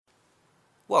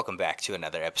Welcome back to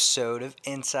another episode of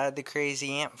Inside the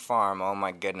Crazy Ant Farm. Oh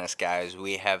my goodness, guys,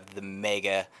 we have the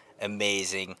mega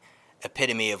amazing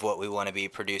epitome of what we want to be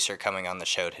producer coming on the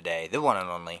show today, the one and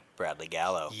only Bradley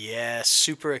Gallo. Yeah,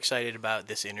 super excited about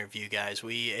this interview, guys.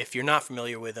 If you're not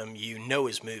familiar with him, you know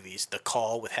his movies. The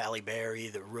Call with Halle Berry,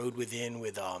 The Road Within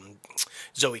with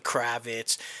Zoe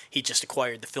Kravitz. He just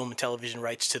acquired the film and television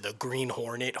rights to The Green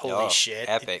Hornet. Holy shit.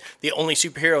 Epic. The only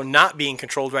superhero not being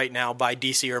controlled right now by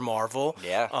DC or Marvel.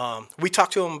 Yeah. We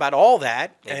talked to him about all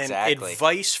that. Exactly. And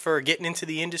advice for getting into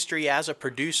the industry as a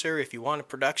producer, if you want a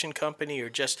production company, or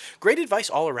just great advice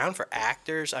all around for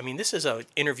actors. I mean, this is an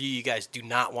interview you guys do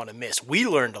not want to miss. We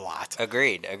learned a lot.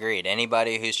 Agreed.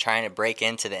 Anybody who's trying to break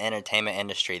into the entertainment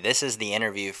industry, this is the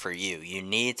interview for you. You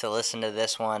need to listen to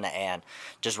this one and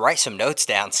just write some notes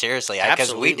down, seriously,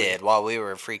 because we did while we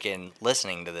were freaking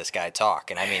listening to this guy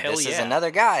talk. And I mean, this is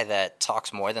another guy that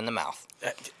talks more than the mouth.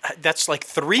 That's like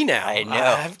 3 now. I know.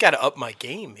 I've got to up my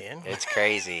game, man. It's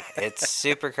crazy. It's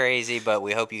super crazy, but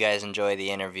we hope you guys enjoy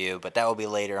the interview. But that will be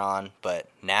later on. But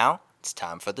now, it's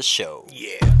time for the show.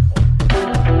 Yeah.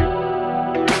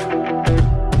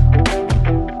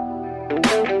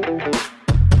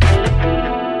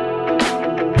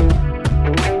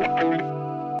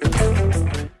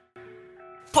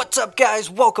 What's up, guys?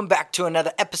 Welcome back to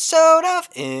another episode of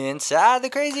Inside the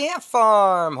Crazy Ant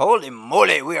Farm. Holy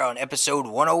moly, we are on episode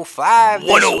 105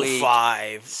 this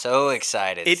week. So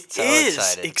excited. It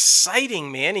is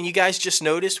exciting, man. And you guys just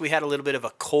noticed we had a little bit of a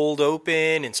cold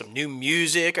open and some new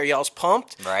music. Are y'all's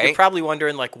pumped? Right. You're probably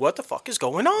wondering, like, what the fuck is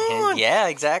going on? Yeah,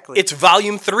 exactly. It's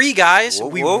volume 3, guys. Whoa,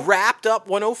 we whoa. wrapped up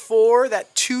 104,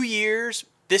 that 2 years.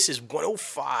 This is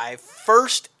 105,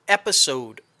 first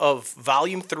episode of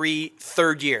volume 3,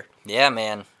 third year. Yeah,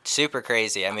 man. Super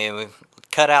crazy. I mean, we've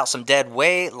cut out some dead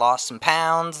weight, lost some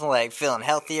pounds, like feeling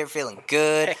healthier, feeling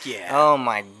good. Heck yeah. Oh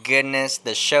my goodness.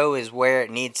 The show is where it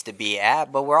needs to be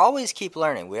at, but we're always keep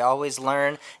learning. We always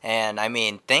learn, and I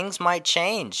mean, things might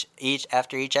change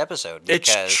after each episode.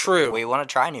 It's true. We want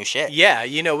to try new shit. Yeah,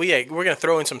 you know, we're going to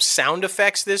throw in some sound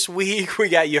effects this week.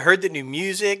 You heard the new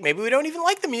music. Maybe we don't even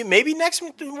like the music. Maybe next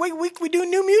week we do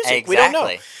new music. Exactly. We don't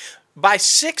know. By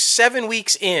 6-7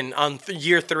 weeks in on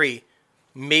year 3,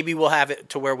 maybe we'll have it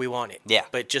to where we want it. Yeah.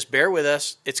 But just bear with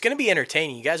us. It's going to be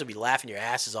entertaining. You guys will be laughing your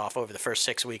asses off over the first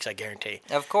 6 weeks, I guarantee.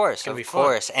 Of course, It's gonna be of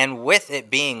course. And with it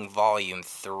being volume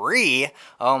 3,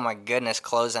 oh my goodness,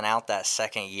 closing out that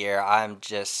second year, I'm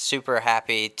just super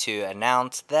happy to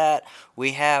announce that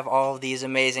we have all of these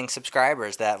amazing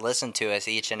subscribers that listen to us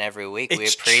each and every week. We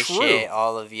It's appreciate true.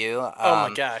 all of you. Oh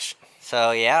my gosh.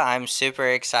 So yeah, I'm super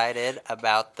excited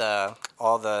about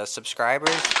all the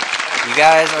subscribers. You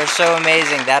guys are so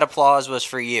amazing. That applause was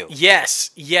for you.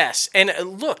 Yes. And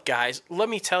look, guys, let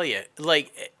me tell you,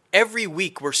 like, every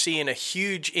week we're seeing a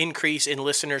huge increase in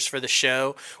listeners for the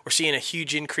show. We're seeing a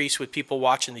huge increase with people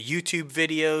watching the YouTube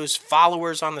videos,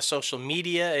 followers on the social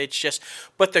media. It's just,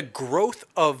 but the growth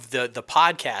of the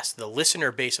podcast, the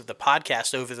listener base of the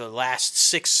podcast over the last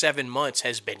 6-7 months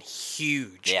has been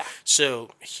huge. Yeah. So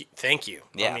thank you.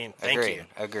 Yeah, I mean, thank you.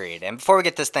 Agreed. And before we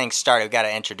get this thing started, we've got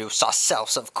to introduce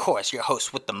ourselves, of course, your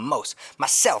host with the most,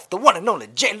 myself, the one and only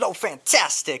J-Lo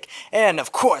Fantastic, and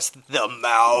of course, the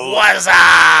Mouse. What's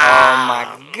up? Oh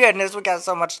my goodness, we got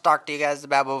so much to talk to you guys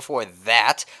about. But before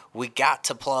that, we got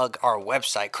to plug our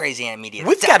website, crazyantmedia.com.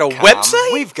 We've got a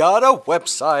website? We've got a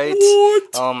website. What?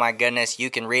 Oh my goodness,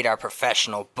 you can read our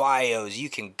professional bios.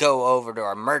 You can go over to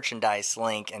our merchandise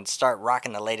link and start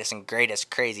rocking the latest and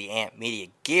greatest Crazy Ant Media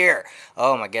gear.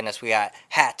 Oh my goodness, we got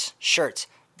hats, shirts,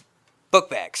 book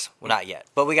bags. Well, not yet,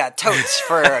 but we got totes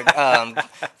for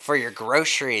your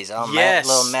groceries. Yes.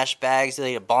 Little mesh bags,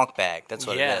 a bonk bag. That's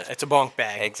what it is. It's a bonk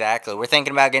bag. Exactly. We're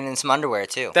thinking about getting in some underwear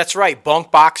too. That's right,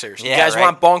 bonk boxers. Yeah, You guys right.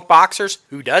 want bonk boxers?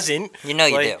 Who doesn't? You know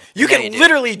you do. You know can you do.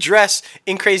 literally dress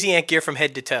in Crazy Ant gear from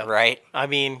head to toe. Right. I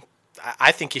mean,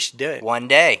 I think you should do it. One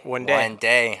day. One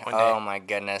day. Oh my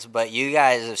goodness. But you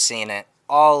guys have seen it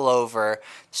all over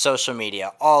social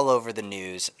media, all over the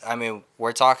news. I mean,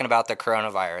 we're talking about the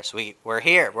coronavirus. We're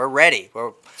here. We're ready.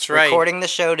 We're right. recording the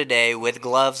show today with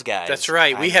gloves, guys. That's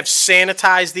right. We have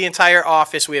sanitized the entire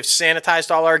office. We have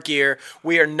sanitized all our gear.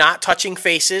 We are not touching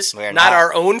faces. We are not not.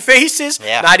 our own faces.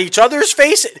 Yeah. Not each other's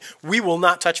faces. We will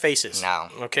not touch faces. No.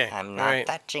 Okay. I'm All not right.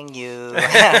 touching you.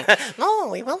 No,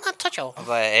 we will not touch you.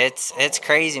 But it's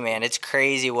crazy, man. It's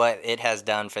crazy what it has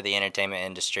done for the entertainment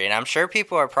industry. And I'm sure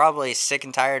people are probably sick sick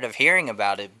and tired of hearing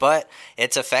about it, but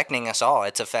it's affecting us all.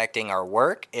 It's affecting our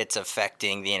work. It's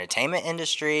affecting the entertainment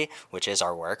industry, which is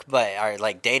our work, but our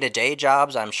like day-to-day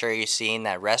jobs. I'm sure you've seen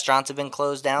that restaurants have been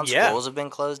closed down, schools have been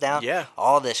closed down,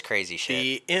 all this crazy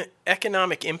shit. The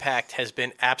economic impact has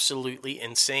been absolutely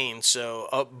insane.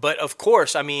 So, but of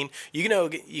course, I mean, you know,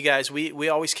 you guys, we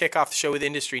always kick off the show with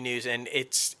industry news, and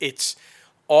it's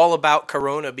all about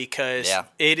Corona because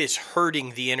it is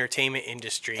hurting the entertainment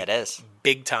industry. It is.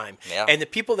 Big time. Yeah. And the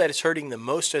people that it's hurting the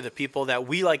most are the people that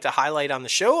we like to highlight on the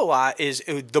show a lot is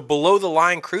the below the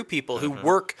line crew people who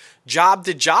work job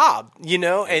to job, you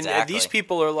know, and these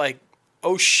people are like,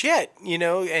 oh shit, you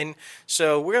know, and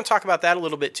so we're going to talk about that a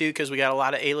little bit too because we got a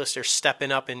lot of A-listers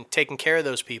stepping up and taking care of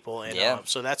those people, and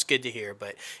so that's good to hear.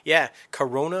 But yeah,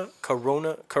 Corona.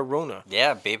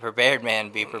 Yeah, be prepared, man.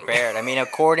 Be prepared. I mean,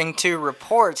 according to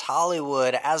reports,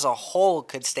 Hollywood as a whole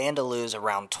could stand to lose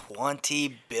around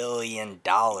 $20 billion.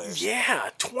 Yeah,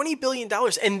 $20 billion.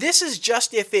 And this is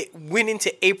just if it went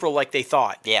into April like they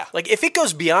thought. Yeah. Like if it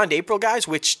goes beyond April, guys,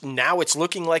 which now it's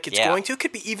looking like it's going to, it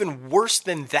could be even worse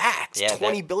than that. Yeah.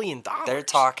 $20 billion. They're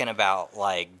talking about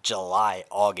like July,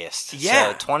 August.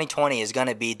 Yeah. So 2020 is going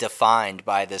to be defined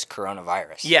by this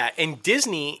coronavirus. Yeah, and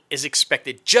Disney is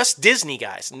expected, just Disney,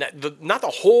 guys, not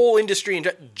the whole industry,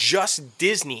 just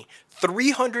Disney,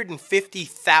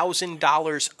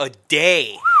 $350,000 a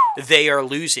day they are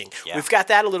losing. Yeah. We've got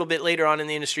that a little bit later on in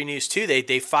the industry news too.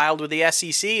 They filed with the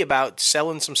SEC about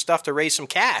selling some stuff to raise some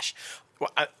cash.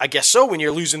 Well, I guess so when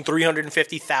you're losing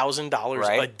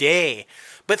 $350,000 a day.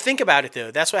 But think about it, though.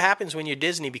 That's what happens when you're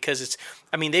Disney because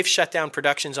they've shut down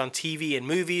productions on TV and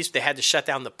movies. They had to shut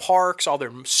down the parks, all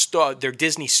their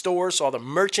Disney stores, all the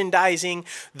merchandising,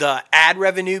 the ad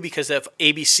revenue because of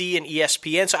ABC and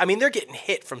ESPN. So, they're getting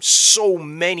hit from so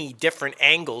many different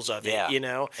angles of it, you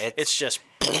know? It's just...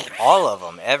 all of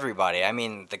them, everybody.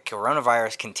 The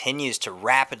coronavirus continues to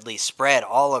rapidly spread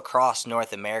all across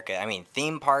North America.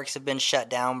 Theme parks have been shut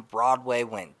down. Broadway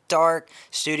went dark.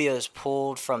 Studios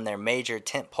pulled from their major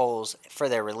tent poles for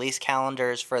their release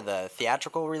calendars for the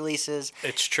theatrical releases.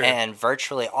 It's true. And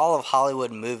virtually all of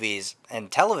Hollywood movies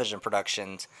and television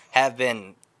productions have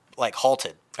been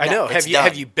halted. I know.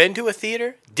 Have you been to a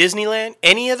theater? Disneyland?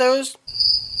 Any of those?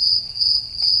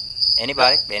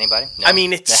 Anybody? No.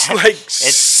 It's like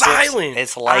it's silent.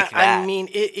 It's like that.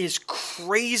 It is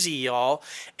crazy, y'all.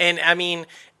 And and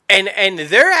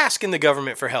they're asking the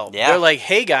government for help. Yeah. They're like,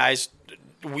 hey guys,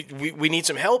 we need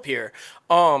some help here.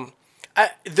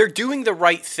 They're doing the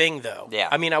right thing though.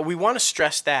 Yeah. We want to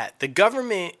stress that the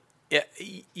government.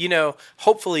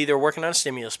 Hopefully they're working on a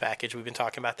stimulus package. We've been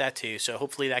talking about that too. So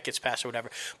hopefully that gets passed or whatever.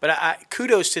 But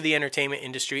kudos to the entertainment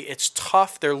industry. It's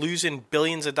tough. They're losing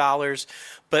billions of dollars,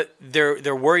 but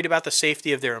they're worried about the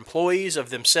safety of their employees,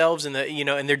 of themselves, and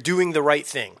and they're doing the right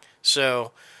thing.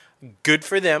 So good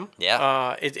for them.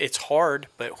 Yeah. It's hard,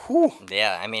 but whew.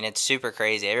 Yeah, it's super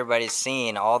crazy. Everybody's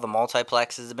seen all the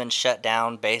multiplexes have been shut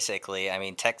down, basically.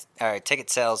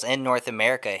 Ticket sales in North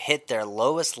America hit their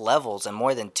lowest levels in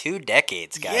more than 2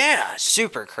 decades, guys. Yeah.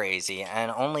 Super crazy.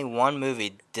 And only one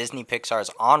movie, Disney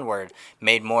Pixar's Onward,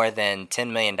 made more than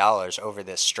 $10 million over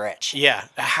this stretch. Yeah.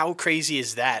 How crazy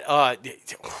is that?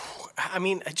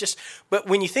 But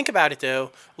when you think about it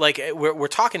though, we're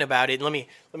talking about it. Let me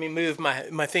move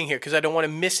my thing here because I don't want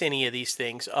to miss any of these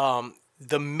things.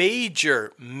 The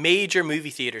major movie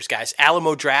theaters, guys: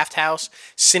 Alamo Drafthouse,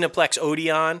 Cineplex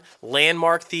Odeon,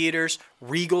 Landmark Theaters,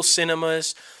 Regal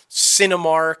Cinemas,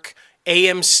 Cinemark,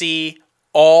 AMC.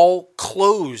 All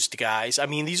closed, guys.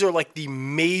 These are the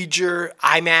major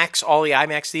IMAX, all the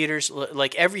IMAX theaters,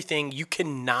 everything. You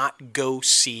cannot go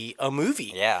see a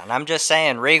movie. Yeah, and I'm just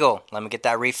saying, Regal, let me get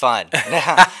that refund.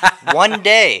 One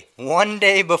day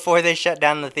before they shut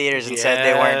down the theaters and said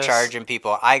they weren't charging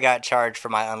people, I got charged for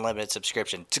my unlimited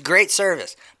subscription. It's a great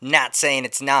service. Not saying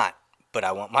it's not. But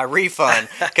I want my refund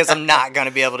because I'm not going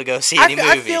to be able to go see any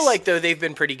movies. I feel like, though, they've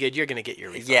been pretty good. You're going to get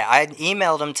your refund. Yeah, I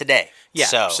emailed them today. Yeah,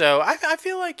 so I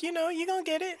feel like, you're going to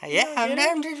get it. I'm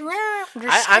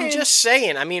just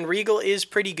saying. Regal is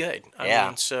pretty good.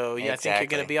 I think you're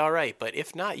going to be all right. But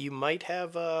if not, you might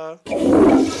have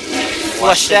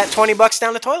flushed that $20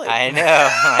 down the toilet. I know.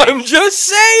 I'm just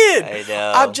saying. I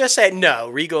know. I'm just saying. No,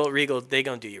 Regal, they're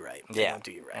going to do you right. They're going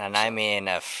to do you right. And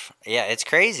it's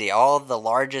crazy. All the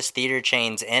largest theater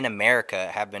chains in America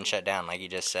have been shut down, like you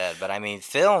just said. But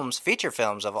feer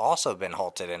films have also been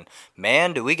halted. And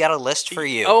man, do we got a list just for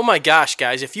you. Oh my gosh,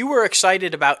 guys. If you were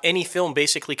excited about any film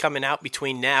basically coming out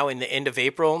between now and the end of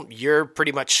April, you're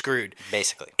pretty much screwed.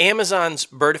 Basically. Amazon's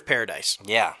Bird of Paradise.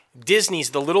 Yeah.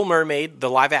 Disney's The Little Mermaid, the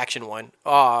live action one.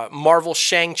 Marvel's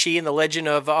Shang-Chi and the Legend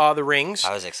of the Rings.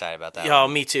 I was excited about that. Oh,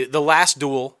 me too. The Last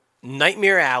Duel,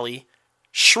 Nightmare Alley,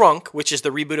 Shrunk, which is the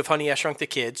reboot of Honey, I Shrunk the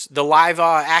Kids, the live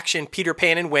action Peter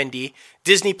Pan and Wendy,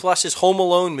 Disney Plus's Home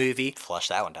Alone movie, Flush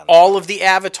that one down. all of the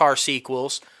Avatar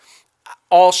sequels,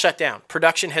 all shut down.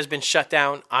 Production has been shut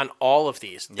down on all of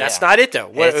these. That's not it,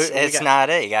 though. It's not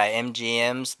it. You got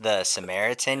MGM's The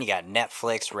Samaritan. You got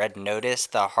Netflix, Red Notice,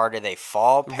 The Harder They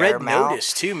Fall, Paramount. Red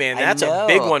Notice, too, man. That's a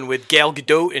big one with Gal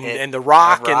Gadot and The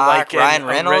Rock. And Ryan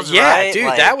Reynolds, yeah, right? dude,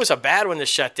 that was a bad one to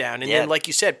shut down. And then, like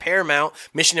you said, Paramount,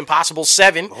 Mission Impossible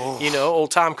 7,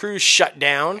 old Tom Cruise shut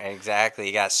down. Exactly.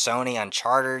 You got Sony,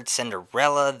 Uncharted,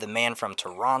 Cinderella, The Man from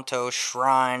Toronto,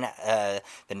 Shrine,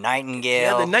 The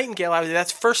Nightingale. Yeah, The Nightingale,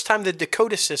 that's the first time the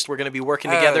Dakota Sisters were going to be working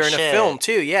together in a film,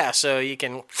 too. Yeah, so you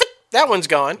can... That one's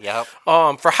gone. Yep.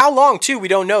 For how long, too, we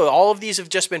don't know. All of these have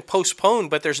just been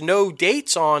postponed, but there's no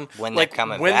dates on when they're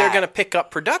coming when back. they're going to pick up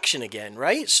production again,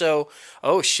 right? So,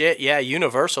 oh, shit, yeah,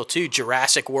 Universal, too.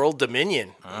 Jurassic World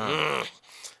Dominion.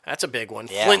 That's a big one.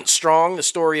 Yeah. Flint Strong, the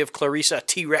story of Clarissa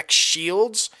T-Rex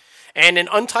Shields. And an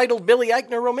untitled Billy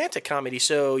Eichner romantic comedy.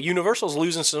 So Universal's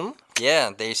losing some.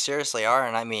 Yeah, they seriously are.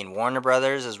 And I mean, Warner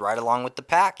Brothers is right along with the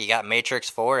pack. You got Matrix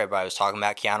 4. Everybody was talking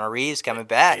about Keanu Reeves coming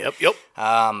back. Yep.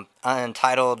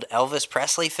 Untitled Elvis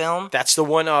Presley film. That's the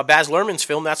one, Baz Luhrmann's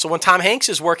film. That's the one Tom Hanks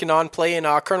is working on playing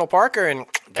Colonel Parker and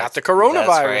got the coronavirus.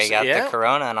 That's where he got the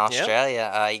corona in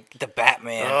Australia. The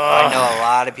Batman. I know a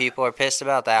lot of people are pissed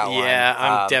about that one. Yeah,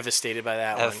 I'm devastated by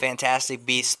that one. Fantastic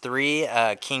Beasts 3,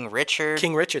 King Richard.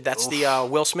 King Richard, that's the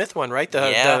Will Smith one, right?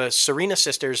 The Serena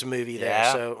Sisters movie there.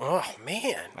 Yeah. So, oh,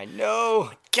 man. I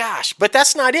know. Gosh, but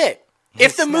that's not it.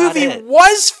 If the It's not movie it.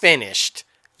 was finished,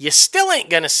 you still ain't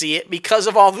going to see it because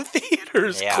of all the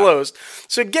theaters closed.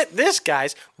 So get this,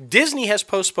 guys. Disney has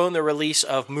postponed the release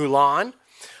of Mulan,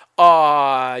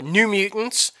 New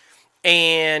Mutants,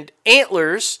 and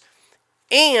Antlers,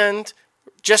 and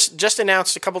just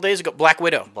announced a couple days ago, Black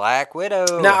Widow. Black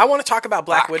Widow. Now, I want to talk about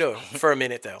Black Widow for a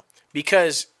minute, though,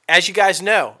 because as you guys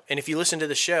know, and if you listen to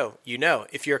the show, you know,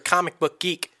 if you're a comic book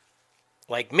geek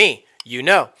like me, you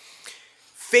know,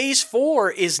 Phase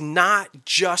 4 is not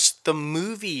just the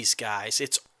movies, guys.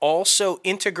 It's also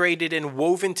integrated and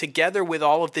woven together with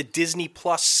all of the Disney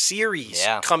Plus series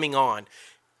coming on.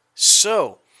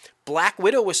 So, Black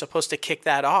Widow was supposed to kick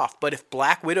that off, but if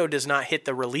Black Widow does not hit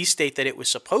the release date that it was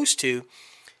supposed to,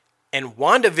 and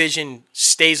WandaVision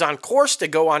stays on course to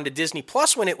go on to Disney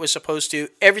Plus when it was supposed to,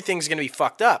 everything's going to be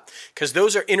fucked up. Because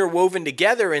those are interwoven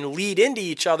together and lead into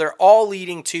each other, all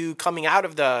leading to coming out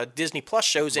of the Disney Plus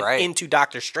shows and into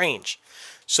Doctor Strange.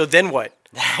 So then what?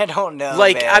 I don't know,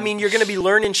 man. I mean, you're going to be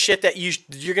learning shit that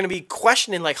you're going to be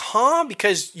questioning,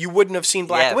 because you wouldn't have seen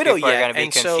Black Widow people yet. Are going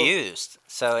to be confused.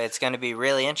 So it's going to be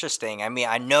really interesting. I mean,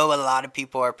 I know a lot of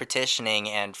people are petitioning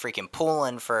and freaking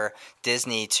pulling for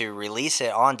Disney to release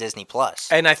it on Disney Plus.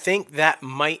 And I think that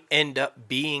might end up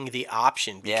being the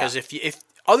option because if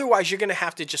otherwise, you're going to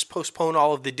have to just postpone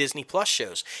all of the Disney Plus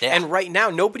shows. Yeah. And right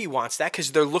now, nobody wants that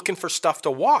because they're looking for stuff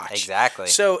to watch. Exactly.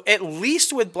 So at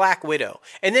least with Black Widow.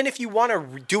 And then if you want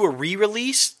to do a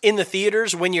re-release in the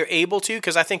theaters when you're able to,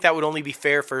 because I think that would only be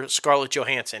fair for Scarlett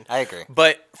Johansson. I agree.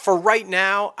 But for right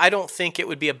now, I don't think it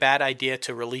would be a bad idea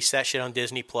to release that shit on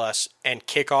Disney Plus and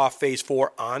kick off Phase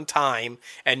 4 on time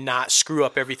and not screw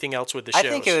up everything else with the shows. I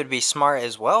think it would be smart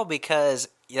as well because...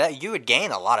 yeah, you would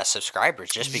gain a lot of subscribers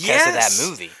just because of that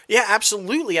movie. Yeah,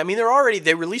 absolutely. I mean,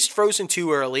 they released Frozen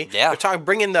 2 early. Yeah. They're talking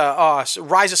bringing the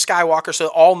Rise of Skywalker, so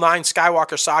all 9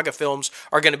 Skywalker Saga films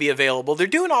are going to be available. They're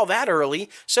doing all that early.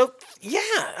 So, yeah,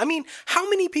 I mean, how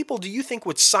many people do you think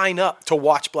would sign up to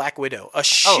watch Black Widow? A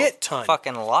shit ton.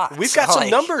 Fucking lot. We've got some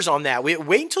numbers on that.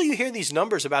 Wait until you hear these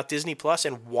numbers about Disney Plus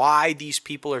and why these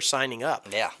people are signing up.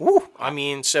 Yeah. Woo. I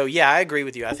mean, so yeah, I agree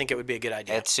with you. I think it would be a good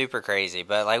idea. It's super crazy.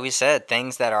 But like we said,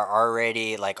 things that are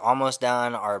already almost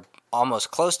done are almost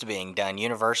close to being done.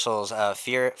 Universal's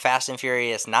Fast and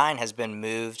Furious 9 has been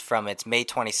moved from its May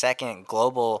 22nd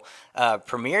global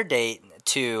premiere date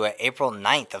to April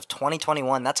 9th of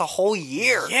 2021. That's a whole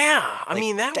year. Yeah. I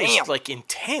mean, that was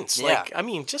intense. Yeah. I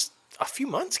mean, just a few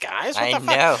months, guys. What I the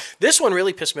fuck? know. This one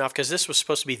really pissed me off because this was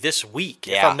supposed to be this week,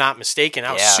 if Yeah. I'm not mistaken.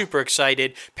 I was Yeah. super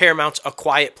excited. Paramount's A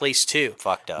Quiet Place 2.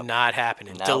 Fucked up. Not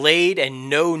happening. Nope. Delayed and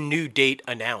no new date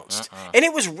announced. And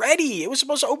it was ready. It was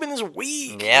supposed to open this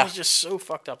week. Yeah. I was just so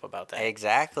fucked up about that.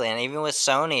 Exactly, and even with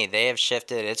Sony, they have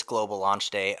shifted its global launch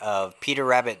date of Peter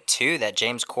Rabbit 2 that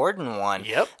James Corden won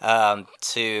Yep.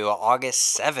 to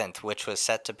August 7th, which was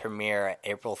set to premiere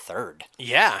April 3rd.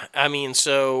 Yeah, I mean,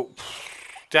 so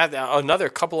that another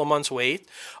couple of months wait.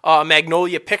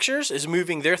 Magnolia Pictures is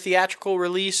moving their theatrical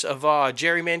release of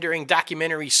gerrymandering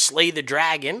documentary Slay the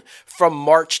Dragon from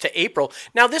March to April.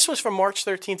 Now, this was from March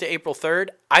 13th to April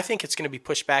 3rd. I think it's going to be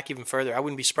pushed back even further. I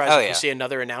wouldn't be surprised if we see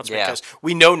another announcement Yeah. because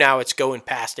we know now it's going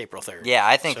past April 3rd. Yeah,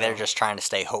 I think they're just trying to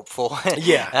stay hopeful.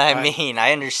 Yeah, I mean,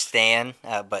 I understand,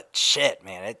 but shit,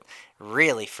 man, it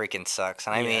really freaking sucks.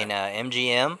 And I mean,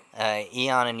 MGM,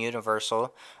 Eon, and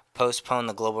Universal postponed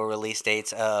the global release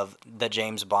dates of the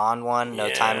James Bond one, No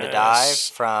Time to Die, Yes.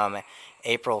 from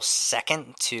April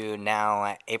 2nd to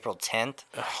now April 10th.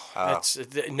 That's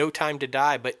no time to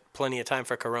die, but plenty of time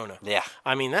for Corona. Yeah.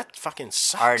 I mean, that fucking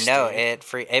sucks. Or no,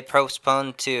 dude. it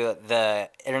postponed to the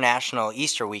International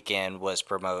Easter weekend was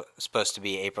supposed to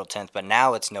be April 10th, but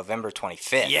now it's November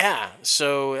 25th. Yeah,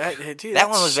 so dude, That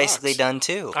one was sucks. basically done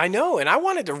too. I know, and I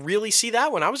wanted to really see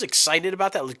that one. I was excited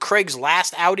about that. Craig's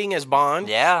last outing as Bond.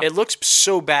 Yeah. It looks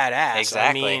so badass.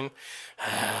 Exactly. I mean,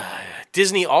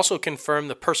 Disney also confirmed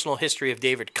the personal history of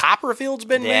David Copperfield's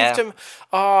been Yeah. moved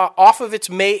to, off of its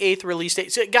May 8th release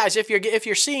date. So, guys, if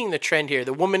you're seeing the trend here,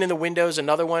 The Woman in the Window is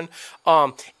another one.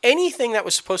 Anything that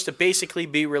was supposed to basically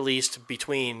be released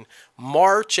between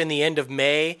March and the end of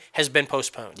May has been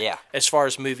postponed. Yeah. As far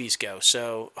as movies go,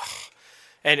 so.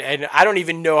 And I don't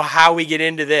even know how we get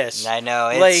into this. I know,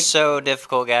 it's Like- so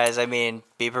difficult, guys. I mean,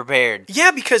 be prepared.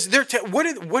 Yeah, because they're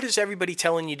what is everybody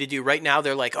telling you to do right now?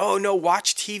 They're like, oh no,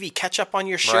 watch TV, catch up on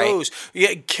your shows,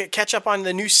 catch up on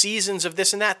the new seasons of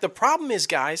this and that. The problem is,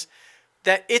 guys,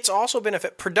 that it's also been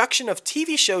production of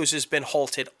TV shows has been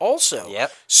halted also.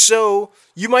 Yep. So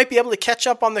you might be able to catch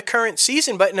up on the current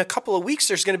season, but in a couple of weeks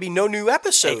there's going to be no new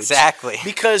episodes. Exactly.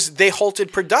 Because they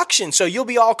halted production, so you'll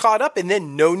be all caught up and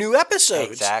then no new episodes.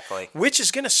 Exactly. Which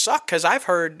is going to suck because I've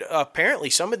heard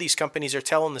apparently some of these companies are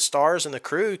telling the stars and the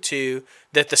crew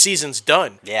that the season's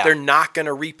done. Yeah. They're not going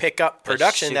to re-pick up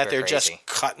production, that super they're just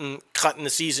crazy. cutting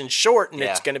the season short and Yeah.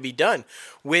 it's going to be done.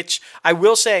 Which I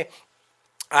will say,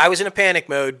 I was in a panic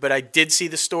mode, but I did see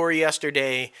the story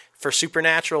yesterday. For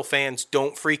Supernatural fans,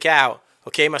 don't freak out.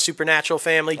 Okay, my Supernatural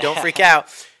family, don't freak out.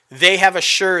 They have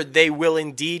assured they will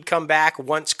indeed come back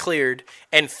once cleared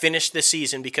and finish the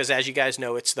season because, as you guys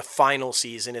know, it's the final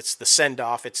season. It's the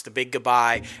send-off. It's the big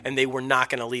goodbye, and they were not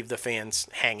going to leave the fans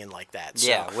hanging like that. So,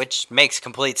 Yeah, which makes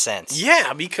complete sense.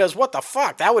 yeah, because what the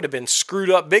fuck? That would have been screwed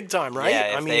up big time, right?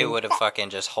 Yeah, if they would have fucking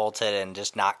just halted and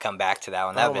just not come back to that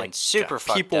one, that would have been super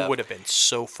fucked People up. would have been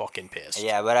so fucking pissed.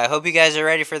 Yeah, but I hope you guys are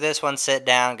ready for this one. Sit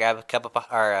down, grab a cup of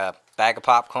a bag of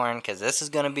popcorn, because this is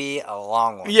going to be a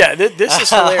long one. Yeah, this is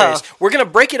hilarious. We're going to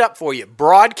break it up for you.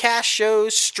 Broadcast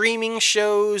shows, streaming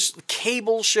shows,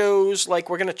 cable shows. Like,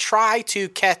 we're going to try to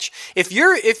catch. If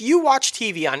you watch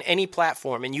TV on any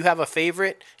platform and you have a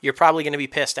favorite, you're probably going to be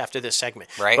pissed after this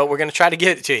segment. Right. But we're going to try to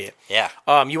get it to you. Yeah.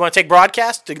 You want to take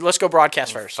broadcast? Let's go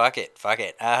broadcast first. Fuck it.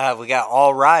 We got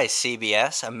All Rise,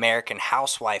 CBS, American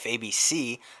Housewife,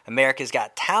 ABC, America's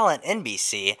Got Talent,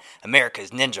 NBC,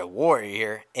 America's Ninja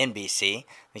Warrior, NBC.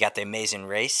 We got The Amazing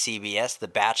Race, CBS, The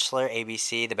Bachelor,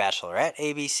 ABC, The Bachelorette,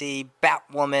 ABC,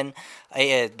 Batwoman,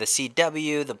 the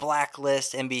CW, The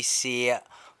Blacklist, NBC,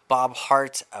 Bob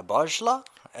Hart's Abojla,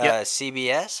 Yep.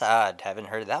 CBS. I haven't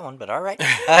heard of that one, but all right.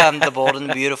 The Bold and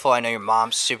the Beautiful. I know your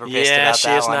mom's super pissed Yeah, about she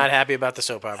that is one. not happy about the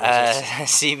soap operas.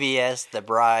 CBS, The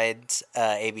Brides,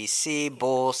 ABC,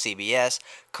 Bull, CBS,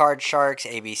 Card Sharks,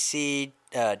 ABC,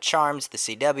 Charms, the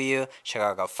CW,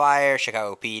 Chicago Fire,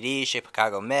 Chicago PD,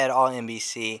 Chicago Med, all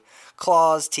NBC,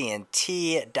 Claws,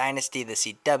 TNT, Dynasty, the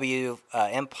CW,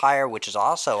 Empire, which is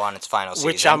also on its final season.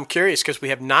 Which I'm curious because we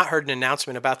have not heard an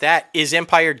announcement about that. Is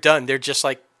Empire done? They're just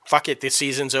like, fuck it, this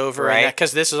season's over. Right.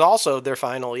 Because this is also their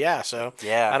final, So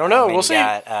Yeah, I don't know. mean, We'll see. We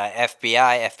got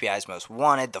FBI's Most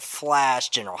Wanted, The Flash,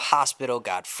 General Hospital,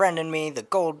 God Friend and Me, The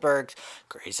Goldbergs,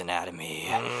 Grey's Anatomy,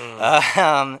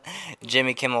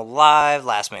 Jimmy Kimmel Live,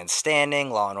 Last Man Standing,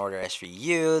 Law and Order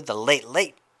SVU, The Late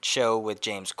Late Show with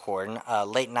James Corden,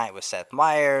 Late Night with Seth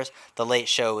Meyers, The Late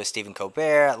Show with Stephen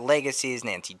Colbert, Legacies,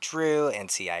 Nancy Drew,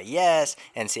 NCIS,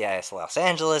 NCIS Los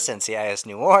Angeles, NCIS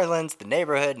New Orleans, The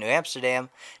Neighborhood, New Amsterdam,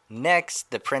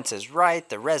 Next, The Prince is Right,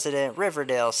 The Resident,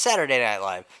 Riverdale, Saturday Night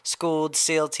Live, Schooled,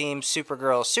 SEAL Team,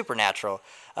 Supergirl, Supernatural,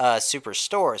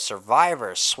 Superstore,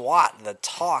 Survivor, SWAT, The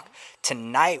Talk,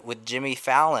 Tonight with Jimmy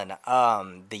Fallon,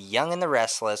 The Young and the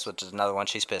Restless, which is another one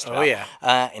she's pissed about. Oh, yeah.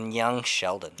 And Young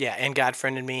Sheldon. Yeah, and God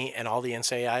Friended Me and all the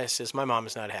NCISs. My mom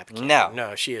is not a happy camper.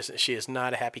 No, she is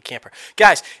not a happy camper.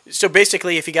 Guys, so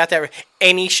basically, if you got that,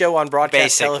 any show on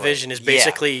broadcast television is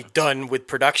basically done with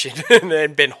production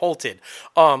and been halted.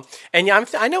 And yeah,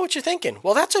 I know what you're thinking.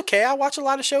 Well, that's okay. I watch a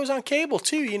lot of shows on cable,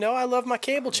 too. You know, I love my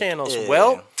cable channels. Yeah.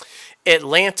 Well,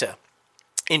 Atlanta.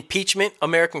 Impeachment,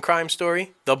 American Crime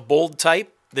Story, The Bold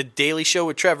Type, The Daily Show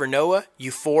with Trevor Noah,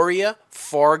 Euphoria,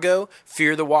 Fargo,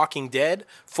 Fear the Walking Dead,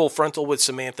 Full Frontal with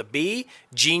Samantha Bee,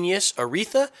 Genius,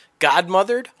 Aretha,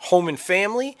 Godmothered, Home and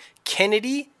Family,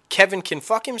 Kennedy, Kevin Can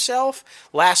Fuck Himself,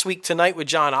 Last Week Tonight with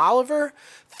John Oliver,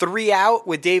 3 Out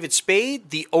with David Spade,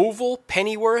 The Oval,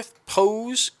 Pennyworth,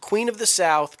 Pose, Queen of the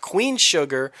South, Queen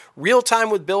Sugar, Real Time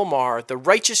with Bill Maher, The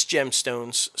Righteous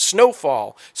Gemstones,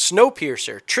 Snowfall,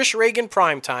 Snowpiercer, Trish Reagan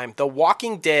Primetime, The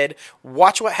Walking Dead,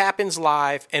 Watch What Happens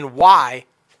Live, and Why.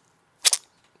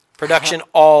 Production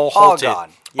all halted. All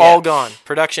gone. Yeah. All gone.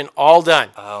 Production all done.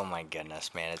 Oh my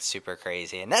goodness, man, it's super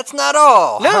crazy, and that's not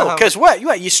all. No, because what?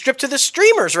 You strip to the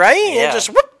streamers, right? Yeah. And just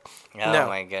whoop. Oh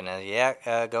my goodness,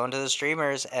 yeah. Going to the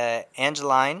streamers,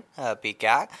 Angeline,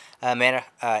 Peacock,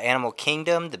 Animal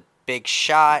Kingdom, The Big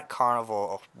Shot,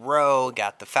 Carnival Row,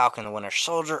 got The Falcon and the Winter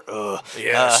Soldier,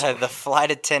 Yes. The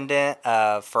Flight Attendant,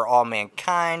 For All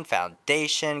Mankind,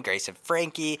 Foundation, Grace and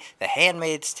Frankie, The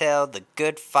Handmaid's Tale, The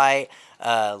Good Fight,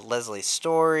 Leslie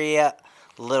Story,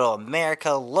 Little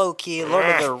America, Loki, Lord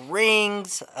of the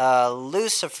Rings,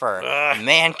 Lucifer,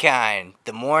 Mankind,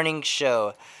 The Morning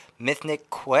Show, Mythic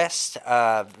Quest,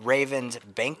 Raven's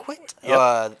Banquet,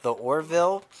 The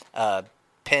Orville,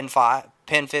 Pen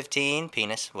 15,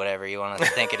 Penis, whatever you want to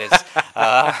think it is,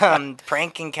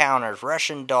 Prank Encounters,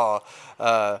 Russian Doll,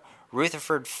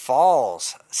 Rutherford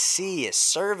Falls, Sea,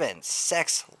 Servants,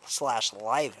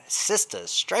 Sex/Life, Sisters,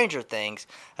 Stranger Things,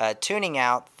 Tuning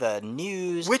Out, The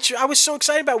News. Which I was so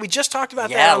excited about. We just talked about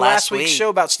that on last week's show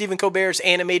about Stephen Colbert's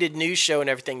animated news show and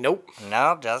everything. Nope,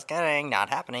 just kidding. Not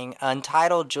happening.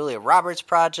 Untitled, Julia Roberts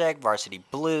Project, Varsity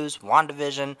Blues,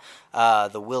 WandaVision,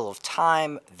 The Wheel of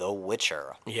Time, The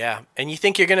Witcher. Yeah, and you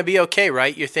think you're going to be okay,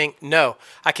 right? You think, no,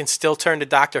 I can still turn to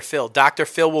Dr. Phil. Dr.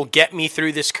 Phil will get me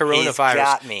through this coronavirus. He's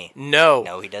got me.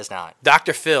 No, he does not.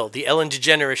 Dr. Phil, The Ellen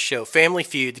DeGeneres Show, Family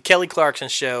Feud, The Kelly Clarkson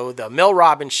Show, The Mel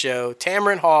Robbins Show,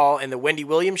 Tamron Hall, and The Wendy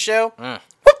Williams Show.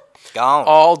 Gone.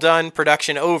 All done,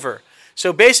 production over.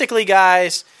 So basically,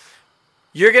 guys,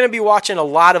 you're going to be watching a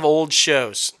lot of old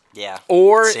shows. Yeah.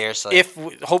 Or seriously, if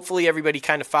hopefully everybody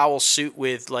kind of follows suit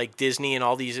with like Disney and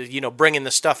all these, bringing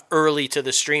the stuff early to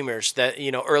the streamers that,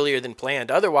 earlier than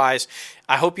planned. Otherwise,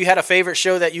 I hope you had a favorite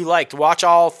show that you liked. Watch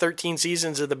all 13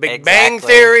 seasons of The Big Bang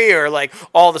Theory or like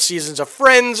all the seasons of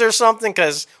Friends or something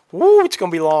because, it's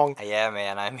going to be long. Yeah,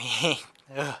 man. I mean,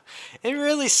 it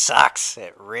really sucks.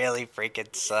 It really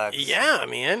freaking sucks. Yeah,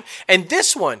 man. And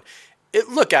this one...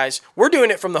 Look, guys, we're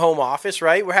doing it from the home office,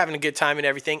 right? We're having a good time and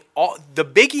everything. The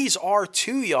biggies are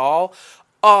too, y'all.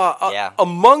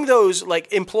 Among those like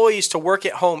employees to work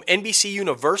at home, NBC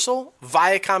Universal,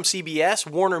 Viacom CBS,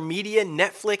 Warner Media,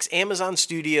 Netflix, Amazon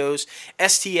Studios,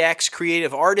 STX,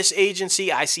 Creative Artists Agency,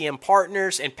 ICM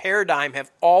Partners, and Paradigm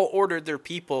have all ordered their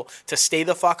people to stay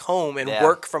the fuck home and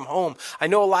work from home. I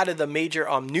know a lot of the major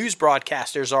news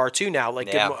broadcasters are too now, like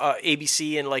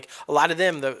ABC and like a lot of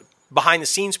them, the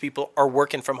behind-the-scenes people are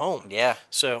working from home. Yeah.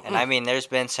 So, and I mean, there's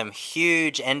been some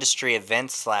huge industry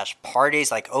events /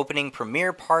 parties, like opening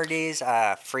premiere parties. You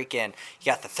got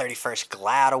the 31st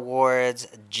GLAAD Awards,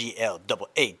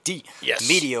 GLAAD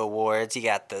Media Awards. You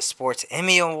got the Sports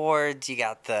Emmy Awards. You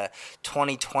got the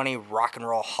 2020 Rock and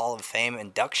Roll Hall of Fame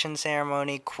induction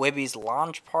ceremony, Quibi's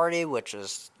launch party, which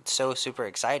was so super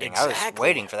exciting. Exactly. I was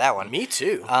waiting for that one. Me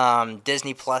too.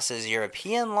 Disney Plus's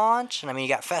European launch, and I mean, you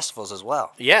got festivals as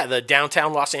well. Yeah, the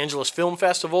Downtown Los Angeles Film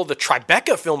Festival, the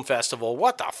Tribeca Film Festival.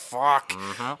 What the fuck?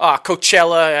 Mm-hmm.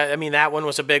 Coachella. I mean, that one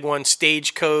was a big one.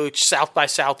 Stagecoach, South by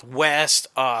Southwest.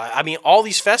 I mean, all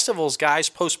these festivals, guys,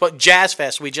 postponed. Jazz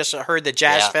Fest. We just heard that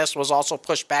Jazz Fest was also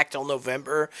pushed back till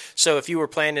November. So if you were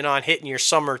planning on hitting your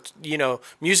summer,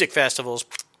 music festivals.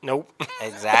 Nope.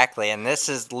 Exactly. And this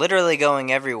is literally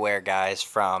going everywhere, guys,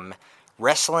 from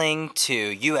wrestling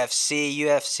to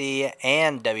UFC,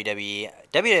 and WWE.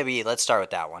 WWE, let's start with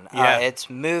that one. Yeah. It's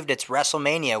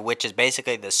WrestleMania, which is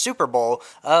basically the Super Bowl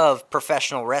of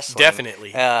professional wrestling.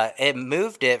 Definitely. It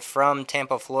moved it from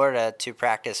Tampa, Florida to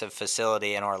practice a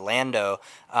facility in Orlando.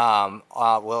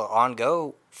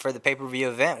 Will for the pay-per-view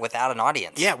event without an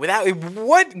audience. Yeah,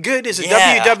 what good is a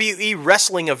Yeah. WWE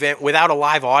wrestling event without a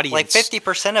live audience? Like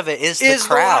 50% of it is the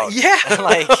crowd. Yeah,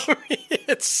 Like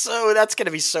that's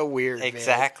gonna be so weird.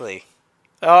 exactly.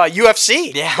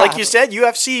 UFC. Yeah. Like you said,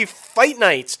 UFC fight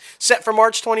nights set for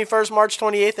March 21st, March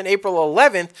 28th, and April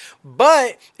 11th.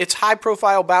 But its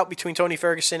high-profile bout between Tony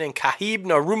Ferguson and Khabib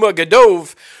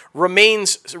Nurmagomedov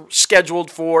remains scheduled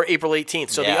for April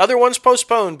 18th. So Yeah. the other one's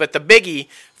postponed, but the biggie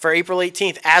for April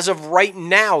 18th, as of right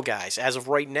now, guys,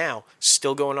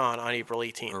 still going on April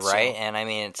 18th. Right, So. and I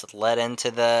mean it's led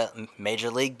into the Major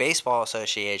League Baseball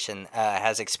Association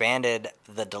has expanded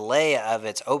the delay of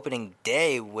its opening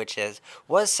day, which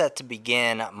was set to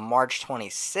begin March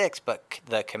 26th, but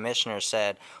the commissioner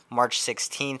said March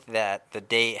 16th that the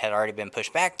date had already been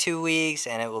pushed back 2 weeks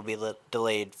and it will be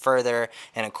delayed further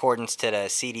in accordance to the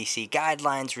CDC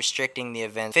guidelines restricting the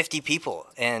event 50 people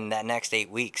in that next 8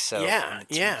 weeks. So Yeah,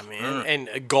 man.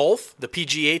 And golf, the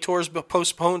PGA Tour's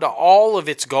postponed all of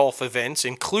its golf events,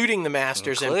 including the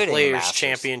Masters and Players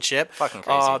Championship. Fucking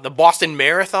crazy. The Boston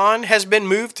Marathon has been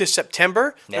moved to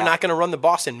September. Yeah. They're not going to run the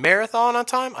Boston Marathon on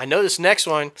time. I know this next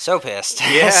one. So pissed.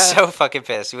 Yeah. So fucking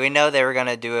pissed. We know they were going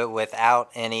to do it without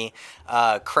any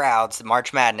crowds.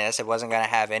 March Madness, it wasn't going to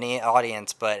have any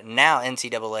audience, but now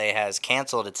NCAA has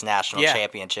canceled its national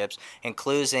championships,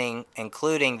 including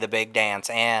the big dance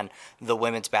and the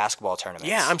women's basketball tournaments.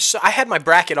 Yeah, I had my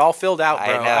bracket all filled out,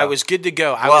 bro. I know. I was good to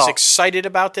go. I was excited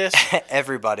about this.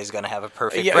 Everybody's going to have a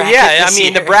perfect Yeah, bracket I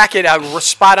mean, the bracket, we're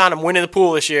spot on. I'm winning the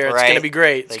pool this year. It's Right. going to be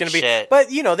great. It's Like going to be, shit. but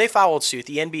they followed suit.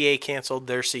 The NBA canceled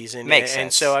their season, Makes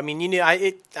and sense. so I mean,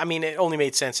 it only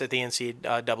made sense that the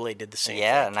NCAA did the same.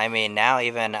 Yeah, thing. and I mean, now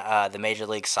even the Major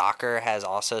League Soccer has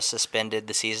also suspended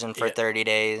the season for 30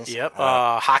 days. Yep.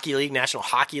 Hockey League, National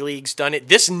Hockey League's done it.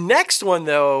 This next one,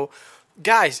 though,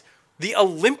 guys, the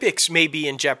Olympics may be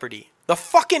in jeopardy. The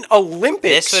fucking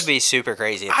Olympics. This would be super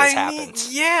crazy if this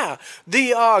happens. Yeah.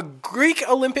 The Greek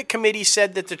Olympic Committee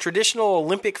said that the traditional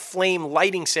Olympic flame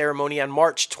lighting ceremony on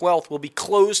March 12th will be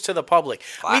closed to the public.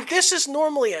 I mean, this is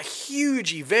normally a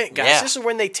huge event, guys. Yeah. This is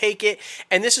when they take it,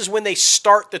 and this is when they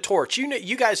start the torch.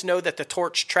 You guys know that the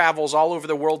torch travels all over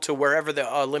the world to wherever the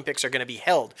Olympics are going to be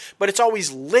held. But it's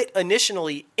always lit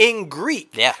initially in Greece.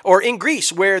 Yeah. Or in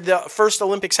Greece, where the first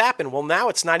Olympics happened. Well, now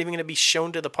it's not even going to be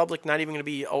shown to the public, not even going to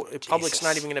be... Public's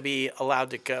not even going to be allowed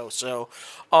to go. So,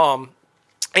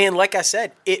 and like I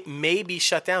said, it may be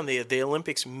shut down. The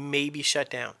Olympics may be shut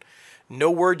down.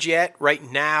 No word yet. Right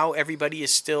now, everybody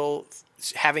is still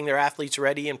having their athletes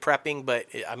ready and prepping. But,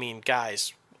 I mean,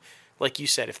 guys, like you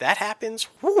said, if that happens,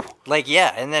 whew. Like,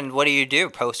 yeah, and then what do?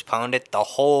 Postpone it the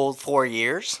whole 4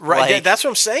 years? Right, Like, that's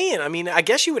what I'm saying. I mean, I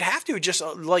guess you would have to just,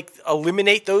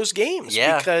 eliminate those games.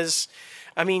 Yeah. Because...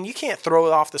 I mean, you can't throw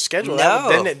it off the schedule.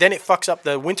 No. Then it fucks up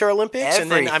the Winter Olympics.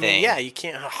 Everything. And then, I mean, yeah, you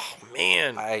can't. Oh,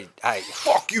 man.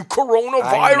 Fuck you, coronavirus.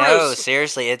 I know,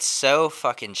 seriously, it's so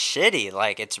fucking shitty.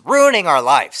 Like, it's ruining our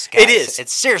lives, guys. It is.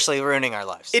 It's seriously ruining our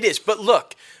lives. It is. But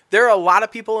look, there are a lot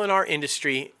of people in our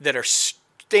industry that are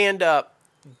stand-up,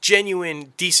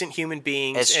 genuine, decent human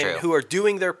beings It's true. who are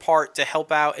doing their part to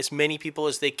help out as many people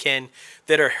as they can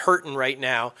that are hurting right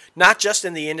now, not just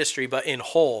in the industry, but in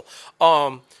whole.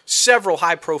 Several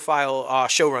high-profile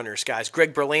showrunners, guys.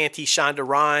 Greg Berlanti, Shonda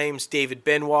Rhimes, David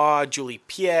Benoit, Julie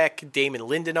Piec, Damon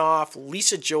Lindelof,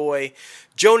 Lisa Joy,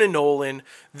 Jonah Nolan.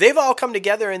 They've all come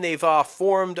together and they've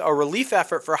formed a relief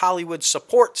effort for Hollywood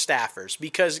support staffers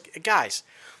because, guys,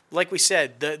 like we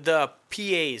said, the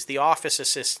PAs, the office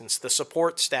assistants, the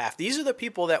support staff, these are the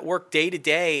people that work day to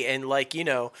day and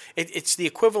it's the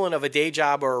equivalent of a day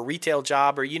job or a retail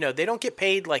job or, they don't get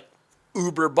paid like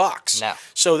uber bucks. No.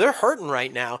 So they're hurting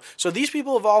right now. So these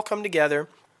people have all come together.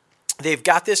 They've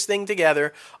got this thing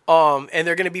together, and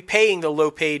they're going to be paying the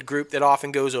low-paid group that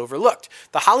often goes overlooked.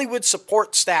 The Hollywood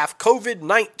Support Staff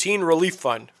COVID-19 Relief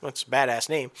Fund, that's a badass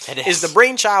name, is the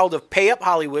brainchild of Pay Up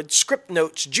Hollywood, Script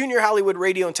Notes, Junior Hollywood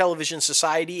Radio and Television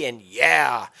Society, and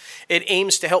it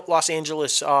aims to help Los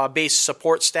Angeles-based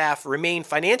support staff remain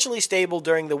financially stable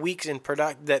during the weeks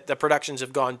that the productions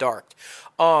have gone dark.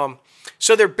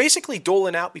 So they're basically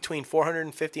doling out between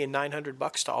 $450 and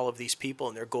 $900 to all of these people,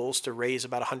 and their goal is to raise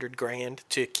about $100,000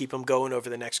 to keep them going over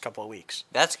the next couple of weeks.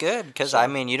 That's good because, I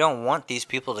mean, you don't want these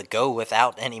people to go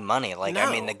without any money. Like, No.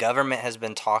 I mean, the government has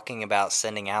been talking about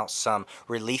sending out some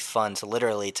relief funds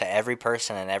literally to every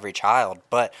person and every child.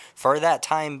 But for that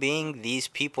time being, these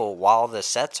people, while the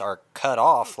sets are cut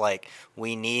off, like,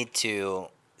 we need to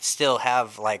still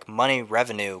have like money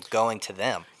revenue going to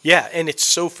them. Yeah, and it's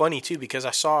so funny too because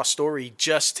I saw a story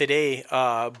just today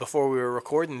before we were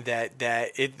recording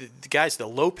guys, the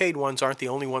low-paid ones aren't the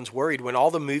only ones worried. When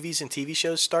all the movies and TV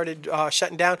shows started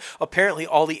shutting down, apparently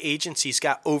all the agencies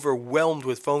got overwhelmed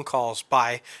with phone calls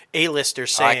by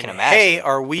A-listers I saying, can imagine. "Hey,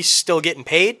 are we still getting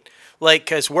paid?" Like,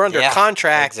 because we're under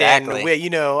contract exactly.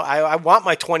 and I want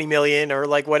my $20 million or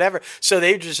like whatever. So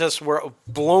they just were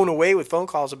blown away with phone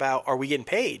calls about, are we getting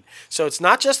paid? So it's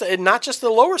not just the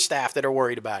lower staff that are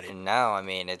worried about it. No, I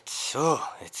mean it's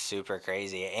super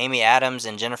crazy. Amy Adams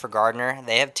and Jennifer Gardner,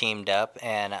 they have teamed up,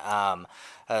 and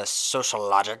Social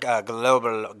Logic, a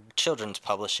global children's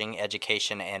publishing,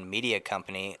 education, and media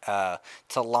company,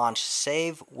 to launch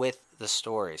Save with the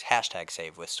Stories, hashtag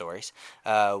Save with Stories,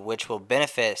 which will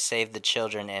benefit Save the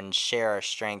Children and Share Our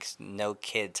Strengths No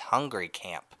Kids Hungry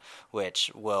Camp,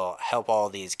 which will help all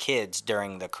these kids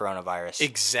during the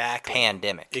coronavirus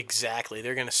pandemic. Exactly.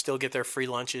 They're going to still get their free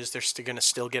lunches. They're still going to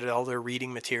still get all their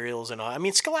reading materials and all. I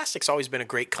mean, Scholastic's always been a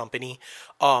great company,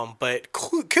 but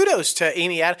kudos to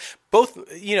Amy Adams. Both,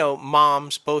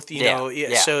 moms, both,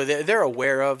 so they're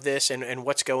aware of this and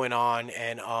what's going on.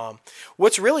 And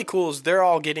what's really cool is they're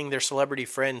all getting their celebrity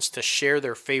friends to share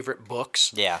their favorite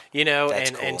books. Yeah.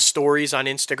 And stories on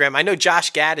Instagram. I know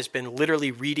Josh Gad has been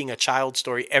literally reading a child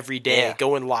story every day,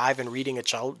 going live and reading a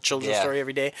children's story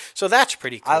every day. So that's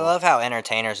pretty cool. I love how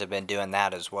entertainers have been doing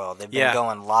that as well. They've been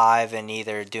going live and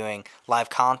either doing live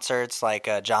concerts like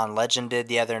John Legend did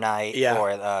the other night,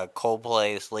 or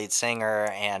Coldplay's lead singer,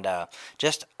 and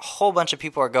just a whole bunch of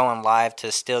people are going live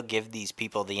to still give these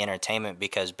people the entertainment,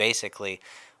 because basically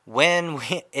when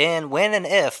and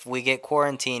if we get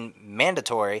quarantine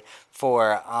mandatory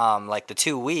for like the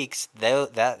 2 weeks,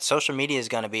 that social media is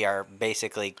going to be our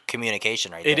basically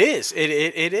communication right there. It is.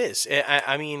 It is.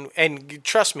 I mean, and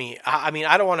trust me, I mean,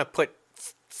 I don't want to put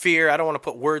fear, I don't want to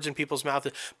put words in people's mouths,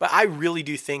 but I really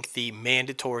do think the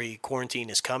mandatory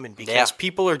quarantine is coming because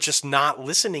people are just not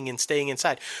listening and staying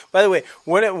inside. By the way,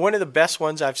 one of the best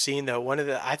ones I've seen, though,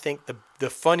 I think the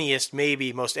funniest,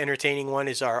 maybe most entertaining one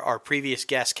is our previous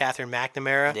guest, Catherine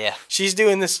McNamara. Yeah. She's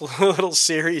doing this little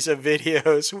series of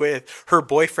videos with her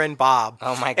boyfriend, Bob.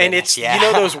 Oh, my goodness, and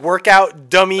it's, those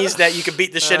workout dummies that you can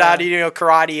beat the shit out of,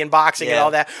 karate and boxing and all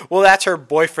that. Well, that's her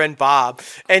boyfriend, Bob.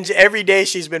 And every day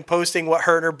she's been posting what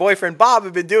her and her boyfriend, Bob,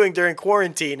 have been doing during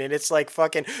quarantine. And it's like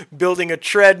fucking building a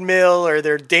treadmill, or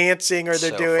they're dancing, or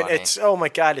they're doing, funny. It's, oh my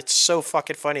God, it's so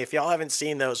fucking funny. If y'all haven't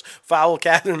seen those, follow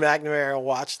Catherine McNamara,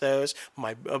 watch those.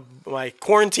 My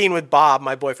quarantine with Bob,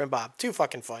 my boyfriend Bob, too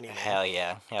fucking funny, man. Hell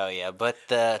yeah. But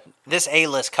this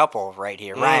A-list couple right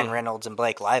here, Ryan Reynolds and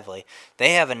Blake Lively,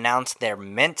 they have announced their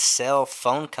Mint Cell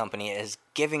phone company is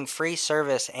giving free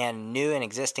service and new and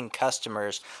existing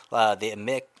customers the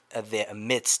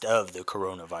midst of the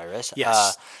coronavirus.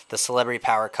 Yes. The celebrity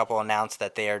power couple announced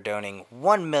that they are donating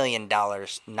 $1 million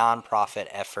nonprofit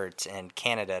efforts in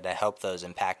Canada to help those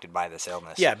impacted by this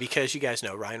illness. Yeah, because you guys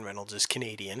know Ryan Reynolds is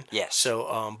Canadian. Yes.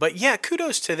 So, but yeah,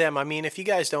 kudos to them. I mean, if you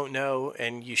guys don't know,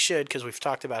 and you should, because we've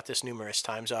talked about this numerous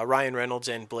times, Ryan Reynolds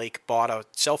and Blake bought a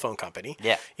cell phone company.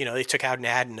 Yeah. They took out an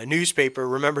ad in a newspaper.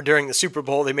 Remember during the Super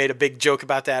Bowl, they made a big joke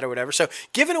about that or whatever. So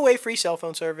giving away free cell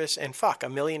phone service and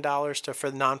 $1 million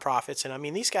for the nonprofits. And I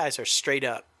mean, these guys are straight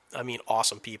up,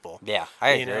 awesome people. Yeah, I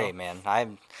agree, man.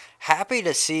 I'm happy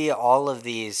to see all of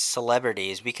these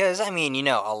celebrities because,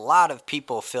 a lot of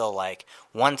people feel like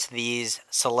once these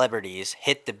celebrities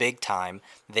hit the big time,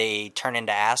 they turn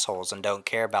into assholes and don't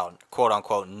care about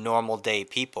quote-unquote normal day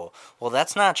people. Well,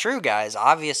 that's not true, guys.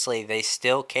 Obviously, they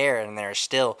still care and they're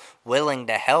still willing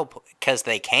to help because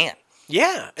they can.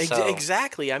 Yeah,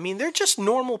 exactly. I mean, they're just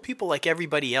normal people like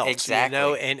everybody else,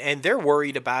 exactly. And they're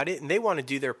worried about it and they want to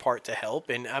do their part to help.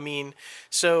 And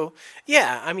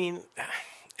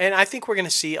and I think we're going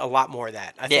to see a lot more of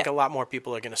that. I think a lot more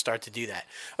people are going to start to do that.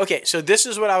 Okay, so this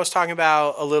is what I was talking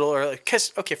about a little earlier.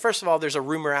 First of all, there's a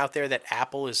rumor out there that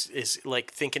Apple is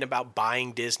like thinking about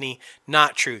buying Disney.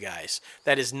 Not true, guys.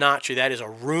 That is not true. That is a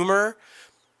rumor.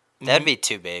 That'd be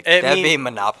too big. That'd be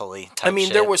Monopoly type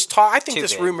shit. There was talk. I think Too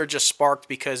this big. rumor just sparked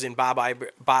because in Bob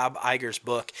Iger's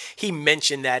book, he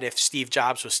mentioned that if Steve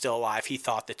Jobs was still alive, he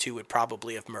thought the two would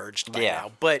probably have merged by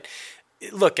now. But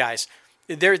look, guys,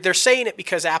 they're saying it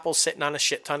because Apple's sitting on a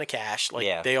shit ton of cash,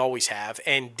 like they always have,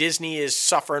 and Disney is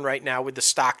suffering right now with the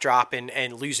stock drop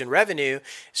and losing revenue.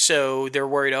 So they're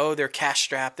worried, they're cash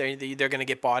strapped, they're going to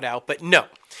get bought out. But no,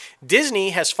 Disney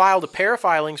has filed a pair of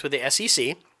filings with the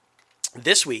SEC.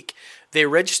 This week, they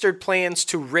registered plans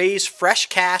to raise fresh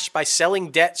cash by selling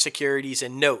debt securities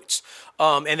and notes.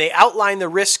 And they outlined the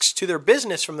risks to their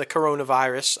business from the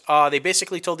coronavirus. They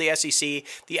basically told the SEC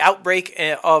the outbreak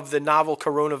of the novel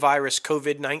coronavirus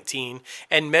COVID-19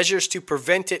 and measures to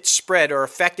prevent its spread are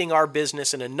affecting our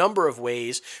business in a number of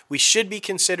ways. We should be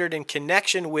considered in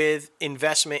connection with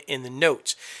investment in the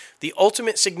notes. The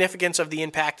ultimate significance of the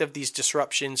impact of these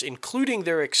disruptions, including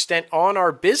their extent on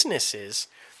our businesses,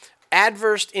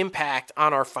 adverse impact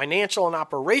on our financial and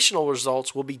operational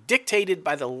results will be dictated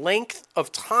by the length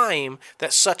of time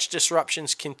that such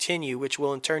disruptions continue, which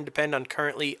will in turn depend on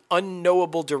currently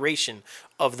unknowable duration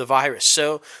of the virus.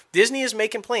 So Disney is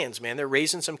making plans, man. They're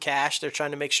raising some cash. They're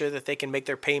trying to make sure that they can make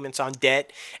their payments on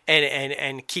debt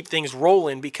and keep things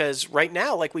rolling, because right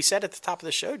now, like we said at the top of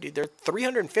the show, dude, they're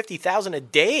 $350,000 a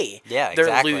day. Yeah, they're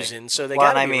exactly. losing. So they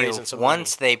got to be raising some money.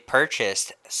 Once they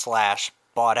purchased /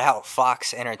 bought out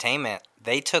Fox Entertainment,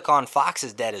 they took on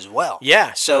Fox's debt as well.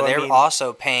 Yeah, so they're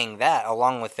also paying that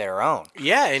along with their own.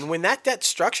 Yeah, and when that debt's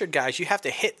structured, guys, you have to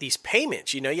hit these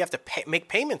payments. You know, you have to make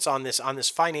payments on this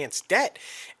finance debt,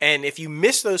 and if you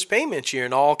miss those payments, you're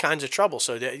in all kinds of trouble.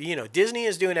 So Disney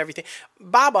is doing everything.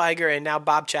 Bob Iger and now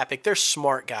Bob Chapek, they're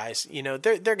smart guys. You know,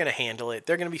 they're going to handle it.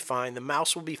 They're going to be fine. The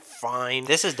mouse will be fine.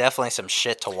 This is definitely some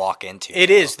shit to walk into. It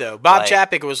is though. Bob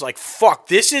Chapek was like, "Fuck,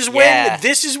 this is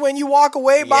when you walk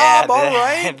away, Bob." All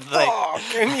right, fuck.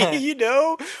 I mean,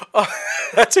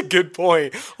 that's a good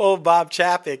point. Oh, Bob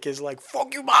Chapek is like,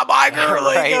 "Fuck you, Bob Iger."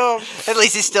 Right. At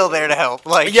least he's still there to help.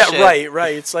 Like, yeah, shit.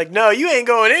 right. It's like, no, you ain't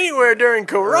going anywhere during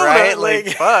Corona. Right? Like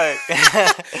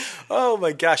fuck. Oh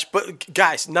my gosh. But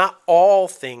guys, not all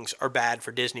things are bad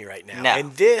for Disney right now. No.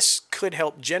 And this could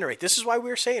help generate. This is why we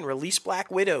were saying release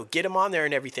Black Widow, get them on there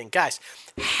and everything. Guys,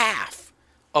 half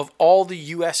of all the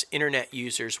U.S. internet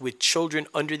users with children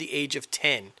under the age of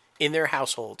 10 in their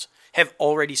households have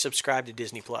already subscribed to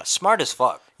Disney Plus. Smart as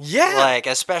fuck. Yeah. Like,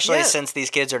 especially since these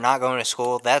kids are not going to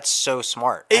school, that's so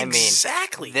smart.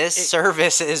 Exactly. I mean, this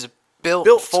service is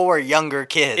built for younger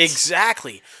kids.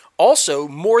 Exactly. Also,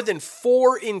 more than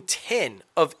 4 in 10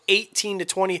 of 18 to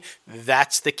 20,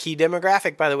 that's the key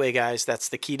demographic, by the way, guys. That's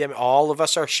the key all of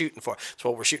us are shooting for. That's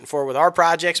what we're shooting for with our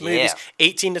projects, movies.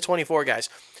 18 to 24, guys.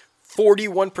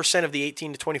 41% of the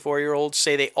 18 to 24-year-olds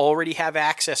say they already have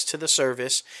access to the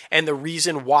service. And the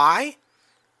reason why?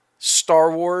 Star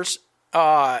Wars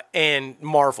and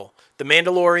Marvel. The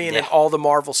Mandalorian and all the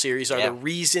Marvel series are the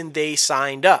reason they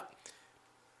signed up.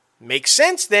 Makes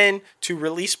sense then to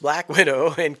release Black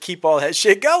Widow and keep all that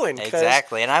shit going.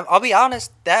 Exactly. And I'll be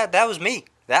honest, that was me.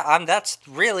 That's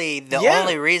really the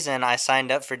only reason I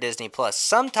signed up for Disney Plus.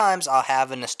 Sometimes I'll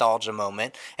have a nostalgia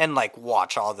moment and like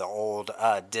watch all the old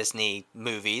Disney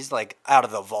movies like out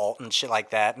of the vault and shit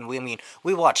like that. And we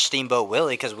watched Steamboat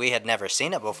Willie because we had never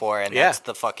seen it before, and that's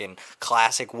the fucking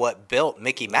classic what built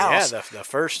Mickey Mouse. Yeah, the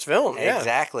first film. Yeah.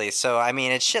 Exactly. So I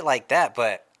mean, it's shit like that,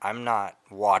 but I'm not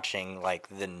watching like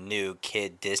the new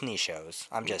kid Disney shows.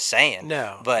 I'm just saying.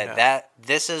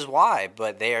 This is why.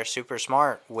 But they are super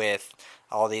smart with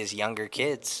all these younger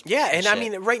kids. Yeah, and I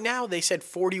mean, right now they said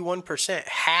 41%,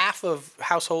 half of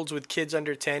households with kids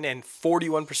under 10 and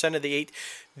 41% of the 8.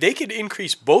 They could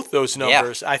increase both those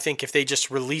numbers, I think, if they just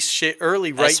release shit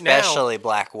early now. Especially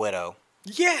Black Widow.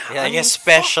 Yeah, I mean,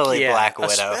 especially Black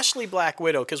Widow. Especially Black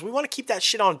Widow, because we want to keep that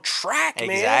shit on track,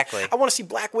 man. Exactly. I want to see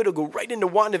Black Widow go right into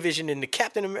WandaVision, into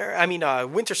Captain America,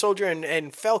 Winter Soldier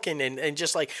and Falcon, and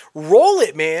just like roll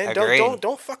it, man. Agreed.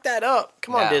 Don't fuck that up.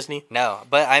 Come on, Disney. No,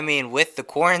 but I mean, with the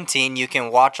quarantine, you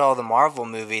can watch all the Marvel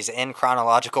movies in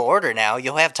chronological order now.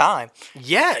 You'll have time.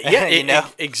 Yeah,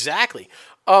 exactly.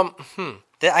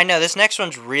 I know this next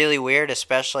one's really weird,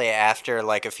 especially after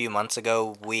like a few months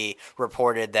ago we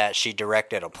reported that she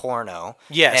directed a porno.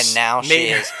 Yes, and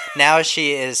now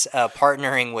she is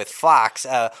partnering with Fox.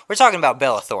 We're talking about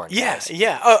Bella Thorne. Yes,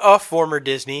 a former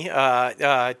Disney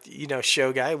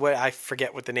show guy. I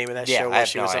forget what the name of that show was.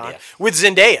 She was on with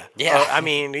Zendaya. Yeah, I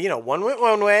mean, one went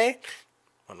one way.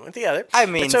 One with the other. I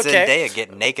mean, Zendaya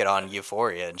getting naked on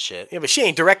Euphoria and shit. Yeah, but she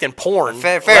ain't directing porn.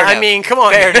 Fair enough. I mean, come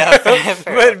on. Fair enough.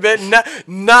 but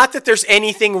not that there's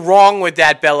anything wrong with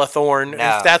that, Bella Thorne,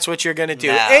 if that's what you're going to do.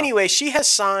 No. Anyway, she has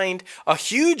signed a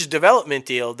huge development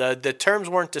deal. The terms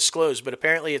weren't disclosed, but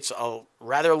apparently it's a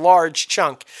rather large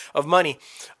chunk of money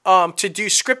to do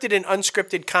scripted and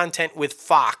unscripted content with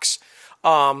Fox.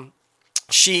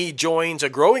 She joins a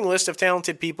growing list of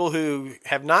talented people who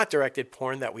have not directed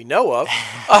porn that we know of.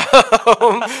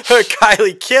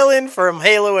 Kylie Killen from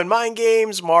Halo and Mind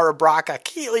Games, Mara Braca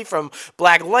Keeley from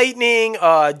Black Lightning,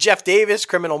 Jeff Davis,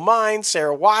 Criminal Minds,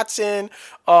 Sarah Watson.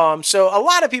 So a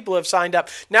lot of people have signed up.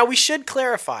 Now, we should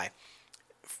clarify.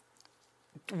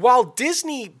 while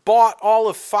Disney bought all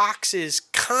of Fox's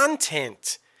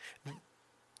content,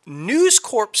 News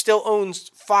Corp still owns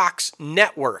Fox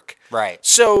Network. Right.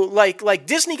 So like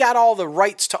Disney got all the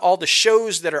rights to all the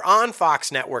shows that are on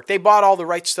Fox Network. They bought all the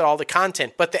rights to all the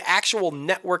content, but the actual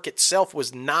network itself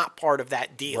was not part of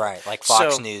that deal. Right, like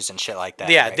Fox News and shit like that.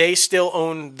 Yeah, right? they still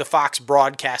own the Fox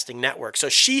Broadcasting Network. So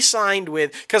she signed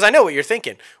with, because I know what you're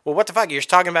thinking. Well, what the fuck? You're just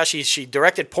talking about she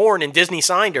directed porn and Disney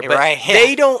signed her, but right, yeah.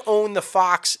 they don't own the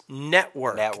Fox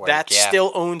Network. That's yeah.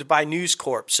 still owned by News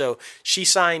Corp. So she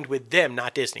signed with them,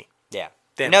 not Disney. Yeah.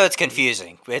 Them. No, it's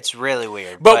confusing. It's really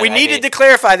weird. But we needed to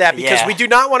clarify that because yeah. we do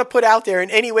not want to put out there in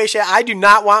any way, shape. I do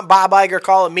not want Bob Iger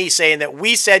calling me saying that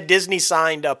we said Disney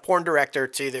signed a porn director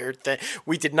to their thing.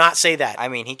 We did not say that. I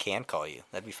mean, he can call you.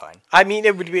 That'd be fine. I mean,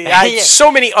 it would be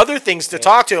so many other things to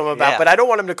talk to him about, yeah. but I don't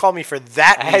want him to call me for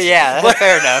that reason. Yeah,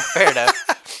 fair enough. Fair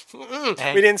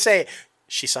enough. We didn't say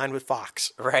she signed with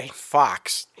Fox. Right.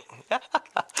 Fox.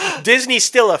 Disney's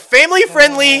still a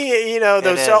family-friendly,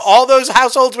 those is. all those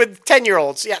households with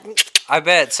 10-year-olds. Yeah. I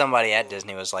bet somebody at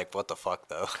Disney was like, "What the fuck,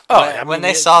 though?" Oh, when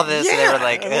they saw this, they were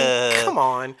like, "Come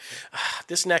on."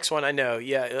 This next one, I know.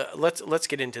 Yeah, let's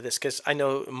get into this because I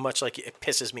know much like it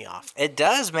pisses me off. It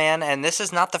does, man, and this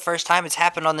is not the first time it's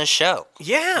happened on this show.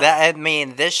 Yeah.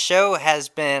 This show has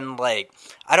been like,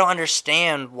 I don't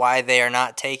understand why they are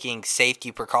not taking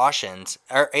safety precautions,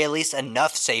 or at least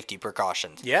enough safety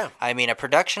precautions. Yeah. I mean, a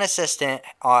production assistant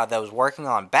that was working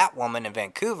on Batwoman in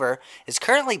Vancouver is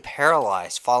currently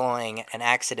paralyzed following an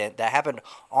accident that happened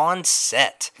on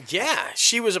set. Yeah,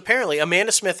 she was apparently,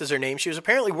 Amanda Smith is her name, she was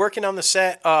apparently working on the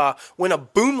set when a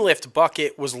boom lift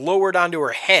bucket was lowered onto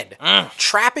her head,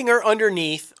 trapping her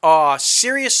underneath,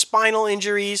 serious spinal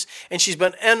injuries, and she's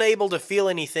been unable to feel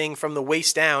anything from the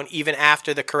waist down even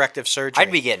after the corrective surgery.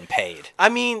 I'd be getting paid. I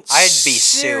mean, I'd be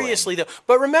seriously suing. though.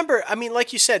 But remember, I mean,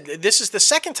 like you said, this is the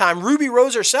second time Ruby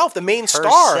Rose herself, the main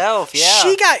star, yeah.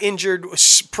 she got injured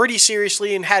pretty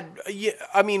seriously and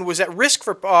was at risk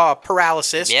for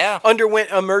paralysis. Yeah. Underwent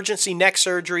emergency neck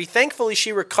surgery. Thankfully,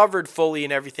 she recovered fully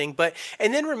and everything.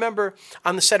 And then remember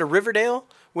on the set of Riverdale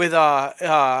with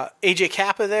AJ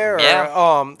Kappa there,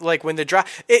 or like when the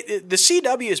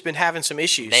CW has been having some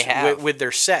issues with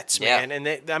their sets, man, and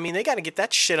they got to get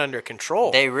that shit under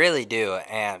control. They really do,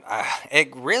 and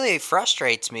it really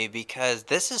frustrates me because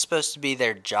this is supposed to be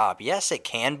their job. Yes, it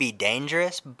can be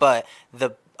dangerous, but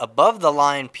the above the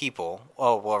line people,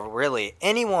 really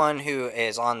anyone who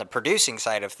is on the producing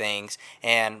side of things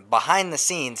and behind the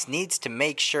scenes needs to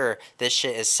make sure this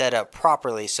shit is set up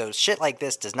properly so shit like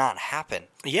this does not happen.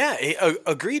 Yeah,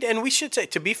 agreed. And we should say,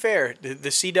 to be fair, the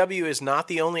CW is not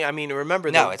the only. I mean, remember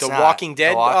the Walking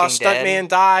Dead stuntman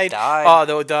died.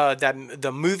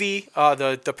 The movie,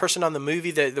 the person on the movie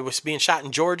that was being shot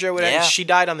in Georgia, whatever, she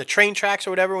died on the train tracks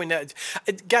or whatever.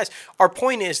 Guys, our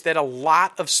point is that a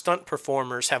lot of stunt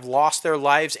performers have lost their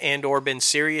lives and or been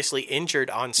seriously injured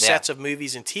on sets of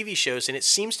movies and TV shows, and it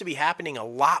seems to be happening a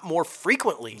lot more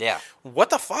frequently. Yeah.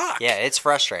 What the fuck? Yeah, it's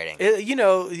frustrating.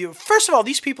 First of all,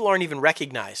 these people aren't even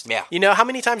recognized. Yeah. How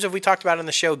many times have we talked about on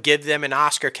the show, give them an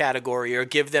Oscar category or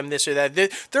give them this or that?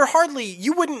 They're hardly,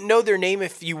 you wouldn't know their name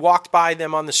if you walked by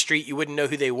them on the street. You wouldn't know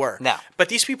who they were. No. But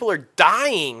these people are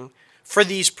dying for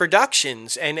these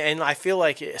productions, and I feel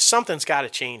like something's got to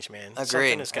change, man.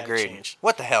 Something has got to change.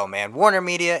 What the hell, man? Warner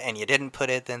Media, and you didn't put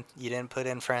in Friends. You didn't put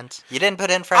in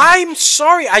Friends. I'm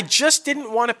sorry, I just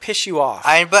didn't want to piss you off.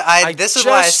 This is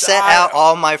why I set out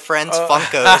all my Friends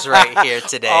Funkos right here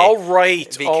today. All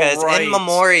right, because in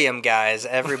memoriam, guys,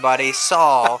 everybody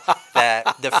saw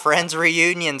that the Friends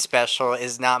reunion special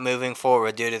is not moving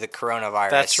forward due to the coronavirus.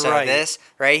 That's so right. This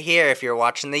right here, if you're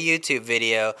watching the YouTube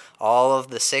video, all of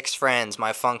the 6 Friends,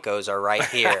 my Funkos, are right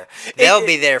here. They'll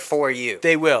be there for you.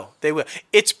 They will.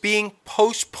 It's being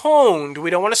postponed.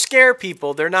 We don't want to scare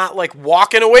people. They're not like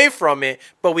walking away from it,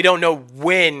 but we don't know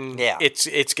when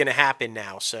it's going to happen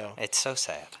now. So it's so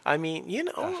sad. I mean,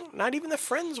 not even the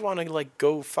Friends want to like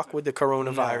go fuck with the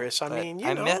coronavirus.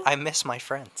 No, I miss my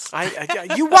friends.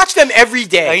 You watch them every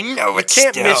day. I know you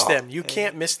can't miss them. You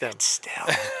can't miss them. Still,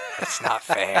 it's not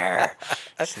fair.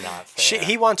 It's not fair.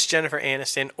 He wants Jennifer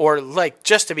Aniston, or like,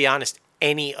 just to be honest,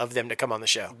 any of them to come on the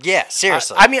show. Yeah,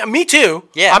 seriously. I mean, me too.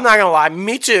 Yeah. I'm not going to lie.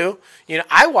 Me too.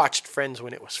 I watched Friends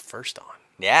when it was first on.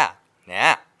 Yeah.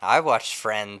 I watched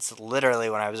Friends literally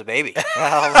when I was a baby.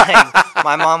 Like,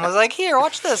 my mom was like, "Here,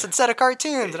 watch this instead of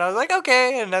cartoons," and I was like,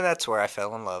 "Okay," and then that's where I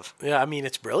fell in love. Yeah, I mean,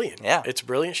 it's brilliant. Yeah. It's a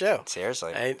brilliant show.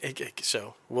 Seriously.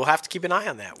 So we'll have to keep an eye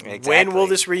on that. Exactly. When will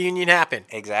this reunion happen?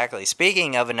 Exactly.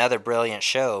 Speaking of another brilliant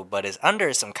show, but is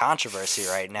under some controversy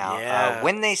right now. Yeah.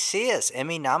 When They See Us,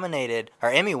 Emmy-nominated, or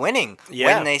Emmy-winning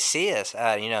Yeah. When They See Us,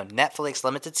 Netflix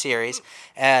limited series.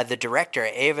 The director,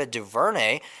 Ava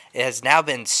DuVernay, has now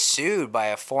been sued by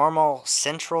a former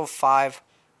Central Park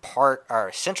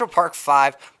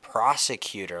 5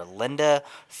 prosecutor, Linda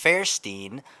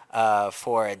Fairstein,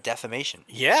 for defamation.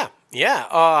 Yeah.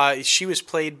 She was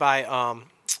played by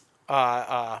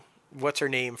what's her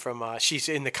name from? She's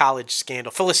in the college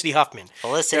scandal. Felicity Huffman.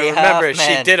 Remember,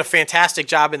 she did a fantastic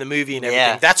job in the movie and everything.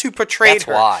 Yeah. That's who portrayed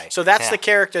her. Why. So that's the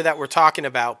character that we're talking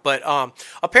about. But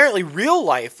apparently, real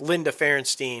life Linda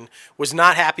Fairstein was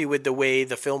not happy with the way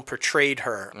the film portrayed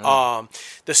her.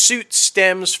 The suit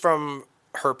stems from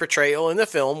her portrayal in the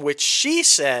film, which she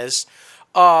says.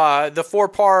 The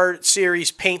 4-part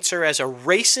series paints her as a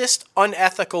racist,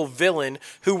 unethical villain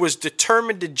who was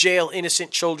determined to jail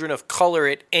innocent children of color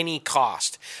at any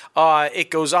cost. It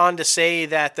goes on to say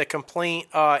that the complaint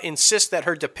insists that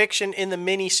her depiction in the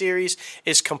miniseries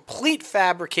is complete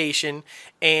fabrication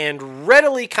and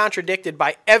readily contradicted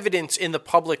by evidence in the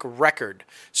public record.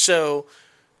 So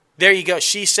there you go.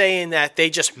 She's saying that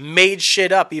they just made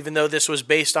shit up, even though this was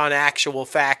based on actual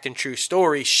fact and true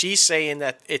story. She's saying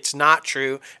that it's not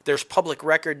true. There's public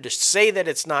record to say that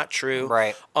it's not true.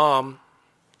 Right.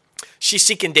 She's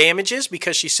seeking damages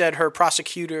because she said her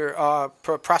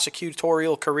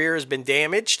prosecutorial career has been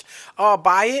damaged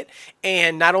by it.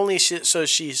 And not only so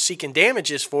she's seeking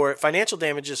damages for it, financial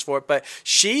damages for it, but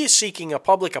she is seeking a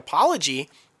public apology.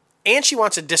 And she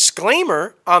wants a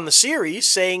disclaimer on the series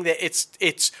saying that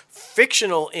it's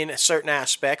fictional in certain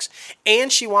aspects.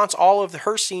 And she wants all of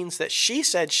her scenes that she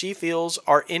said she feels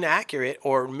are inaccurate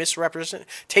or misrepresented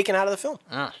taken out of the film.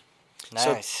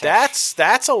 Nice. So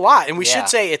that's a lot. And we should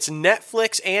say it's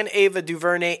Netflix and Ava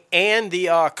DuVernay and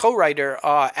the co-writer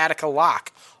Attica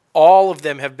Locke. All of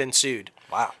them have been sued.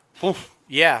 Wow.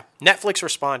 Yeah. Netflix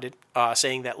responded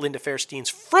saying that Linda Fairstein's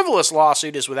frivolous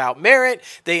lawsuit is without merit.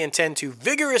 They intend to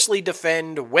vigorously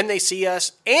defend When They See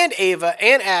Us and Ava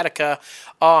and Attica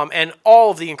and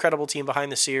all of the incredible team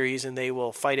behind the series, and they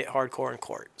will fight it hardcore in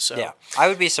court. So yeah, I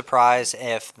would be surprised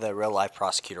if the real-life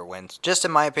prosecutor wins, just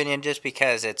in my opinion, just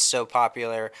because it's so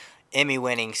popular.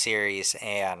 Emmy-winning series,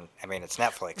 and I mean it's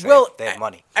Netflix. Well, they have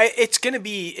money. It's gonna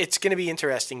be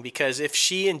interesting because if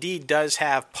she indeed does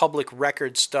have public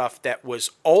record stuff that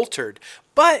was altered,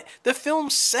 but the film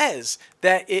says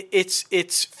that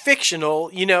it's fictional,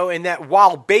 and that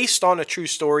while based on a true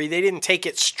story, they didn't take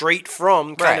it straight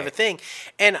from kind of a thing.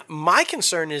 And my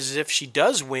concern is if she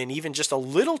does win even just a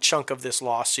little chunk of this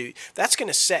lawsuit, that's going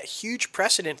to set huge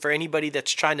precedent for anybody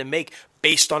that's trying to make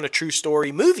based on a true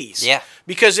story movies. Yeah.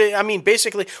 Because,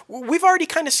 basically, we've already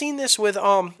kind of seen this with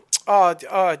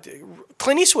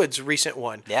Clint Eastwood's recent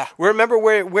one. Yeah. Remember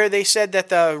where they said that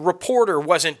the reporter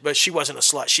she wasn't a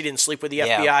slut. She didn't sleep with the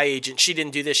FBI agent. She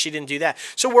didn't do this. She didn't do that.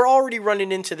 So we're already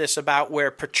running into this about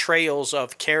where portrayals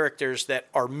of characters that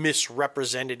are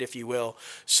misrepresented, if you will.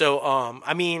 So,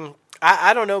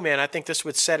 I don't know, man. I think this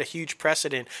would set a huge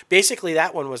precedent. Basically,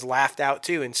 that one was laughed out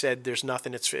too and said, "There's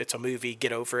nothing. It's a movie.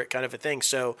 Get over it," kind of a thing.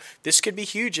 So this could be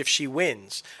huge if she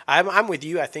wins. I'm with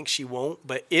you. I think she won't,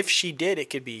 but if she did,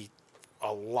 it could be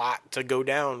a lot to go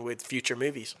down with future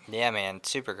movies. Yeah, man,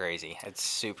 super crazy. It's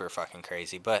super fucking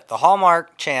crazy. But the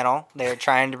Hallmark Channel, they're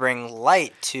trying to bring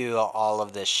light to all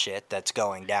of this shit that's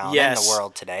going down in the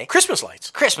world today. Christmas lights.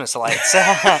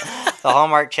 The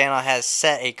Hallmark Channel has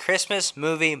set a Christmas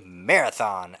movie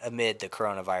marathon amid the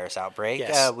coronavirus outbreak.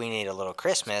 Yes. We Need a Little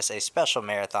Christmas, a special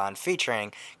marathon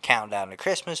featuring countdown to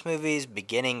Christmas movies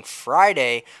beginning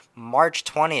Friday, March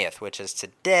 20th, which is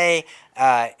today,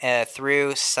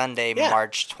 through Sunday,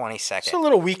 March 22nd. It's a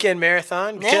little weekend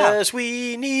marathon because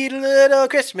we need a little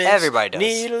Christmas. Everybody does.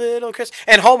 Need a little Christmas.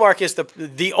 And Hallmark is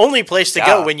the only place to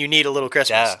go when you need a little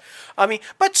Christmas.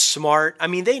 But smart.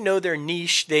 They know their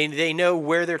niche. They know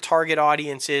where their target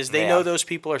audience is. They know those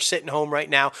people are sitting home right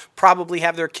now, probably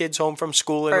have their kids home from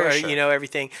school or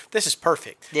everything. This is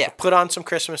perfect. Yeah. So put on some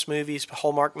Christmas movies,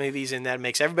 Hallmark movies, and that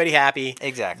makes everybody happy.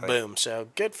 Exactly. Boom. So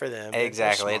good for them.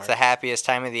 Exactly. It's the happiest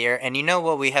time of the year. And you know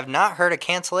what? We have not heard a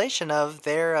cancellation of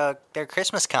their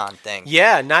Christmas con thing.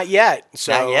 Yeah, not yet.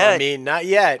 So, not yet. Not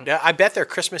yet. I bet their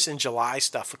Christmas in July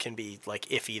stuff can be like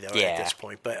iffy though at this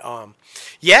point. But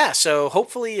so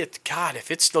hopefully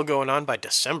if it's still going on by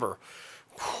December,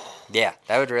 Yeah,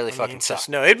 that would really fucking suck.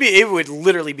 No, it would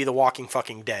literally be The Walking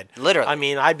fucking Dead. Literally. I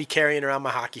mean, I'd be carrying around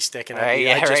my hockey stick and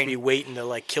I'd just be waiting to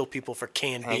like kill people for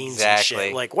canned beans and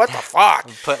shit. Like, what the fuck?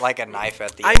 Put like a knife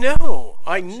at the I end.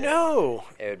 I know.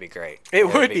 It would be great. It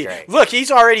would be great. Look, he's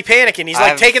already panicking. He's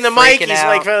like taking the mic. He's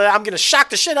like, I'm going to shock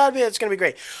the shit out of it. It's going to be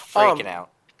great. Freaking out.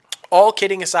 All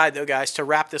kidding aside, though, guys, to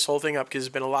wrap this whole thing up, because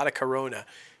there's been a lot of corona,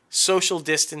 social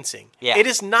distancing. Yeah. It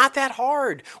is not that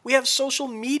hard. We have social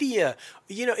media.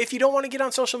 You know, if you don't want to get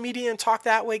on social media and talk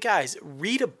that way, guys,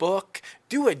 read a book,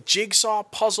 do a jigsaw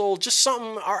puzzle, just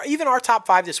something. Even our top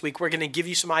 5 this week, we're going to give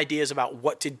you some ideas about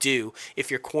what to do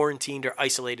if you're quarantined or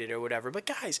isolated or whatever. But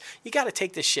guys, you got to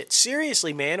take this shit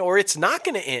seriously, man, or it's not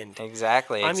going to end.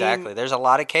 Exactly. There's a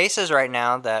lot of cases right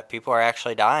now that people are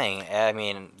actually dying. I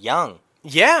mean, young.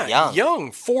 Yeah,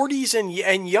 young 40s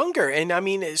and younger. And I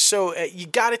mean, so you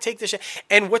got to take this.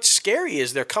 And what's scary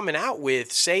is they're coming out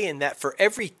with saying that for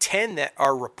every 10 that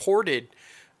are reported,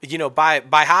 you know, by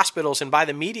hospitals and by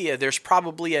the media, there's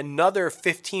probably another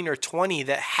 15 or 20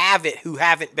 that have it who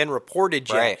haven't been reported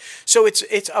yet. Right. So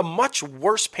it's a much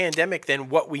worse pandemic than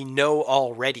what we know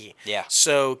already. Yeah.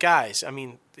 So guys, I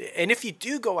mean, and if you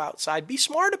do go outside, be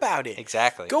smart about it.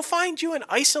 Exactly. Go find you an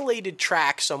isolated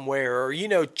track somewhere, or, you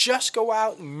know, just go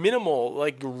out minimal,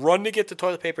 like run to get the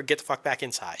toilet paper, get the fuck back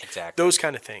inside. Exactly. Those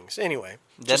kind of things. Anyway.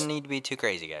 Doesn't need to be too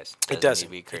crazy, guys. It doesn't.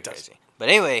 Need to be crazy. But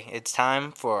anyway, it's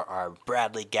time for our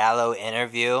Bradley Gallo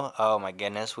interview. Oh my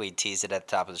goodness, we teased it at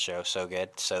the top of the show. So good,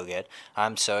 so good.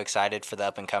 I'm so excited for the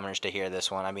up-and-comers to hear this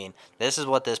one. I mean, this is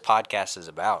what this podcast is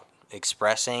about.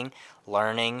 Expressing,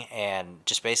 learning, and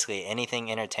just basically anything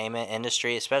entertainment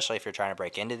industry, especially if you're trying to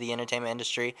break into the entertainment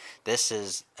industry. This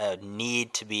is a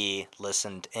need to be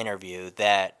listened interview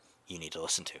that you need to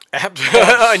listen to.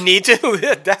 A need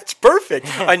to? That's perfect.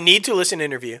 A need to listen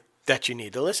interview that you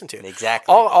need to listen to.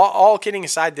 Exactly. All kidding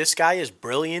aside, this guy is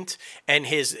brilliant, and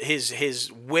his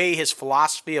way, his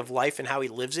philosophy of life and how he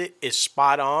lives it is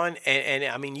spot on. And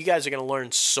I mean, you guys are going to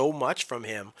learn so much from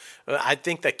him. I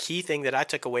think the key thing that I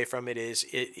took away from it is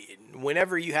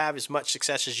whenever you have as much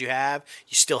success as you have,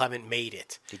 you still haven't made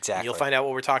it. Exactly. And you'll find out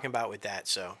what we're talking about with that.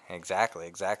 So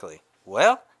Exactly.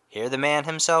 Well, here the man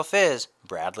himself is,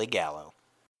 Bradley Gallo.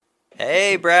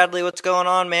 Hey, Bradley, what's going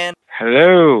on, man?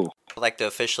 Hello. I'd like to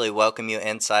officially welcome you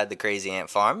inside the Crazy Ant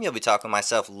Farm. You'll be talking to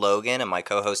myself, Logan, and my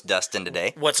co-host, Dustin,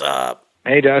 today. what's up?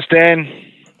 Hey,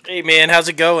 Dustin. Hey, man, how's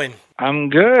it going? I'm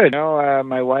good. You know,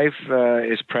 my wife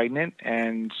is pregnant,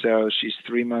 and so she's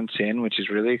 3 months in, which is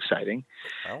really exciting.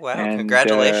 Oh, wow. And,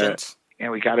 Congratulations.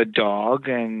 And we got a dog,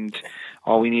 and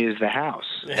all we need is the house.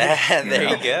 There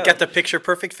you go. Got the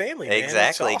picture-perfect family, man.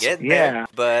 Exactly. That's awesome. Getting there.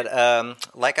 But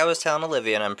like I was telling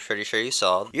Olivia, and I'm pretty sure you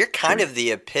saw, you're kind of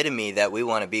the epitome that we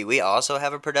want to be. We also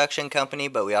have a production company,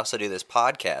 but we also do this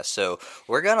podcast. So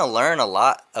we're going to learn a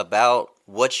lot about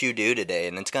what you do today,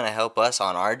 and it's going to help us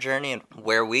on our journey and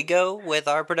where we go with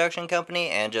our production company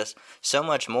and just so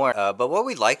much more. But what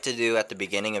we'd like to do at the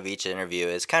beginning of each interview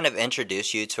is kind of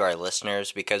introduce you to our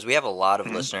listeners, because we have a lot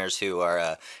of listeners who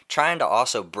are trying to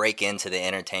also break into the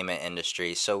entertainment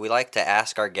industry. So we like to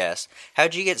ask our guests,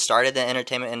 how'd you get started in the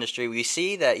entertainment industry? We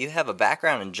see that you have a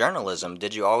background in journalism.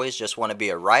 Did you always just want to be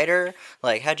a writer?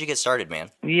 Like, how'd you get started, man?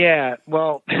 Yeah,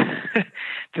 well,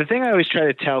 the thing I always try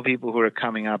to tell people who are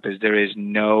coming up is there is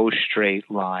no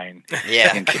straight line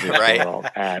into this world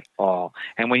at all.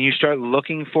 And when you start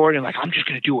looking for it, you're like, I'm just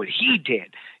going to do what he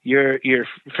did. You're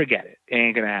forget it. It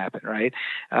ain't going to happen, right?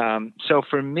 So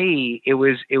for me, it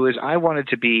was I wanted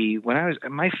to be, when I was,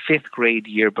 my 5th grade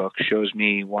yearbook shows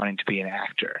me wanting to be an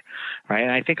actor, right?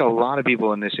 And I think a lot of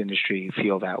people in this industry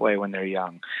feel that way when they're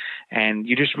young. And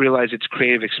you just realize it's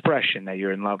creative expression that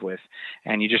you're in love with,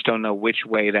 and you just don't know which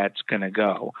way that's going to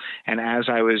go. And as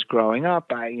I was growing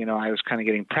up, I was kind of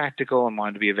getting practical and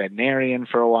wanted to be a veterinarian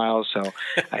for a while. So,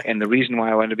 and the reason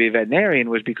why I wanted to be a veterinarian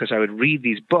was because I would read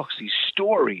these books, these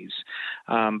stories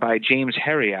by James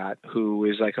Herriot, who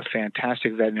is like a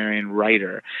fantastic veterinarian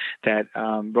writer that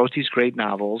wrote these great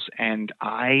novels. And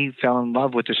I fell in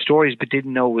love with the stories, but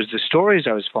didn't know it was the stories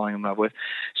I was falling in love with.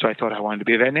 So I thought I wanted to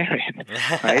be a veterinarian,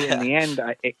 right? In the end,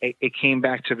 it came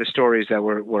back to the stories that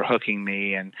were hooking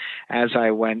me. And as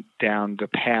I went down the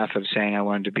path of saying I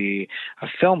wanted to be a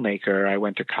filmmaker, I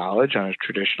went to college on a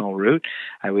traditional route.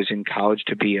 I was in college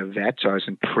to be a vet, so I was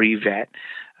in pre-vet.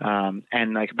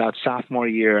 And like about sophomore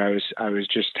year, I was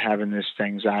just having this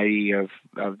anxiety of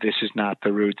this is not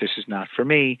the route, this is not for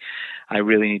me. I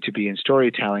really need to be in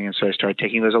storytelling, and so I started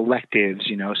taking those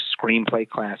electives, screenplay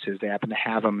classes. They happened to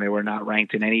have them. They were not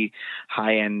ranked in any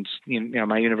high end.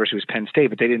 My university was Penn State,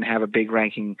 but they didn't have a big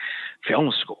ranking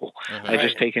film school. I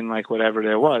just taken like whatever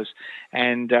there was,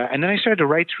 and then I started to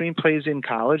write screenplays in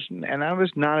college, and I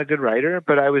was not a good writer,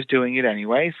 but I was doing it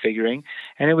anyway, figuring.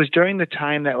 And it was during the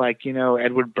time that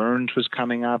Edward Burns was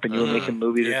coming up, and you were making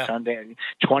movies at Sundance,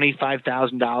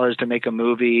 $25,000 to make a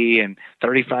movie, and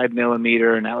 35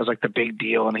 millimeter, and that was like the big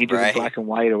deal. And he did it black and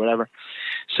white or whatever.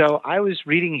 So I was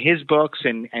reading his books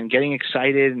and getting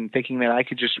excited and thinking that I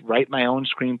could just write my own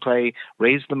screenplay,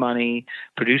 raise the money,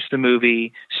 produce the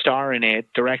movie, star in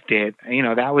it, direct it.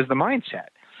 That was the mindset.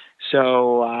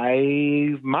 So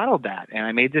I modeled that, and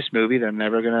I made this movie that I'm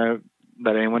never going to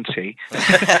let anyone see.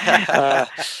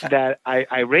 That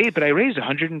I raised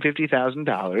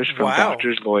 $150,000 from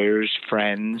doctors, lawyers,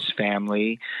 friends,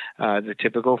 family, the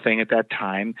typical thing at that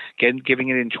time. Giving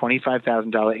it in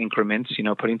 $25,000 increments.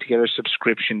 Putting together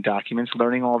subscription documents,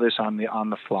 learning all this on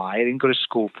the fly. I didn't go to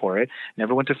school for it.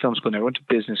 Never went to film school. Never went to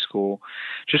business school.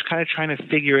 Just kind of trying to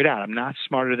figure it out. I'm not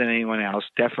smarter than anyone else.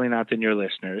 Definitely not than your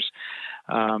listeners.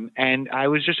 And I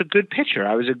was just a good pitcher.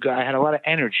 I had a lot of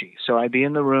energy. So I'd be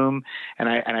in the room, and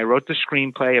I wrote the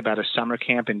screenplay about a summer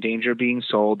camp in danger of being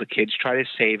sold. The kids try to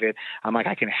save it. I'm like,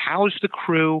 I can house the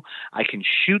crew. I can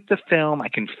shoot the film. I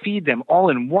can feed them all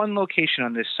in one location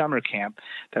on this summer camp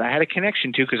that I had a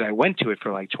connection to because I went to it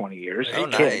for like 20 years. Oh,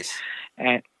 nice.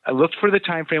 And I looked for the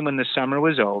time frame when the summer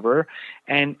was over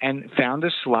and found a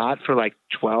slot for like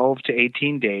 12 to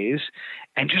 18 days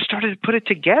and just started to put it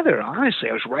together. Honestly,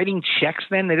 I was writing checks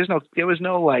then. There was no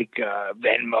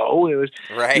Venmo. It was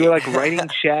you were like writing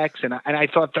checks, and I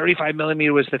thought 35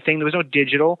 millimeter was the thing. There was no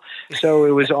digital, so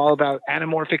it was all about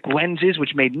anamorphic lenses,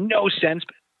 which made no sense,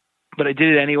 but I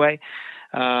did it anyway.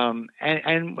 And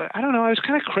I don't know, I was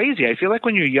kind of crazy. I feel like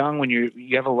when you're young, when you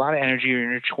have a lot of energy, you're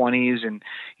in your 20s, and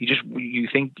you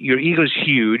think your ego's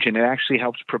huge, and it actually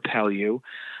helps propel you.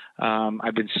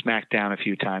 I've been smacked down a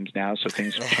few times now, so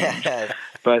things have changed.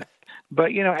 But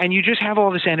and you just have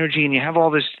all this energy, and you have all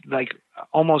this like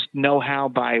almost know-how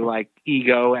by like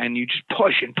ego, and you just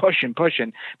push and push and push,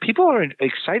 and people are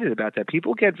excited about that.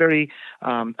 People get very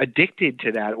addicted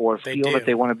to that, or feel that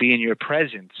they want to be in your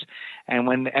presence. And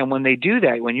when they do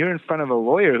that, when you're in front of a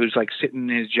lawyer who's like sitting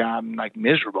in his job like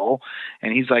miserable,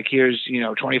 and he's like, here's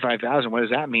 $25,000, what does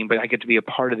that mean? But I get to be a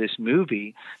part of this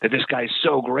movie that this guy's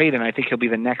so great, and I think he'll be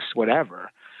the next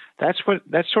whatever. That's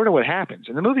sort of what happens.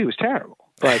 And the movie was terrible,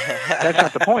 but that's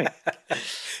not the point.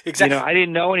 Exactly. I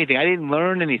didn't know anything. I didn't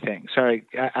learn anything. Sorry,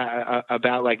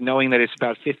 about like knowing that it's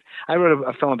about I wrote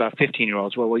a film about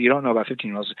 15-year-olds. Well, you don't know about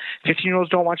 15-year-olds.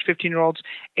 15-year-olds don't watch 15-year-olds.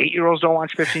 8-year-olds don't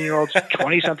watch 15-year-olds.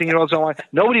 20-something-year-olds don't watch.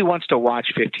 Nobody wants to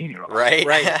watch 15-year-olds. Right.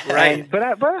 But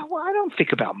I don't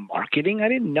think about marketing. I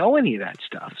didn't know any of that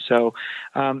stuff. So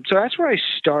that's where I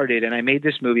started, and I made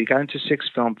this movie. Got into 6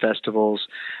 film festivals,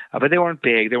 but they weren't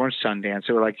big. They weren't Sundance.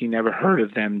 They were like you never heard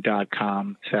of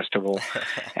them.com festival,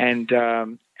 and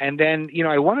then,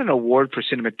 I won an award for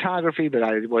cinematography, but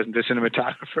I wasn't the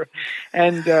cinematographer.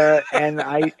 And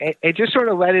it just sort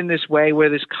of led in this way where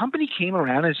this company came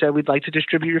around and said, we'd like to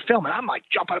distribute your film. And I'm like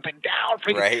jumping up and down.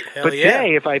 Right. But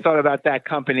today, if I thought about that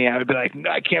company, I would be like,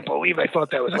 I can't believe I thought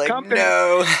that was a company.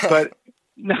 No. But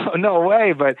no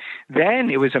way. But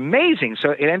then it was amazing. So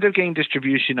it ended up getting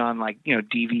distribution on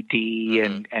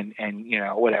DVD and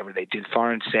whatever. They did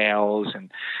foreign sales, and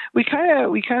we kind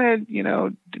of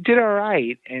did all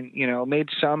right, and made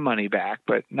some money back,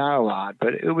 but not a lot.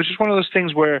 But it was just one of those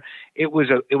things where it was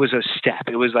a step.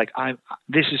 It was like,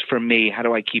 this is for me. How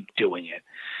do I keep doing it?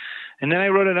 And then I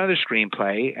wrote another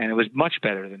screenplay, and it was much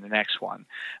better than the next one.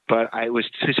 But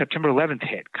September 11th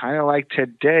hit, kind of like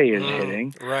today is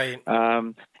hitting. Right.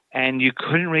 And you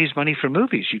couldn't raise money for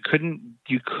movies. You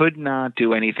could not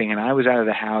do anything. And I was out of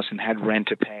the house and had rent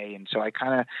to pay. And so I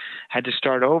kind of had to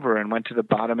start over and went to the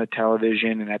bottom of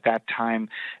television. And at that time,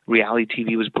 reality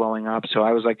TV was blowing up. So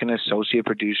I was like an associate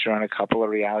producer on a couple of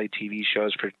reality TV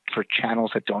shows for channels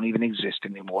that don't even exist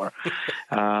anymore.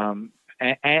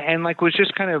 And was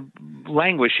just kind of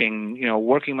languishing,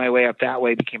 working my way up that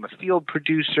way, became a field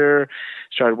producer,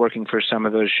 started working for some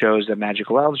of those shows that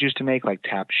Magical Elves used to make, like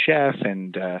Top Chef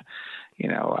and,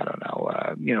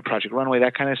 Project Runway,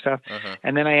 that kind of stuff. Uh-huh.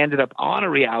 And then I ended up on a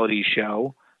reality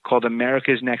show called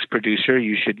America's Next Producer.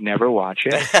 You should never watch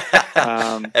it.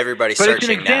 Everybody's but searching now. But it's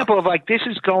an example of like, this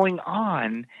is going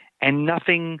on and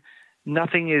nothing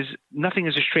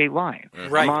is a straight line.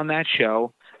 Right. I'm on that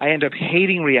show. I end up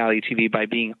hating reality TV by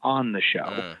being on the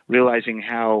show, realizing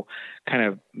how kind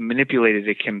of manipulated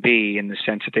it can be in the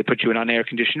sense that they put you in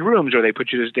unair-conditioned rooms, or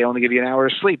they only give you an hour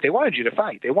of sleep. They wanted you to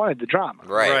fight. They wanted the drama.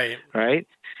 Right?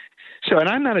 So, and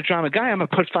I'm not a drama guy. I'm a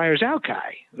put fires out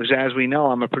guy. As we know,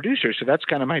 I'm a producer, so that's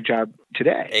kind of my job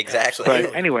today. Exactly.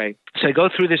 But anyway, so I go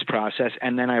through this process,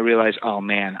 and then I realize, oh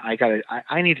man,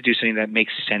 I need to do something that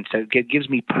makes sense, that gives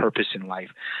me purpose in life.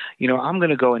 I'm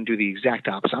going to go and do the exact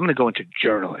opposite. I'm going to go into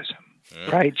journalism.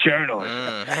 Right?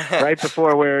 Journalism. Right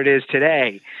before where it is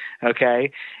today.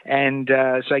 Okay. And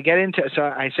so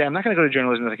I say, I'm not going to go to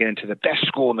journalism until I get into the best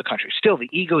school in the country. Still, the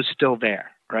ego is still there.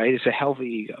 Right? It's a healthy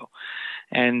ego.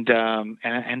 And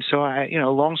so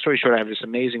long story short, I have this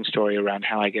amazing story around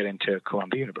how I get into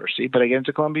Columbia University, but I get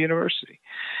into Columbia University,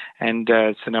 and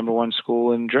it's the #1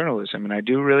 school in journalism, and I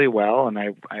do really well, and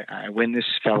I win this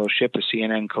fellowship, the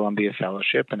CNN Columbia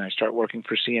Fellowship, and I start working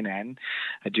for CNN.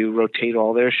 I do rotate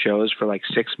all their shows for like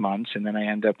 6 months, and then I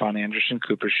end up on Anderson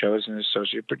Cooper shows as an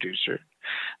associate producer,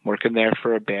 working there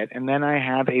for a bit, and then I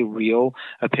have a real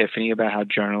epiphany about how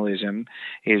journalism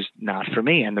is not for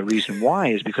me, and the reason why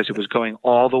is because it was going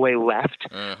all the way left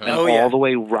and all the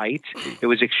way right. It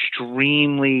was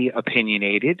extremely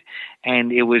opinionated,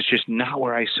 and it was just not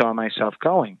where I saw myself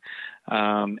going.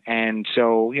 And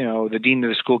so, the dean of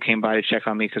the school came by to check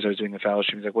on me because I was doing the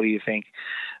fellowship. He's like, "What do you think?"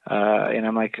 And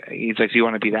I'm like, he's like, "Do you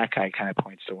want to be that guy?" Kind of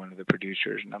points to one of the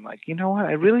producers. And I'm like, you know what?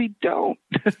 I really don't.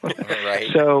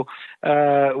 Right. So,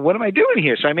 what am I doing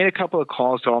here? So I made a couple of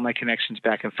calls to all my connections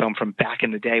back in film from back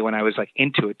in the day when I was like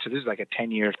into it. So this is like a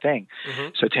 10-year thing.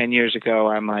 So 10 years ago,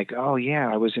 I'm like, oh yeah,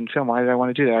 I was in film. Why did I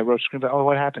want to do that? I wrote a screenplay. Oh,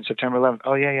 what happened? September 11th.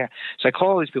 Oh yeah. So I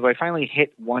call all these people. I finally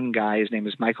hit one guy. His name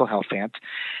is Michael Helfand.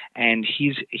 And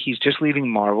he's just leaving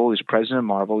Marvel. He's president of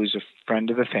Marvel. He's a friend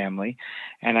of the family.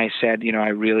 And I said, I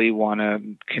really want to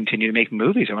continue to make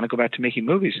movies. I want to go back to making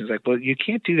movies. And he's like, well, you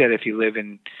can't do that if you live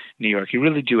in New York. You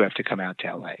really do have to come out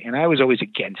to LA. And I was always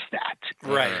against that.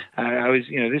 Right. I was,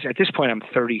 at this point, I'm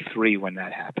 33 when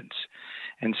that happens.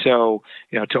 And so,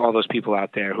 to all those people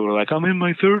out there who are like, I'm in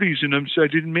my 30s and I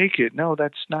didn't make it. No,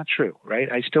 that's not true, right?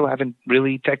 I still haven't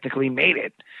really technically made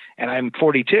it, and I'm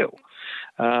 42.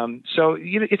 So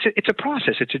it's a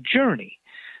process. It's a journey.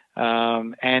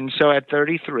 And so at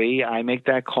 33, I make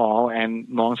that call, and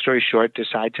long story short,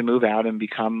 decide to move out and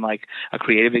become like a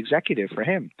creative executive for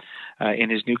him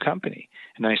in his new company.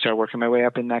 And then I start working my way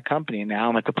up in that company, and now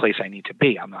I'm at the place I need to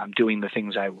be. I'm doing the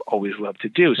things I always loved to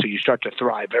do. So you start to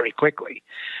thrive very quickly.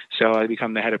 So I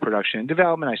become the head of production and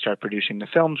development. I start producing the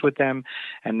films with them.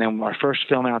 And then our first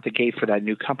film out the gate for that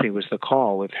new company was The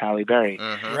Call with Halle Berry.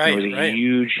 Right, it was a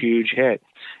huge, huge hit.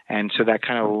 And so that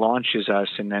kind of launches us.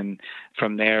 And then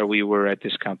from there, we were at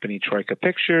this company, Troika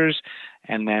Pictures.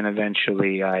 And then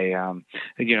eventually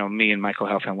me and Michael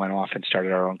Helfand went off and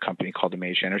started our own company called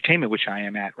Amasia Entertainment, which I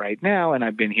am at right now. And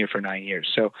I've been here for 9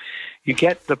 years. So you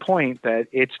get the point that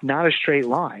it's not a straight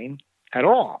line at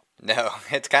all. No,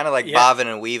 it's kind of like bobbing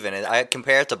and weaving. I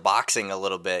compare it to boxing a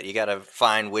little bit. You got to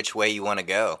find which way you want to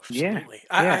go. Absolutely.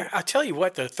 Yeah. I tell you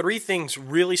what, the three things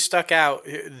really stuck out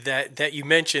that you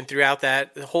mentioned throughout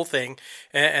that whole thing,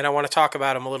 and I want to talk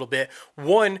about them a little bit.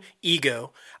 One,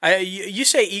 ego. You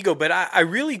say ego, but I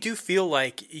really do feel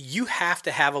like you have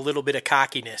to have a little bit of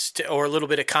cockiness or a little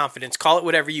bit of confidence. Call it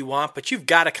whatever you want, but you've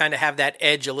got to kind of have that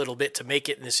edge a little bit to make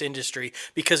it in this industry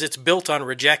because it's built on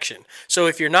rejection. So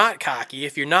if you're not cocky,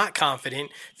 if you're not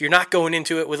confident, if you're not going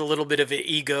into it with a little bit of an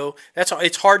ego,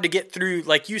 it's hard to get through.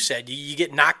 Like you said, you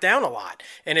get knocked down a lot,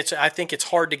 and I think it's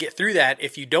hard to get through that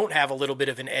if you don't have a little bit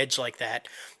of an edge like that.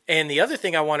 And the other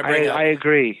thing I want to bring up, I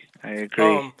agree.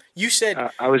 You said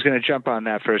I was going to jump on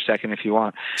that for a second, if you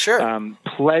want. Sure.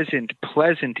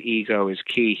 Pleasant ego is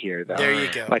key here, though. There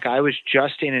you go. Like I was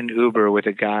just in an Uber with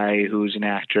a guy who's an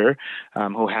actor,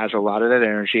 who has a lot of that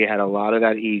energy, had a lot of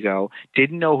that ego.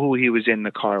 Didn't know who he was in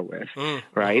the car with.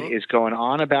 Right? Is going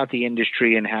on about the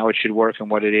industry and how it should work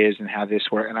and what it is and how this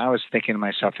works. And I was thinking to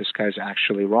myself, this guy's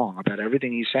actually wrong about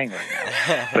everything he's saying right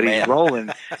now. But he's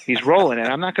rolling. He's rolling, and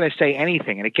I'm not going to say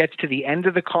anything. And it gets to the end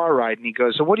of the car ride, and he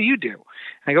goes, "So what do you do?"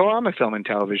 And I go, "Well, I'm a film and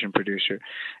television producer."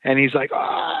 And he's like, "Oh,"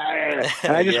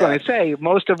 and I just want to say,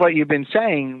 most of what you've been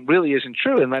saying really isn't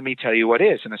true, and let me tell you what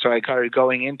is. And so I started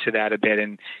going into that a bit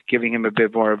and giving him a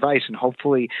bit more advice, and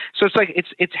hopefully, so it's like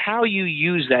it's how you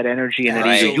use that energy and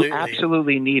that ego. You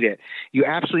absolutely need it. You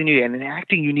absolutely need it, and in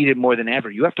acting, you need it more than ever.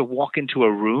 You have to walk into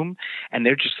a room, and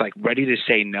they're just like ready to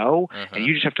say no, and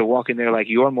you just have to walk in there like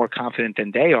you're more confident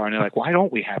than they are, and they're like, "Why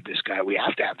don't we have this guy? We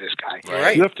have to have this guy."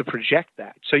 Right. You have to project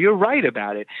that. So you're right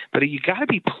about it, but you got to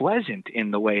be pleasant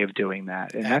in the way of doing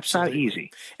that, and that's not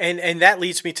easy. And that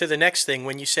leads me to the next thing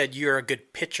when you said you're a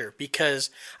good pitcher,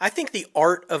 because I think the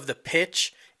art of the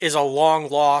pitch is a long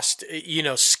lost,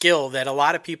 skill that a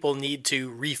lot of people need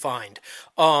to refine.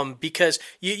 Because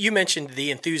you mentioned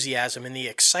the enthusiasm and the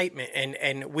excitement,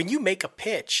 and when you make a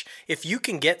pitch, if you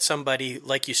can get somebody,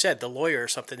 like you said, the lawyer or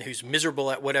something, who's miserable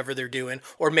at whatever they're doing,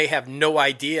 or may have no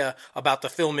idea about the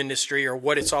film industry or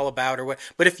what it's all about,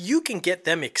 but if you can get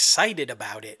them excited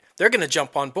about it, they're going to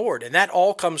jump on board, and that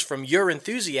all comes from your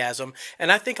enthusiasm.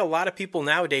 And I think a lot of people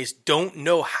nowadays don't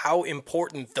know how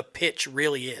important the pitch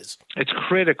really is. It's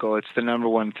critical. It's the number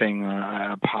one thing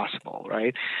possible,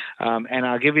 right? And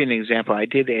I'll give you an example. I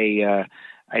did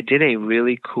a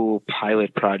really cool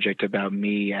pilot project about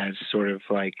me as sort of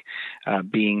like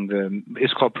being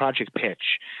it's called Project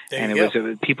Pitch, and it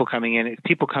was people coming in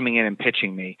and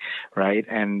pitching me, right?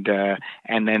 And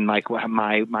then like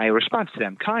my response to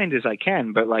them, kind as I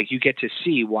can, but like you get to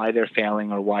see why they're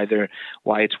failing or why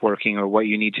it's working or what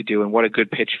you need to do and what a good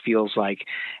pitch feels like.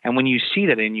 And when you see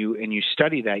that and you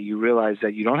study that, you realize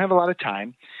that you don't have a lot of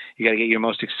time. You got to get your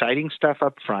most exciting stuff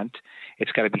up front.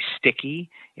 It's got to be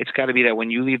sticky. It's got to be that when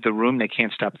you leave the room, they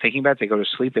can't stop thinking about it. They go to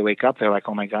sleep. They wake up. They're like,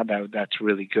 "Oh my God, that's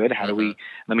really good. How do we?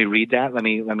 Let me read that. Let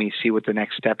me see what the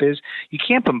next step is." You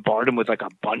can't bombard them with like a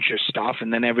bunch of stuff,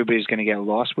 and then everybody's going to get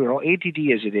lost. We're all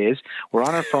ADD as it is. We're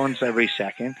on our phones every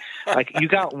second. Like you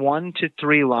got 1 to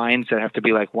 3 lines that have to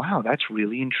be like, "Wow, that's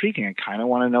really intriguing. I kind of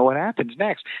want to know what happens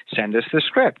next. Send us the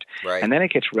script." Right. And then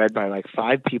it gets read by like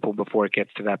 5 people before it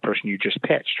gets to that person you just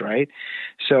pitched, right?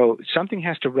 So something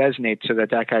has to resonate so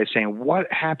that guy's saying,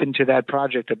 what happened to that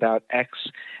project about X,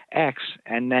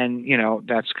 and then,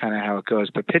 that's kind of how it goes.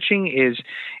 But pitching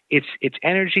it's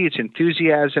energy, it's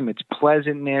enthusiasm, it's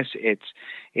pleasantness,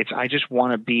 it's I just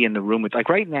want to be in the room with, like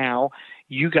right now,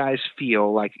 you guys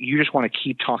feel like you just want to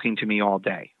keep talking to me all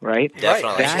day, right?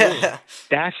 Definitely.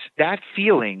 That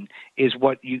feeling is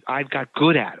what I've got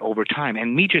good at over time.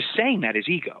 And me just saying that is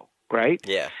ego. Right?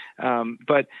 Yeah.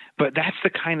 But that's the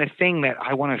kind of thing that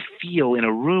I want to feel in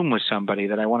a room with somebody,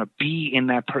 that I want to be in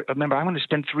that. Remember, I want to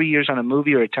spend 3 years on a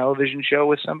movie or a television show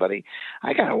with somebody.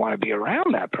 I gotta want to be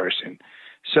around that person.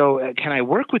 So can I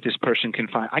work with this person?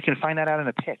 I can find that out in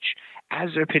a pitch.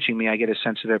 As they're pitching me, I get a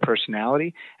sense of their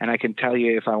personality, and I can tell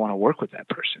you if I want to work with that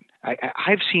person.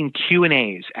 I've seen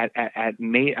Q&As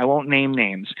I won't name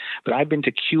names, but I've been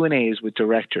to Q&As with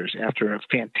directors after a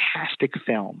fantastic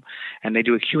film, and they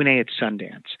do a Q&A at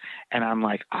Sundance, and I'm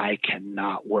like, I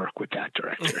cannot work with that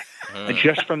director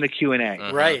just from the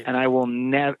Q&A. Right. And I will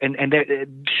never. And they're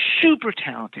super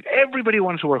talented. Everybody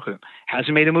wants to work with them.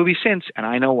 Hasn't made a movie since, and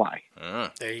I know why.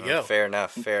 There you go. Fair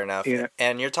enough. Yeah.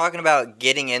 And you're talking about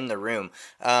getting in the room.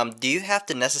 Do you have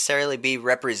to necessarily be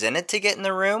represented to get in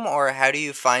the room, or how do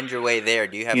you find your way there?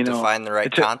 Do you have to find the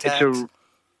right contacts?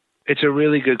 It's a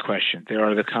really good question. There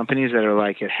are the companies that are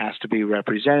like, it has to be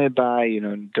represented by,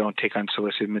 don't take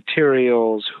unsolicited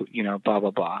materials, blah,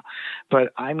 blah, blah.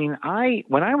 But I mean,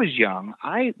 when I was young,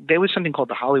 there was something called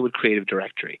the Hollywood Creative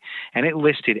Directory, and it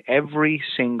listed every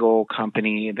single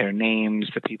company, their names,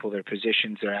 the people, their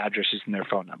positions, their addresses, and their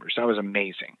phone numbers. That was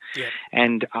amazing. Yeah.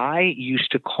 And I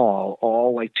used to call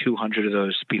all like 200 of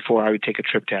those before I would take a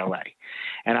trip to LA.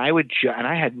 And and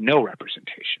I had no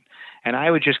representation. And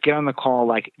I would just get on the call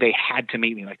like they had to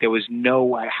meet me. Like there was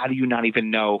how do you not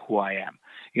even know who I am?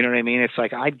 You know what I mean? It's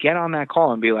like I'd get on that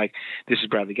call and be like, "This is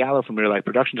Bradley Gallo from Real Life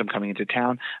Productions. I'm coming into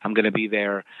town. I'm going to be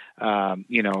there,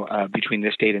 between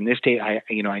this date and this date. I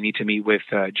need to meet with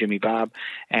Jimmy Bob,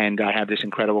 and I have this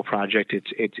incredible project.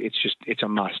 It's a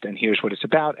must. And here's what it's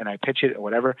about." And I pitch it or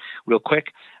whatever, real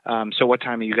quick. So what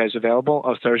time are you guys available?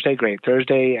 Oh, Thursday. Great.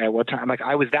 Thursday. At what time? Like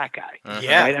I was that guy.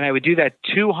 Yeah. Right? And I would do that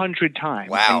 200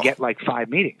 times and get like 5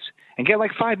 meetings.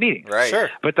 Right. Sure.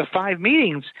 But the 5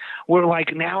 meetings were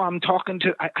like, now I'm talking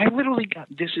to, I literally got,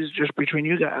 this is just between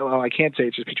you guys. Well, I can't say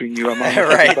it's just between you. I'm on the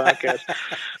podcast.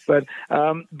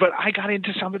 But I got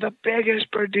into some of the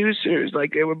biggest producers,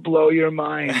 like it would blow your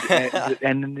mind.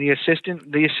 And the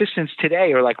assistants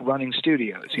today are like running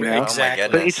studios, know? Exactly.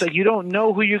 But it's like, you don't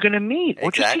know who you're going to meet.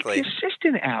 Or just take the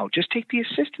assistant out. Just take the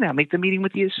assistant out. Make the meeting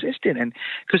with the assistant. And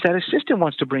because that assistant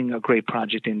wants to bring a great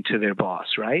project into their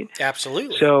boss, right?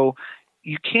 Absolutely. So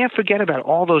you can't forget about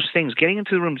all those things. Getting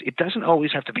into the rooms, it doesn't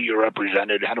always have to be you're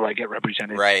represented. How do I get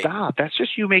represented? Right. Stop. That's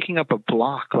just you making up a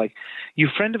block. Like, you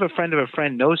friend of a friend of a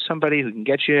friend knows somebody who can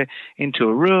get you into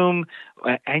a room,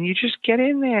 and you just get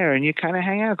in there and you kind of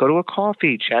hang out, go to a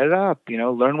coffee, chat it up,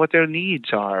 learn what their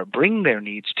needs are, bring their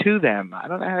needs to them. I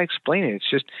don't know how to explain it.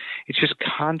 It's just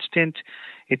constant.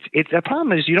 it's the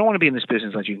problem is you don't want to be in this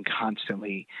business unless you can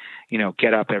constantly,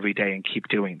 get up every day and keep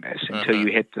doing this until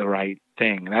you hit the right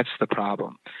thing. That's the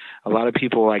problem. A lot of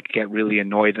people get really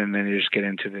annoyed and then they just get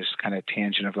into this kind of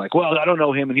tangent of well, I don't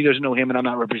know him and he doesn't know him and I'm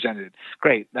not represented.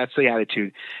 Great. That's the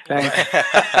attitude.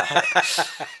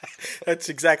 That's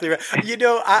exactly right.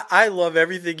 I love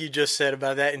everything you just said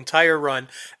about that entire run.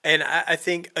 And I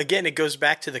think, again, it goes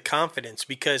back to the confidence,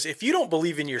 because if you don't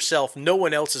believe in yourself, no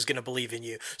one else is going to believe in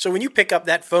you. So when you pick up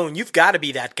that phone, you've got to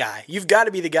be that guy. You've got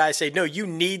to be the guy say, no, you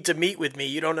need to meet with me.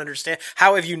 You don't understand.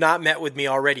 How have you not met with me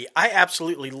already? I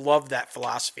absolutely love that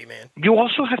philosophy, man. You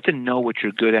also have to know what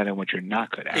you're good at and what you're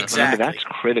not good at. Exactly. Remember, that's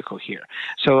critical here.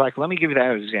 So, let me give you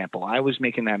that example. I was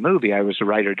making that movie. I was the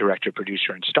writer, director,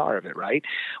 producer, and star of it, right?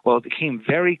 Well, it became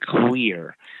very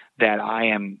clear that I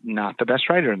am not the best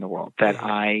writer in the world, that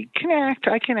I can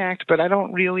act, but I'm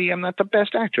not the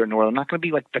best actor in the world. I'm not going to be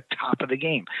the top of the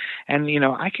game. And,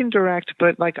 I can direct,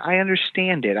 but I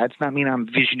understand it. That's not mean I'm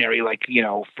visionary,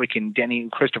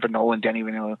 freaking Christopher Nolan, Denny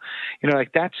Villeneuve.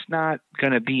 That's not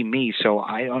going to be me. So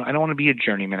I don't want to be a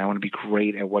journeyman. I want to be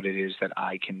great at what it is that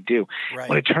I can do. Right.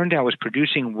 What it turned out was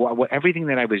producing everything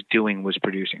that I was doing was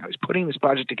producing. I was putting this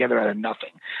project together out of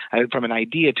nothing, from an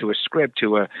idea to a script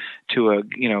to a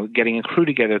getting a crew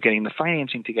together, getting the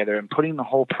financing together, and putting the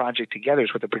whole project together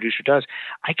is what the producer does.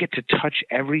 I get to touch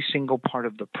every single part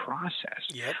of the process.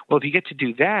 Yep. Well, if you get to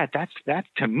do that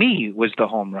to me was the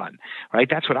home run, right?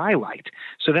 That's what I liked.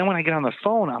 So then when I get on the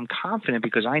phone, I'm confident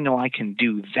because I know I can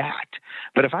do that.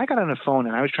 But if I got on the phone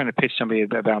and I was trying to pitch somebody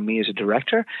about me as a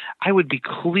director, I would be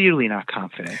clearly not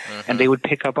confident. And they would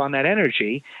pick up on that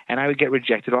energy and I would get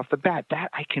rejected off the bat. That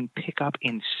I can pick up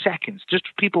in seconds. Just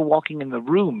people walking in the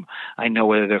room, I know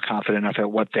whether they're confident enough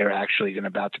at what they're actually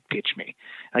about to pitch me.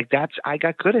 I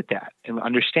got good at that and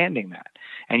understanding that.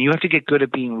 And you have to get good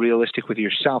at being realistic with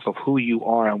yourself of who you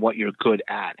are and what you're good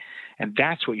at. And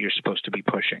that's what you're supposed to be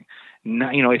pushing.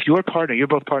 Not, if you're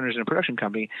both partners in a production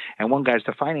company, and one guy's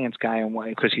the finance guy, and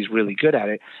because he's really good at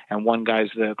it, and one guy's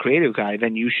the creative guy,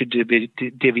 then you should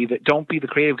divvy that. Don't be the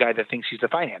creative guy that thinks he's the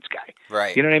finance guy.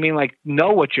 Right. You know what I mean?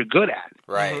 Know what you're good at.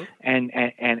 Right.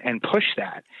 And push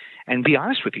that, and be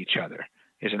honest with each other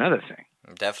is another thing.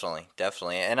 Definitely.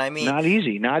 And I mean, not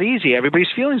easy.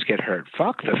 Everybody's feelings get hurt.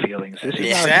 Fuck the feelings. This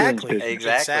is not a feelings business.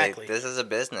 Exactly. This is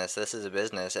a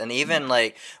business. And even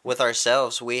with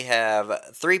ourselves, we have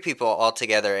 3 people all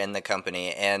together in the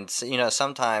company, and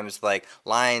sometimes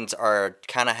lines are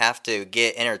kind of have to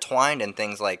get intertwined and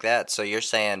things like that. So you're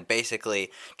saying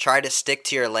basically try to stick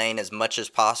to your lane as much as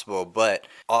possible, but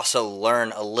also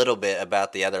learn a little bit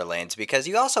about the other lanes, because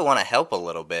you also want to help a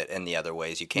little bit in the other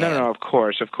ways you can. No, of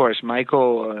course. Michael,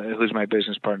 who's my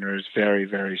business partner, is very,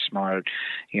 very smart,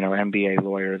 MBA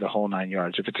lawyer, the whole 9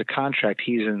 yards. If it's a contract,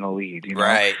 he's in the lead.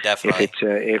 Right, definitely.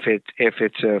 If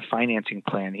it's a financing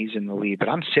plan, he's in the lead. But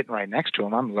I'm sitting right next to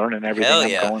him. I'm learning everything.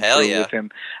 I'm going through with him.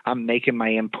 I'm making my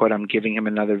input. I'm giving him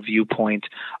another viewpoint,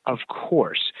 of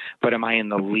course. But am I in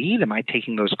the lead? Am I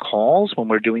taking those calls when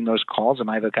we're doing those calls? Am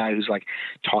I the guy who's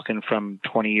talking from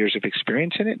 20 years of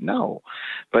experience in it? No.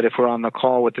 But if we're on the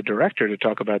call with the director to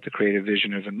talk about the creative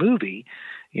vision of the movie,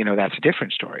 that's a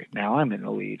different story. Now I'm in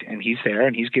the lead, and he's there,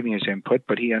 and he's giving his input,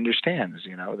 but he understands,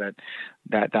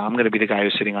 that I'm going to be the guy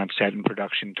who's sitting on set in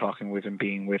production, talking with and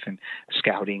being with and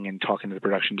scouting and talking to the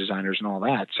production designers and all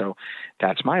that. So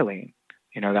that's my lane.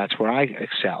 That's where I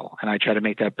excel, and I try to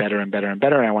make that better and better and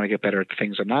better. And I want to get better at the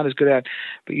things I'm not as good at,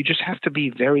 but you just have to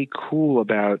be very cool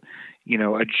about,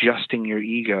 adjusting your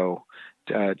ego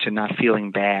to not feeling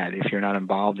bad if you're not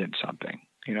involved in something,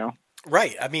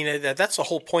 Right. I mean, that's the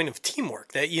whole point of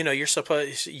teamwork. That you're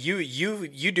supposed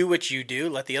you do what you do,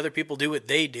 let the other people do what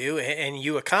they do, and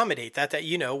you accommodate that.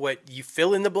 What you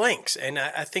fill in the blanks, and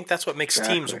I think that's what makes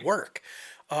teams work.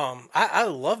 I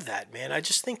love that, man. I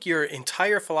just think your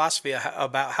entire philosophy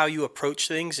about how you approach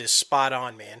things is spot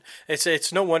on, man.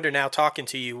 It's no wonder now talking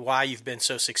to you why you've been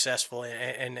so successful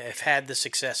and have had the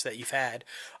success that you've had.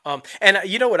 And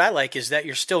what I like is that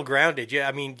you're still grounded.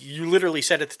 I mean, you literally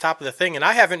said at the top of the thing, and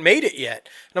I haven't made it yet.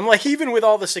 And I'm like, even with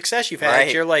all the success you've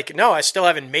had, you're like, no, I still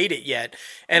haven't made it yet.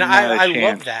 And I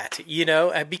love that,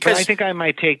 because but I think I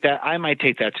might take that. I might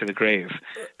take that to the grave.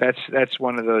 That's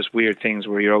one of those weird things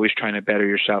where you're always trying to better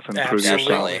yourself, improve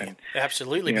yourself. And,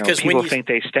 absolutely. Because people think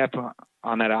they step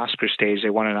on that Oscar stage,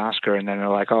 they won an Oscar, and then they're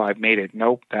like, oh, I've made it.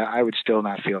 Nope, I would still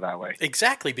not feel that way.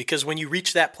 Exactly, because when you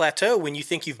reach that plateau, when you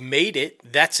think you've made it,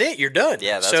 that's it. You're done.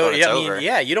 Yeah, that's when it's over.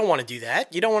 You don't want to do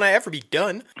that. You don't want to ever be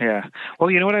done. Yeah.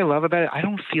 Well, you know what I love about it? I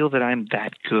don't feel that I'm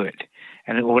that good.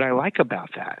 And what I like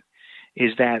about that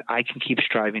is that I can keep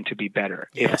striving to be better.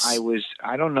 Yes.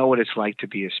 I don't know what it's like to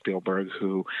be a Spielberg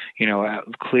who,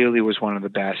 clearly was one of the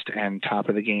best and top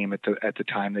of the game at the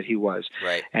time that he was.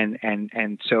 Right.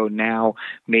 And so now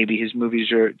maybe his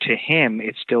movies are, to him,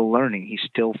 it's still learning. He's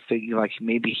still thinking, like,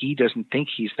 maybe he doesn't think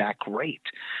he's that great,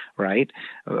 right?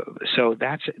 So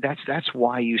that's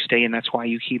why you stay, and that's why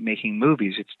you keep making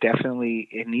movies.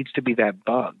 It needs to be that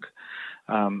bug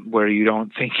where you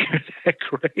don't think you're that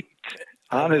great.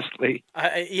 Honestly,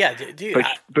 dude.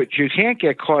 But you can't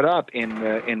get caught up in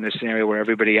the scenario where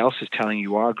everybody else is telling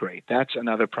you are great. That's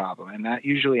another problem, and that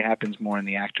usually happens more in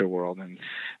the actor world, and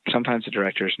sometimes the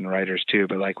directors and the writers too.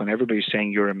 But like when everybody's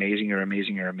saying you're amazing, you're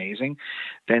amazing, you're amazing,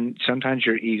 then sometimes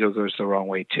your ego goes the wrong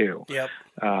way too. Yep.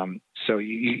 So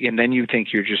and then you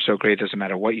think you're just so great, it doesn't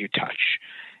matter what you touch.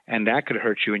 And that could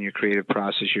hurt you in your creative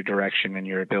process, your direction, and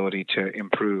your ability to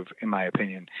improve, in my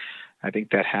opinion. I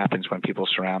think that happens when people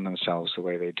surround themselves the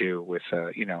way they do with,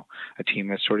 a team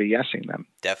that's sort of yesing them.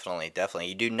 Definitely.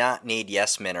 You do not need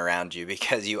yes men around you,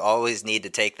 because you always need to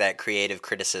take that creative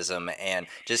criticism and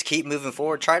just keep moving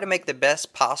forward. Try to make the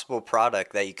best possible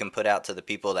product that you can put out to the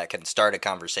people that can start a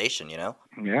conversation,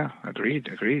 Yeah,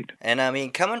 agreed. And I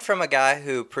mean, coming from a guy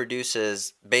who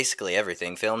produces basically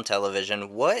everything, film,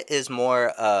 television, what is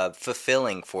more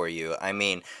fulfilling for you? I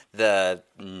mean, the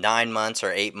 9 months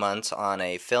or 8 months on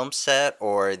a film set,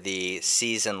 or the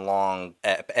season-long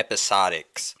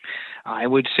episodics? I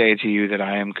would say to you that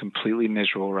I am completely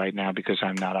miserable right now because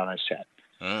I'm not on a set.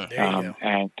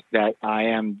 And that I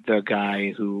am the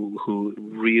guy who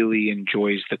really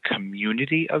enjoys the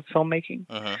community of filmmaking.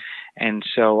 Mm-hmm. And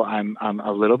so I'm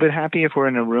a little bit happy if we're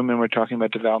in a room and we're talking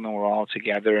about development, we're all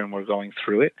together and we're going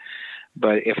through it.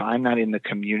 But if I'm not in the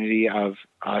community of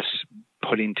us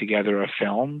putting together a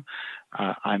film,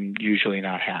 I'm usually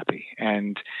not happy.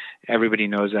 And everybody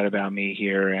knows that about me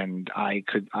here. And I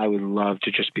would love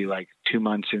to just be like 2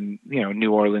 months in,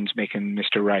 New Orleans making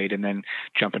Mr. Right, and then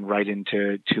jumping right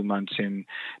into 2 months in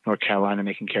North Carolina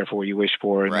making Careful What You Wish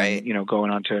For, and right. then,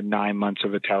 going on to 9 months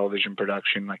of a television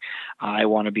production. Like, I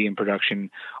want to be in production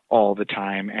all the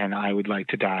time, and I would like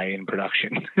to die in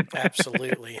production.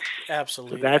 Absolutely. So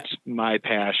that's my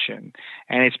passion.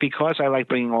 And it's because I like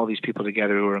bringing all these people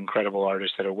together who are incredible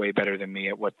artists that are way better than me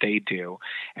at what they do,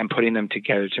 and putting them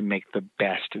together to make the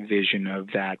best vision of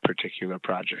that particular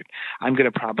project. I'm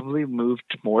going to probably move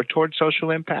more towards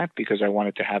social impact because I want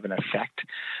it to have an effect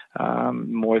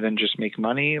more than just make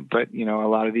money. But, a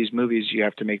lot of these movies, you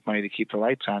have to make money to keep the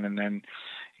lights on. And then,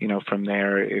 from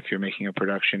there, if you're making a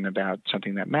production about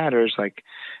something that matters, like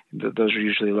those are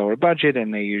usually lower budget,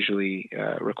 and they usually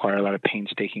require a lot of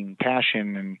painstaking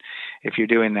passion. And if you're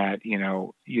doing that, you're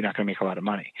not going to make a lot of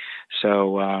money.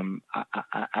 So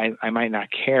I might not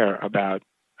care about.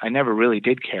 I never really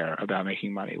did care about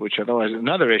making money, which otherwise is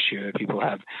another issue that people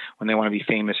have when they want to be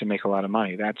famous and make a lot of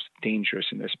money. That's dangerous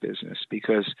in this business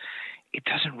because it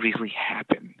doesn't really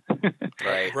happen.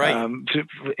 Right.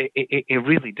 It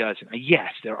really doesn't.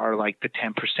 Yes, there are like the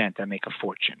 10% that make a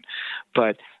fortune,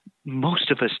 but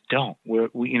most of us don't.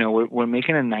 We're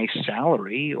making a nice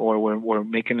salary, or we're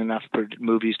making enough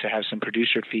movies to have some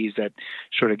producer fees that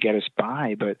sort of get us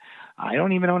by. But I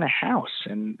don't even own a house,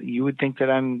 and you would think that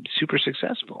I'm super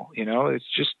successful. It's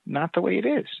just not the way it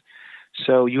is.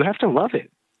 So you have to love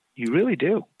it. You really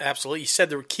do. Absolutely. You said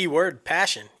the key word,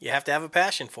 passion. You have to have a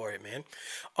passion for it, man.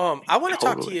 I want to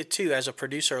talk to you, too, as a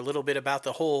producer, a little bit about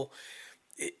the whole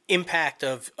impact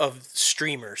of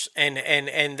streamers and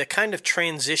the kind of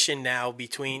transition now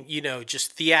between,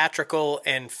 just theatrical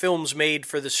and films made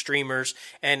for the streamers.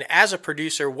 And as a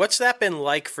producer, what's that been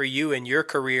like for you in your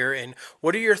career, and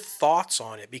what are your thoughts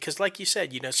on it? Because like you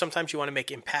said, sometimes you want to make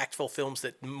impactful films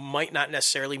that might not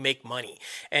necessarily make money,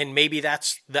 and maybe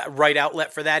that right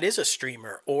outlet for that is a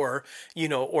streamer or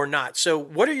not. So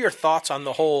what are your thoughts on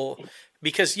the whole?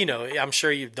 Because, I'm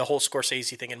sure the whole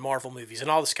Scorsese thing and Marvel movies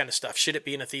and all this kind of stuff. Should it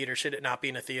be in a theater? Should it not be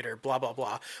in a theater? Blah, blah,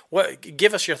 blah.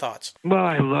 Give us your thoughts. Well,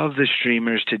 I love the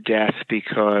streamers to death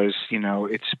because,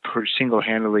 it's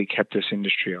single-handedly kept this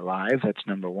industry alive. That's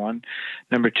number one.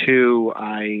 Number two,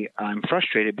 I'm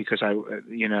frustrated because I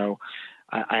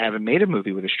haven't made a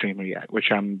movie with a streamer yet,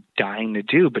 which I'm dying to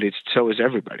do, but so is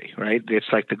everybody, right?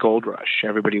 It's like the gold rush.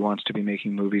 Everybody wants to be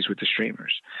making movies with the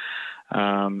streamers.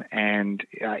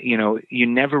 You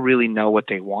never really know what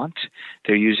they want.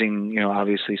 They're using,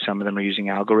 obviously some of them are using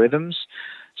algorithms.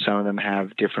 Some of them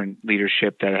have different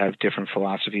leadership that have different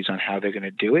philosophies on how they're going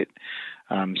to do it.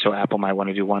 So Apple might want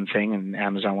to do one thing, and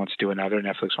Amazon wants to do another,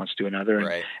 Netflix wants to do another.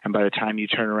 Right. And by the time you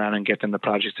turn around and get them the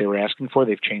projects they were asking for,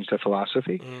 they've changed their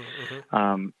philosophy.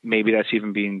 Mm-hmm. Maybe that's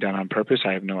even being done on purpose.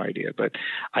 I have no idea. But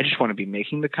I just want to be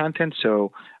making the content.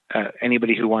 So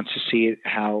anybody who wants to see it,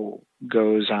 how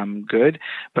goes, I'm good.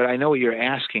 But I know what you're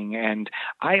asking, and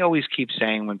I always keep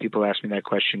saying when people ask me that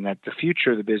question that the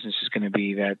future of the business is going to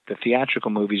be that the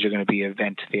theatrical movies are going to be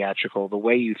event theatrical, the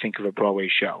way you think of a Broadway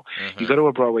show. You go to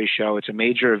a Broadway show, it's a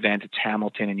major event, it's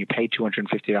Hamilton, and you pay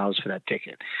 $250 for that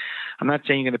ticket. I'm not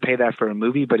saying you're going to pay that for a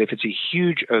movie, but if it's a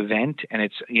huge event and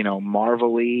it's,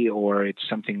 Marvel-y or it's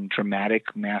something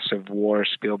dramatic, massive war,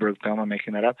 Spielberg film, I'm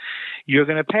making that up, you're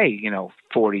going to pay, $40,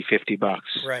 $50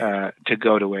 right. To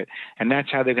go to it. And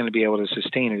that's how they're going to be able to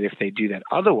sustain it if they do that.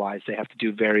 Otherwise, they have to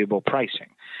do variable pricing,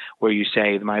 where you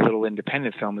say my little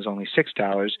independent film is only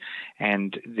 $6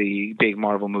 and the big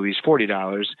Marvel movie is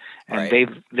 $40. And right.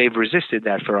 they've resisted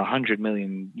that for 100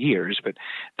 million years, but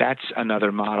that's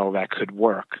another model that could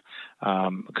work.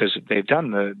 Because they've done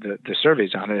the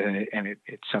surveys on it, and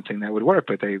it's something that would work,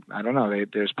 but I don't know,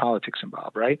 there's politics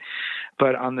involved, right?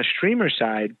 But on the streamer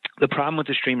side, the problem with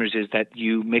the streamers is that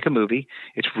you make a movie,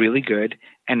 it's really good,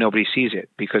 and nobody sees it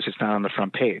because it's not on the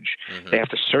front page. They have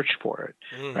to search for it,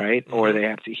 right? Or they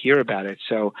have to hear about it.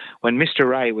 So when Mr.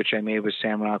 Right, which I made with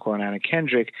Sam Rockwell and Anna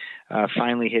Kendrick,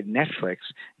 finally hit Netflix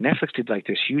did like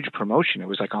this huge promotion. It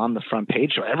was like on the front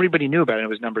page, so everybody knew about it. It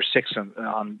was number 6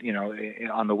 on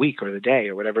the week or the day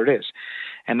or whatever it is,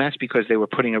 and that's because they were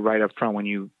putting it right up front when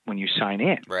you sign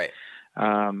in. Right.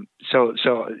 So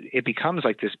it becomes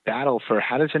like this battle for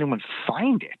how does anyone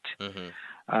find it,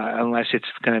 unless it's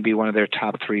going to be one of their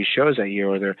top 3 shows that year,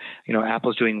 or they're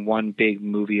Apple's doing one big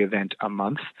movie event a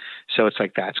month, so it's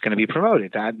like that's going to be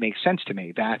promoted. That makes sense to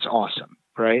me. That's awesome,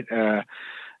 right?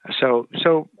 So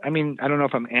I mean, I don't know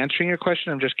if I'm answering your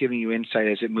question. I'm just giving you insight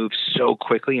as it moves so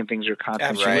quickly and things are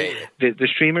constantly. Right. The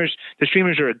streamers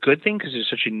are a good thing because there's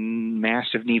such a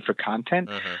massive need for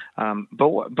content.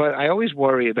 But I always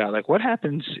worry about like what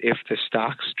happens if the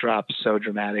stocks drop so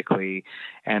dramatically,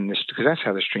 and because that's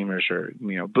how the streamers are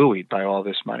buoyed by all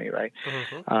this money, right?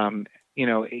 And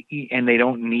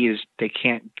they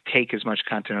can't take as much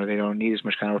content, or they don't need as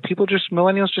much content, or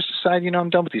millennials just decide, I'm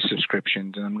done with these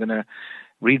subscriptions and I'm going to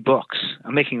read books.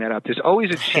 I'm making that up. There's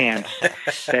always a chance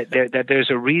that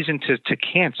there's a reason to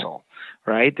cancel,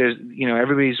 right? There's,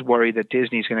 everybody's worried that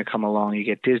Disney's going to come along. You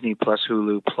get Disney plus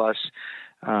Hulu plus,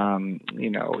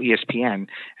 ESPN, and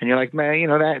you're like, man,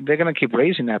 that they're going to keep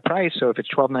raising that price. So if it's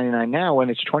 $12.99 now, when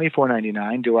it's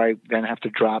 $24.99, do I then have to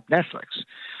drop Netflix?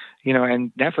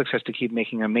 And Netflix has to keep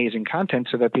making amazing content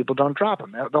so that people don't drop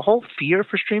them. The whole fear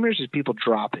for streamers is people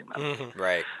dropping them.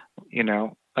 Right.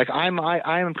 Like I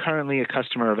am currently a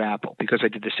customer of Apple because I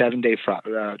did the 7-day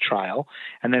trial,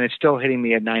 and then it's still hitting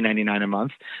me at $9.99 a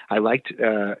month. I liked,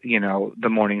 The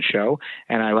Morning Show,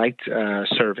 and I liked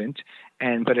Servant.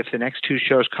 But if the next 2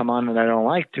 shows come on that I don't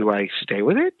like, do I stay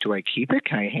with it? Do I keep it?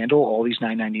 Can I handle all these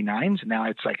 $9.99s? And now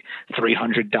it's like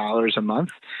 $300 a month.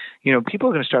 People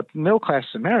are going to start. Middle class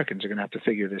Americans are going to have to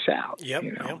figure this out. Yep.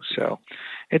 So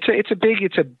it's a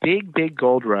big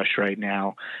gold rush right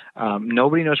now.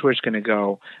 Nobody knows where it's going to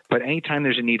go. But anytime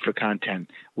there's a need for content,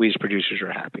 we as producers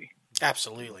are happy.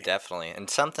 Absolutely. Definitely. And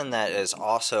something that is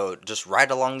also just right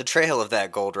along the trail of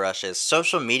that gold rush is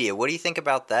social media. What do you think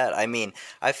about that? I mean,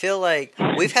 I feel like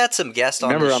we've had some guests on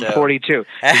the show. Remember, I'm 42. Did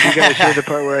you guys hear the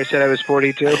part where I said I was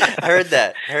 42? I heard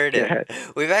that. Heard it.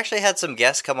 We've actually had some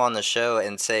guests come on the show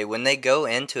and say when they go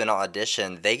into an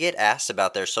audition, they get asked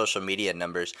about their social media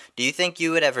numbers. Do you think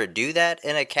you would ever do that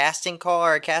in a casting call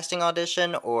or a casting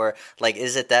audition? Or,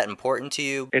 is it that important to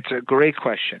you? It's a great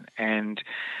question. And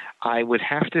I would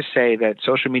have to say that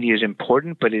social media is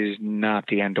important, but it is not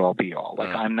the end-all, be-all.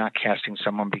 I'm not casting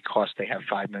someone because they have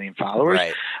 5 million followers,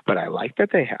 right. But I like that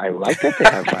they have 5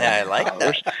 million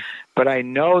followers. That. But I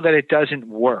know that it doesn't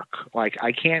work.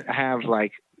 I can't have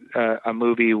a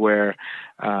movie where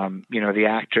the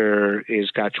actor is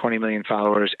got 20 million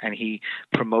followers and he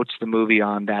promotes the movie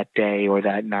on that day or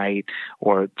that night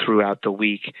or throughout the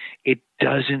week. It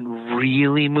doesn't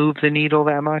really move the needle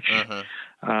that much.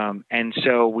 And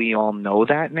so we all know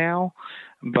that now,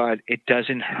 but it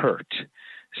doesn't hurt.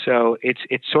 So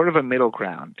it's sort of a middle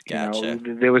ground. Gotcha.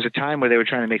 There was a time where they were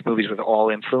trying to make movies with all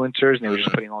influencers, and they were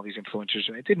just putting all these influencers,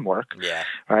 and it didn't work. Yeah.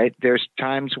 Right. There's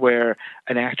times where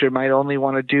an actor might only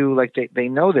want to do they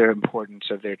know their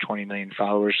importance of their 20 million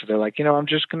followers, so they're like, I'm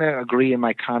just going to agree in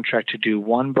my contract to do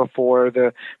one before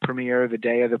the premiere, the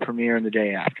day of the premiere, and the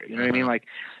day after. You know what I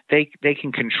mean? They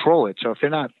can control it. So if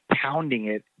they're not pounding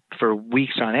it for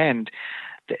weeks on end,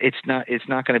 it's not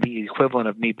going to be the equivalent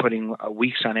of me putting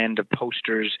weeks on end of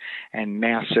posters and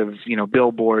massive,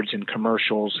 billboards and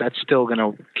commercials. That's still going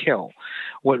to kill.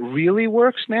 What really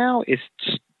works now is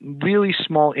really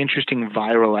small, interesting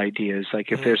viral ideas.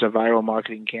 Like if there's a viral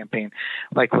marketing campaign,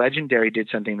 like Legendary did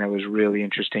something that was really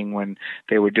interesting when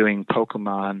they were doing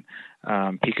Pokemon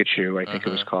Pikachu, I think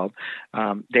it was called.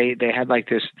 They had like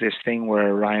this thing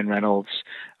where Ryan Reynolds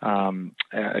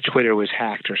Twitter was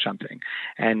hacked or something,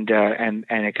 and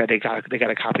they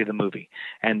got a copy of the movie,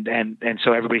 and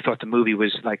so everybody thought the movie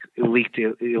was like leaked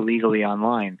illegally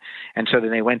online, and so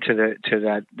then they went to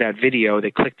that video,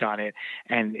 they clicked on it,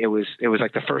 and it was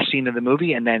like the first scene of the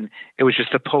movie, and then it was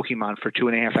just the Pokemon for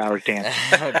 2.5 hours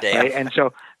dancing. Oh, damn. Right? And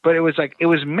so, but it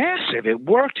was massive. It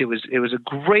worked. It was a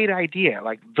great idea.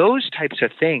 Like those types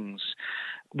of things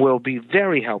will be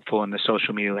very helpful in the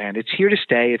social media land. It's here to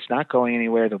stay. It's not going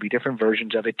anywhere. There'll be different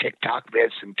versions of it. TikTok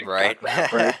this and TikTok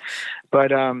that, right?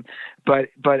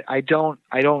 But I don't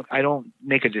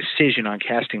make a decision on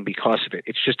casting because of it.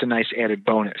 It's just a nice added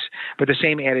bonus. But the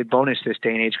same added bonus this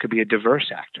day and age could be a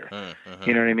diverse actor.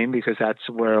 You know what I mean? Because that's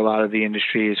where a lot of the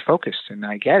industry is focused, and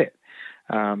I get it.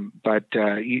 But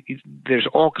there's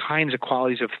all kinds of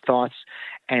qualities of thoughts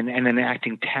and then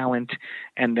acting talent,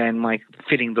 and then like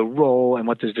fitting the role and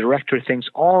what the director thinks.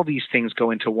 All these things go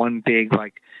into one big,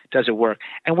 like, does it work?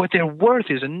 And what they're worth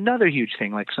is another huge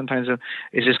thing. Like sometimes,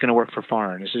 is this going to work for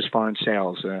foreign? Is this foreign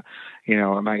sales?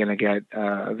 Am I going to get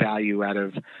value out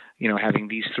of having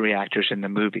these three actors in the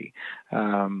movie?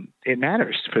 It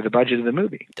matters for the budget of the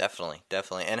movie. Definitely.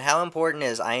 And how important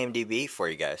is IMDb for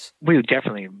you guys? We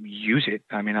definitely use it.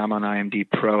 I mean, I'm an IMDb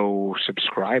Pro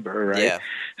subscriber, right? Yeah.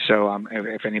 So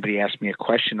if anybody asks me a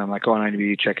question, I'm like, on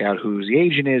IMDb, check out who the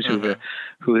agent is,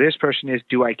 who this person is.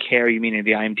 Do I care? You mean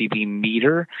the IMDb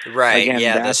meter? Right.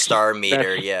 Again, the star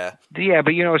meter. Yeah. Yeah,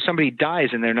 but if somebody dies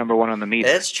and they're number one on the meter.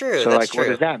 That's true. So that's true. What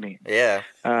does that mean? Yeah.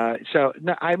 So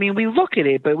no, I mean, we look at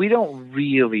it, but we don't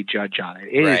really judge on it.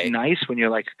 It is nice when you're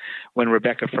like, when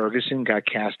Rebecca Ferguson got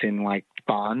cast in like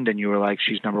Bond, and you were like,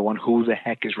 she's number one. Who the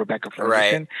heck is Rebecca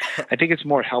Ferguson? Right. I think it's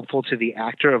more helpful to the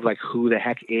actor of like who the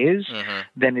heck is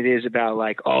than it is about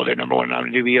like, oh, they're number one on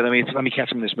IMDb. Let me cast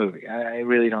them in this movie. I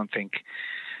really don't think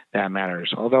that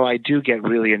matters. Although I do get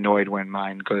really annoyed when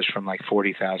mine goes from like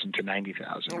 40,000 to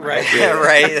 90,000. Right.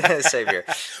 Right. Same here.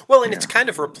 Well, and it's kind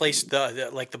of replaced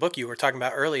the book you were talking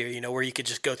about earlier, where you could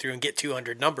just go through and get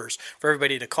 200 numbers for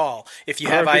everybody to call. If you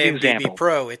have IMDb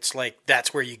Pro, it's like,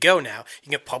 that's where you go now. You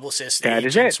can get publicists,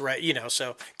 agents, right?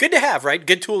 So good to have, right?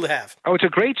 Good tool to have. Oh, it's a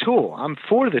great tool. I'm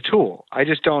for the tool. I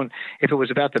just don't, if it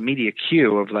was about the media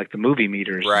queue of like the movie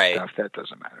meters and stuff, that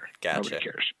doesn't matter. Gotcha. Nobody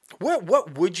cares.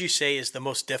 What would you say is the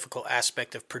most difficult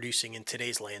aspect of producing in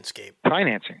today's landscape?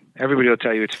 Financing. Everybody will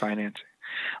tell you it's financing.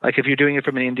 Like if you're doing it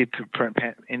from an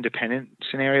independent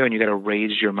scenario and you got to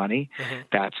raise your money,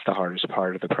 that's the hardest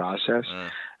part of the process.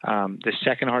 The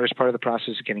second hardest part of the process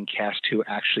is getting cast to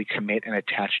actually commit and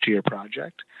attach to your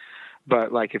project.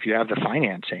 But like if you have the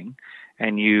financing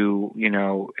and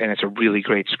and it's a really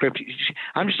great script,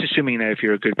 I'm just assuming that if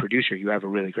you're a good producer, you have a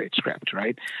really great script,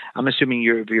 right? I'm assuming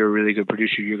if you're a really good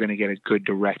producer, you're going to get a good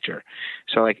director.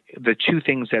 So like the two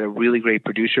things that a really great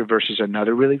producer versus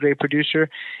another really great producer,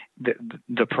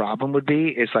 the problem would be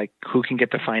is like who can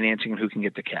get the financing and who can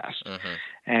get the cast.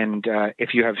 And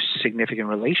if you have significant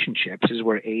relationships, is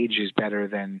where age is better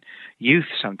than youth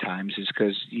sometimes, is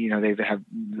because they have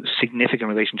significant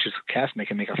relationships with cast, and they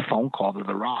can make a phone call to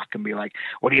The Rock and be like,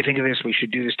 what do you think of this? We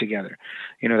should do this together.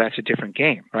 That's a different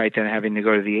game, right, than having to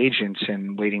go to the agents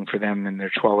and waiting for them and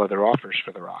their 12 other offers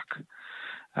for The Rock.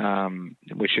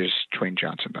 Which is Dwayne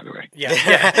Johnson, by the way. Yeah.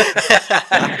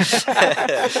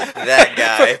 That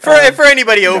guy. For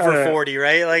anybody over 40,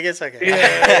 right? Like, it's okay.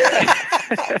 Yeah.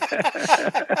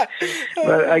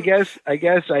 But I guess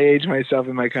I age myself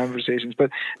in my conversations.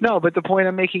 But the point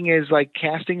I'm making is like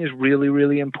casting is really,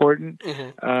 really important,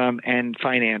 and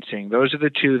financing. Those are the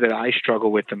two that I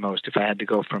struggle with the most. If I had to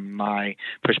go from my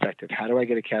perspective, how do I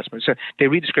get a cast member? So they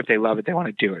read the script, they love it, they want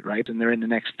to do it, right? And they're in the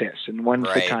next this, and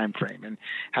when's the time frame, and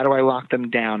how do I lock them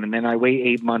down? And then I wait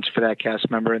 8 months for that cast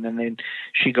member, and then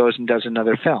she goes and does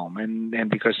another film, and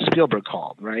because Spielberg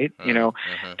called, right?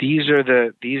 These are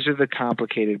the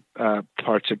complicated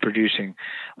parts of producing.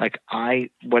 Like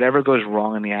whatever goes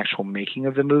wrong in the actual making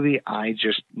of the movie, I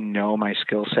just know my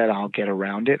skill set. I'll get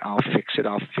around it. I'll fix it.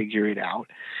 I'll figure it out.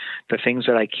 The things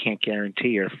that I can't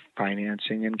guarantee are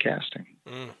financing and casting.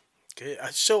 Good.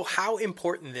 So how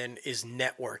important then is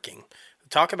networking?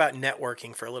 Talk about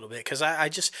networking for a little bit, because I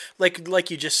just like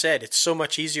you just said, it's so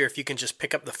much easier if you can just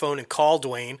pick up the phone and call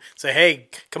Dwayne, say, hey,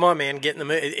 come on, man, get in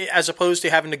the, as opposed to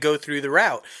having to go through the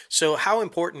route. So how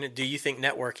important do you think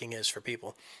networking is for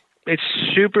people? It's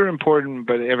super important,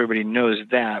 but everybody knows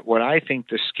that. What I think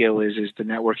the skill is the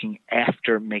networking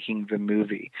after making the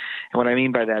movie. And what I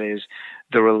mean by that is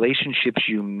the relationships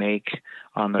you make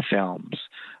on the films.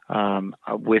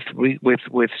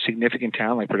 With significant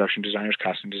talent like production designers,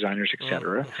 costume designers,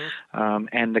 etc.,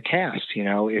 and the cast. You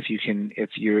know, if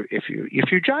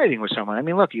you're jiving with someone, I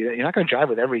mean, look, you're not going to jive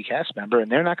with every cast member,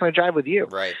 and they're not going to jive with you.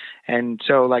 Right. And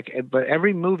so, but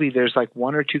every movie, there's like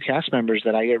one or two cast members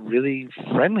that I get really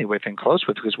friendly with and close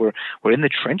with because we're in the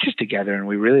trenches together and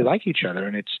we really like each other,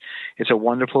 and it's a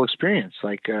wonderful experience.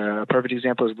 Like a perfect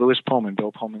example is Lewis Pullman,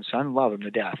 Bill Pullman's son. Love him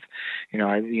to death. He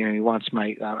wants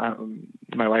my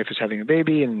wife is having a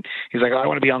baby, and he's like, oh, I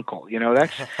want to be uncle. You know,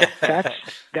 but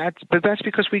that's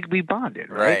because we bonded,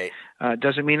 right?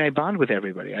 Doesn't mean I bond with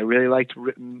everybody. I really liked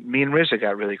me and RZA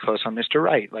got really close on Mr.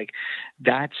 Right. Like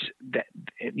that's that.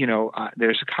 You know,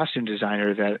 there's a costume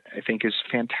designer that I think is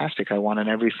fantastic. I want in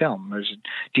every film. There's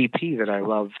a DP that I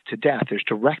love to death. There's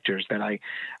directors that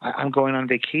I'm going on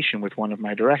vacation with one of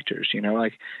my directors. You know,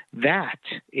 like that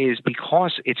is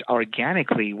because it's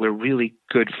organically we're really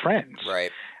good friends.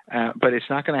 Right. But it's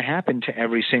not going to happen to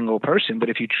every single person. But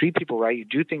if you treat people right, you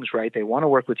do things right, they want to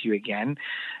work with you again.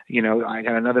 You know, I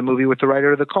got another movie with the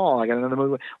writer of The Call. I got another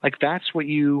movie. Like that's what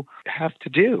you have to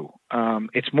do.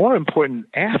 It's more important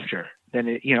after than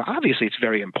it. You know, obviously it's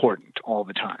very important all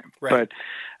the time. Right.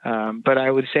 But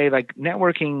I would say like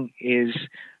networking is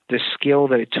the skill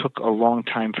that it took a long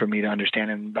time for me to understand.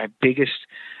 And my biggest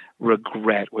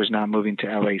regret was not moving to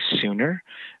LA sooner,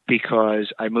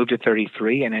 because I moved at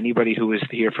 33, and anybody who was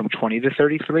here from 20 to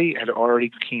 33 had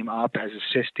already came up as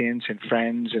assistants and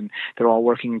friends, and they're all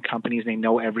working in companies, and they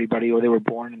know everybody, or they were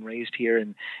born and raised here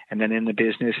and then in the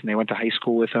business, and they went to high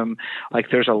school with them. Like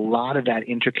there's a lot of that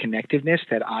interconnectedness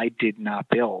that I did not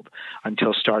build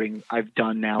until I've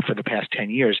done now for the past 10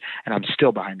 years, and I'm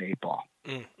still behind the 8 ball.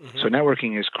 Mm-hmm. So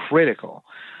networking is critical.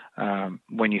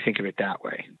 When you think of it that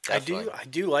way. Definitely. I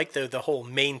do like the whole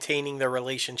maintaining the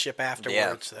relationship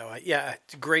afterwards, though.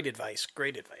 It's great advice.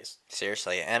 Great advice.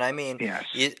 Seriously. And I mean, yes.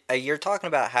 You're talking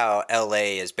about how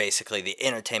LA is basically the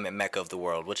entertainment mecca of the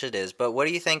world, which it is. But what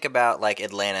do you think about like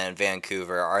Atlanta and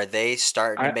Vancouver? Are they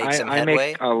starting to make some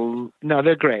headway? No,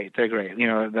 they're great. They're great. You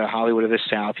know, the Hollywood of the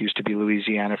South used to be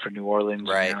Louisiana for New Orleans.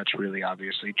 Right. And now it's really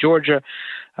obviously Georgia.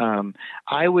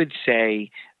 I would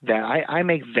say that I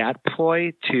make that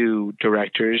ploy to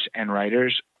directors and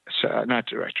writers,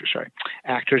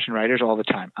 actors and writers all the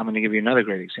time. I'm going to give you another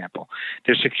great example.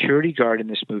 The security guard in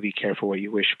this movie, Careful What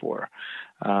You Wish For,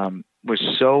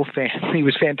 he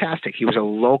was fantastic. He was a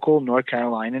local North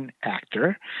Carolinian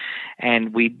actor,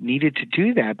 and we needed to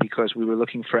do that because we were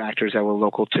looking for actors that were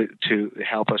local to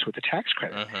help us with the tax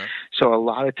credit. Mm-hmm. So a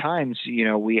lot of times, you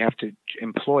know, we have to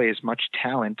employ as much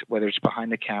talent, whether it's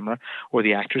behind the camera or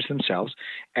the actors themselves,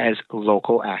 as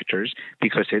local actors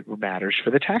because it matters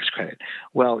for the tax credit.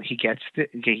 Well, he's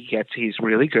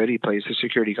really good. He plays the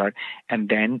security guard, and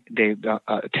then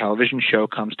a television show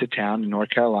comes to town in North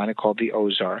Carolina called The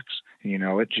Ozarks. You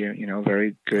know it,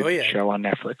 very good show on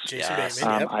Netflix. Yes.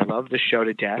 I love the show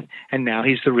to death. And now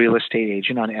he's the real estate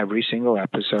agent on every single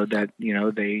episode that, you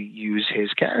know, they use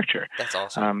his character. That's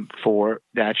awesome. For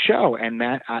that show. And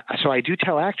so I do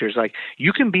tell actors, like,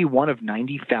 you can be one of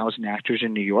 90,000 actors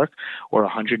in New York or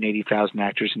 180,000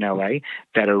 actors in LA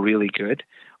that are really good.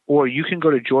 Or you can go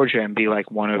to Georgia and be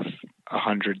like one of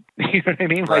 100. You know what I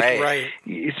mean? Right.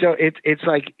 So it's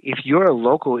like if you're a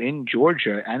local in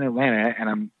Georgia and Atlanta, and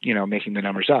I'm, you know, making the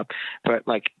numbers up, but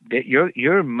like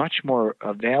you're much more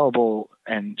available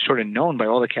and sort of known by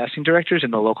all the casting directors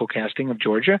in the local casting of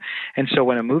Georgia. And so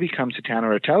when a movie comes to town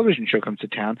or a television show comes to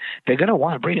town, they're going to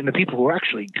want to bring in the people who are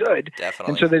actually good.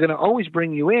 Definitely. And so they're going to always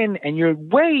bring you in, and you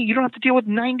don't have to deal with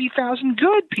 90,000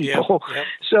 good people. Yep.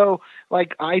 So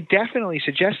like I definitely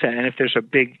suggest that. And if there's a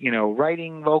big, you know,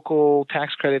 writing local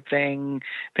tax credit thing,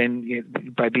 then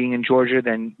by being in Georgia,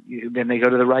 then they go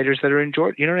to the writers that are in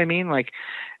Georgia. You know what I mean? Like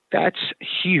that's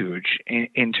huge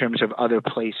in terms of other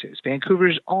places. Vancouver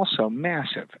is also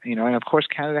massive, you know, and of course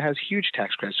Canada has huge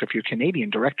tax credits. So if you're a Canadian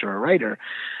director or writer,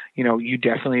 you know, you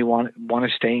definitely want to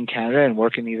stay in Canada and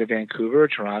work in either Vancouver,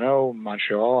 Toronto,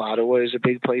 Montreal. Ottawa is a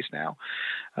big place now.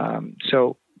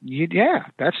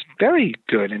 That's very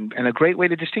good and a great way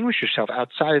to distinguish yourself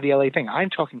outside of the LA thing.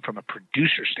 I'm talking from a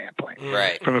producer standpoint.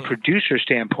 Right. From a producer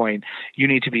standpoint, you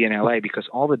need to be in LA because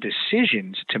all the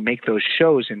decisions to make those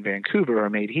shows in Vancouver are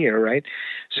made here, right?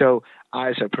 So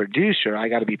as a producer, I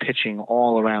got to be pitching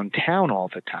all around town all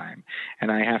the time,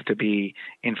 and I have to be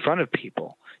in front of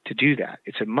people to do that.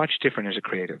 It's a much different as a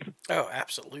creative. Oh,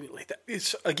 absolutely.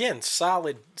 It's, again,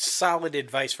 solid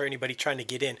advice for anybody trying to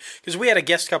get in. Because we had a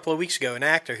guest a couple of weeks ago, an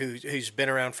actor who's been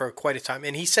around for quite a time,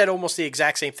 and he said almost the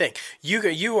exact same thing.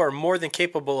 You are more than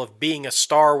capable of being a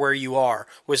star where you are,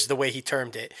 was the way he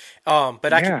termed it.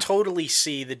 But I can totally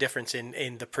see the difference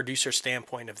in the producer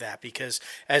standpoint of that, because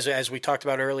as we talked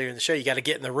about earlier in the show, you got to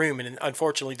get in the room, and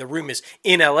unfortunately the room is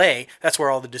in LA. That's where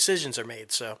all the decisions are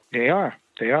made. So they are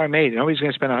made. Nobody's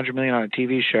going to spend $100 million on a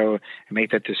TV show and make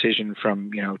that decision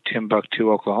from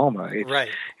Timbuktu, Oklahoma.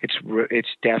 It's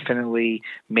definitely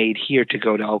made here to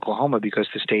go to Oklahoma because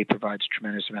the state provides a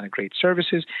tremendous amount of great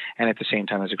services, and at the same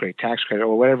time has a great tax credit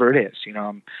or whatever it is.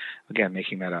 I'm again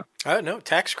making that up. No,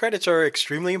 tax credits are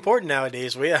extremely important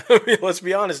nowadays. Let's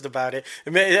be honest about it.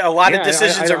 A lot of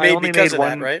decisions are made because of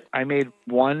that, right? I made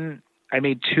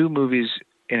 2 movies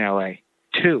in LA.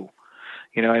 2.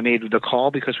 I made The Call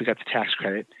because we got the tax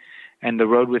credit, and The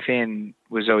Road Within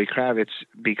was Zoe Kravitz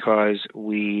because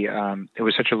it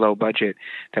was such a low budget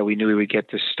that we knew we would get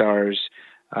the stars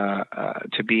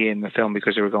to be in the film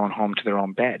because they were going home to their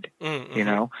own bed,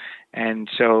 and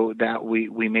so that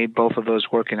we made both of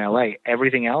those work in LA.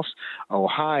 Everything else,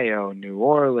 Ohio, New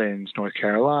Orleans, North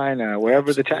Carolina,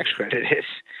 wherever the tax credit is,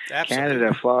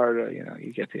 Canada, Florida,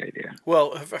 you get the idea.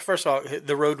 Well, first of all,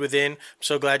 The Road Within, I'm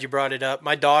so glad you brought it up.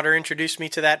 My daughter introduced me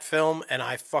to that film, and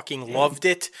I fucking loved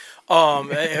it.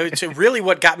 It's really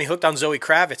what got me hooked on Zoe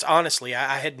Kravitz, honestly.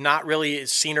 I had not really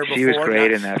seen her before. She was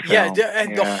great in that film.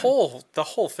 And the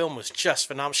whole film was just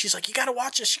phenomenal. She's like, you got to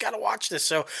watch this.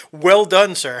 So, well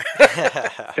done, sir.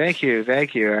 Thank you.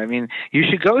 I mean, you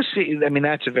should go see. I mean,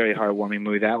 that's a very heartwarming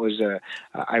movie. That was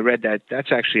I read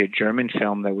that's actually a German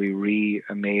film that we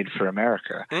remade for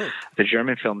America. The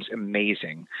German film's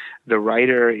amazing. The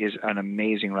writer is an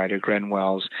amazing writer, Gren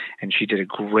Wells, and she did a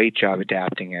great job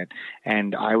adapting it.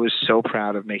 And I was so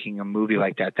proud of making a movie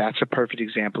like that. That's a perfect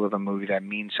example of a movie that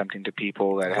means something to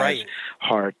people, that has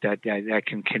heart, that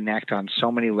can connect on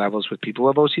so many levels with people who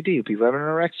have OCD, people who have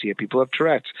anorexia, people who have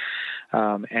Tourette's.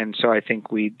 And so I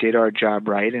think we did our job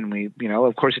right, and we,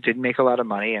 of course it didn't make a lot of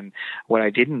money. And what I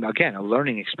didn't, again, a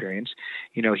learning experience,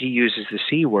 he uses the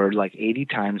C word like 80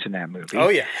 times in that movie. Oh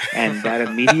yeah. And that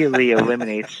immediately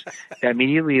eliminates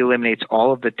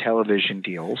all of the television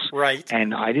deals. Right.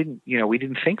 And we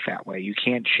didn't think that way. You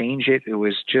can't change it. It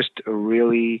was just a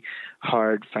really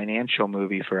hard financial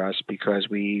movie for us because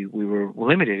we were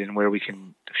limited in where we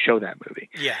can show that movie.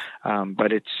 Yeah.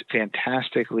 But it's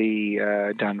fantastically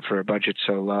done for a budget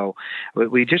so low.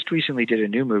 We just recently did a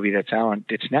new movie it's now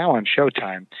on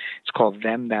Showtime. It's called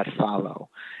Them That Follow.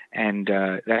 And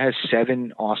that has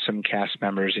 7 awesome cast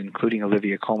members, including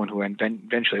Olivia Colman, who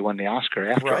eventually won the Oscar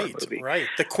after our movie. Right,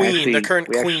 the Queen, the current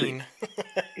Queen.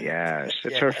 Yes,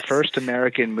 it's her first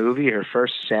American movie, her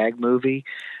first SAG movie.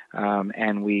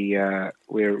 And we're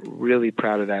really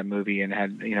proud of that movie, and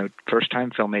had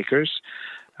first-time filmmakers,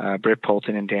 Britt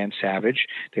Poulton and Dan Savage.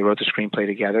 They wrote the screenplay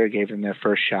together, gave them their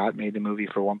first shot, made the movie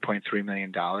for $1.3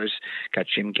 million. Got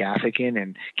Jim Gaffigan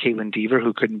and Caitlin Dever,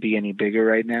 who couldn't be any bigger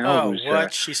right now. Oh,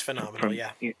 what? She's phenomenal,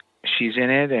 yeah. She's in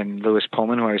it, and Lewis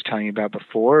Pullman, who I was telling you about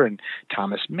before, and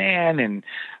Thomas Mann, and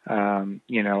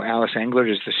Alice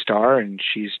Englert is the star, and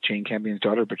she's Jane Campion's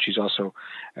daughter, but she's also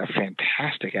a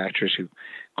fantastic actress who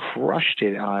crushed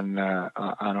it on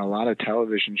a lot of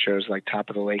television shows like Top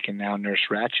of the Lake and now Nurse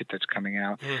Ratched that's coming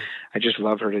out. I just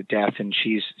love her to death, and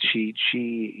she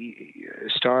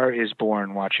star is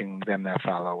born watching Them That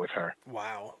Follow with her.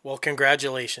 Wow. Well,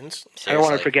 congratulations. Seriously. I don't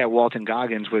want to forget Walton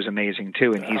Goggins was amazing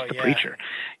too, and he's the preacher.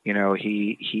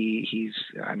 He's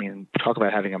talk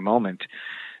about having a moment.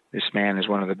 This man is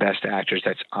one of the best actors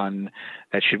that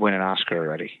should win an Oscar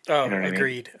already. Oh,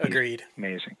 agreed.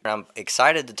 Amazing. I'm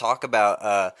excited to talk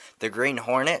about The Green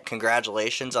Hornet.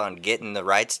 Congratulations on getting the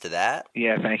rights to that.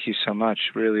 Yeah, thank you so much.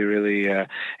 Really, really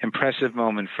impressive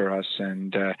moment for us,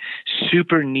 and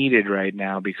super needed right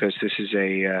now because this is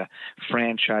a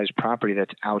franchise property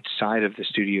that's outside of the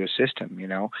studio system.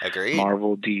 Agreed.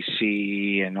 Marvel,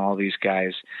 DC, and all these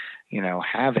guys,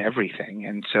 have everything,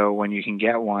 and so when you can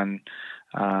get one.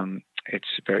 It's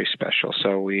very special.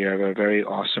 So we have a very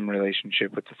awesome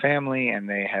relationship with the family, and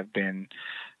they have been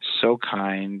so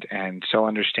kind and so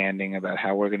understanding about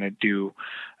how we're going to do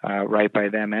right by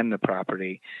them and the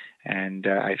property. And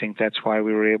I think that's why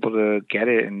we were able to get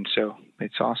it in so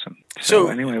it's awesome. So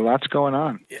anyway, lots going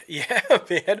on. Yeah,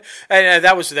 man. And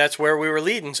that's where we were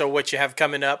leading. So what you have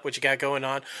coming up, what you got going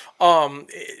on.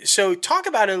 So talk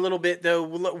about it a little bit, though.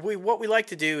 What we like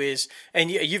to do is, and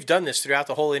you've done this throughout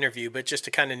the whole interview, but just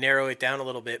to kind of narrow it down a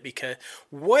little bit, because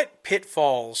what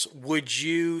pitfalls would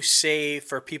you say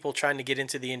for people trying to get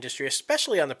into the industry,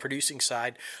 especially on the producing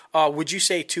side, would you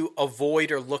say to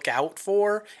avoid or look out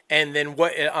for? And then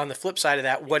what, on the flip side of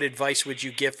that, what advice would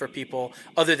you give for people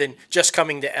other than just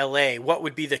coming to LA? What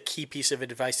would be the key piece of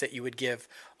advice that you would give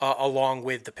along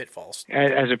with the pitfalls?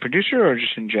 As a producer, or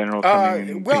just in general?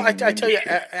 Well, I tell you,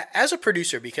 as a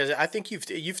producer, because I think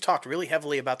you've talked really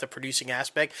heavily about the producing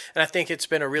aspect, and I think it's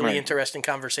been a really interesting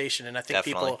conversation, and I think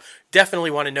people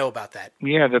definitely want to know about that.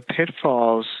 Yeah, the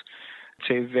pitfalls. It's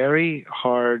a very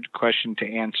hard question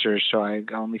to answer, so I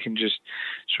only can just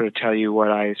sort of tell you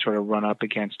what I sort of run up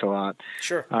against a lot.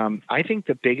 Sure. I think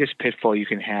the biggest pitfall you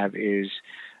can have is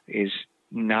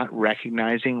not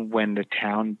recognizing when the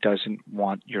town doesn't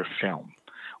want your film,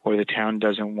 or the town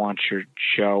doesn't want your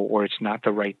show, or it's not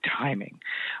the right timing.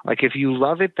 Like, if you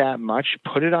love it that much,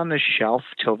 put it on the shelf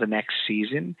till the next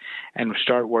season and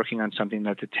start working on something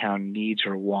that the town needs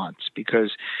or wants.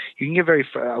 Because you can get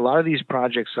a lot of these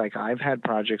projects, like I've had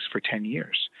projects for 10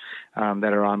 years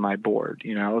that are on my board,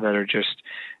 that are just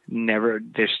never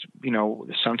this,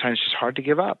 sometimes just hard to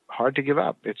give up.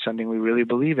 It's something we really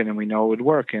believe in and we know it would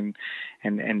work,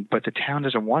 but the town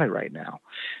doesn't want it right now.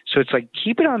 So it's like,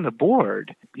 keep it on the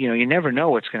board. You never know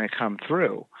what's going to come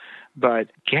through, but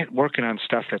get working on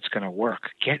stuff that's going to work.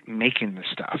 Get making the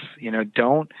stuff.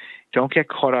 Don't get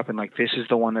caught up in like, this is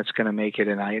the one that's going to make it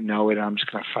and I know it, I'm just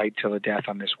going to fight till the death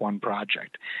on this one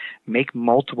project. Make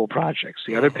multiple projects.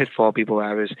 The other pitfall people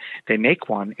have is they make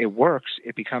one, it works,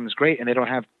 it becomes great, and they don't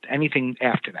have anything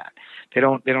after that. They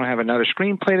don't have another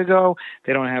screenplay to go.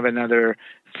 They don't have another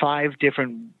 5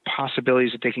 different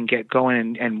possibilities that they can get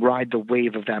going and ride the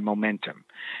wave of that momentum.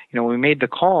 When we made The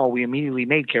Call, we immediately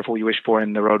made Careful What You Wish For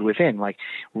and The Road Within. Like,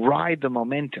 ride the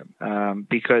momentum,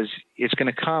 because it's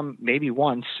going to come maybe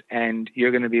once, and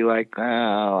you're going to be like,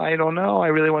 oh, I don't know. I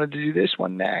really wanted to do this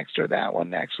one next or that one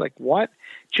next. Like, what?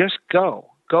 Just go.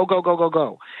 Go, go, go, go,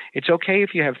 go. It's okay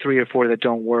if you have 3 or 4 that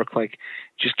don't work. Like,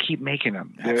 just keep making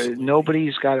them.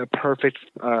 Nobody's got a perfect,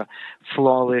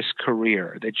 flawless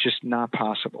career. That's just not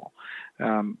possible.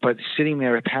 But sitting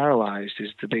there paralyzed is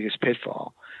the biggest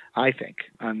pitfall, I think.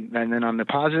 And then on the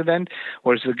positive end,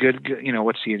 what's the good?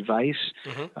 What's the advice?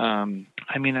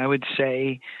 Mm-hmm. I would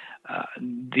say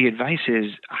the advice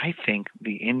is, I think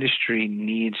the industry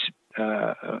needs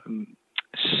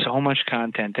so much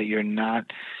content that you're not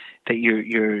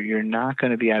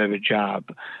going to be out of a job,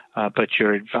 but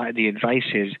the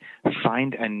advice is,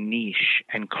 find a niche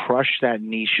and crush that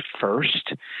niche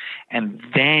first, and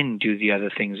then do the other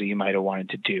things that you might have wanted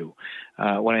to do.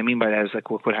 What I mean by that is,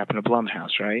 like, look what happened to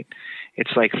Blumhouse, right?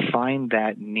 It's like, find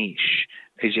that niche.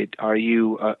 Are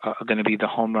you going to be the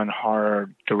home run horror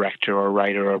director or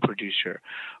writer or producer?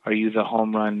 Are you the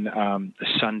home run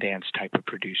Sundance type of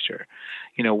producer?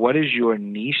 What is your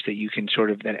niche that you can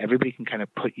that everybody can kind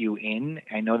of put you in?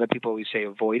 I know that people always say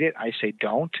avoid it. I say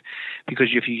don't, because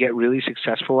if you get really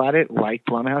successful at it, like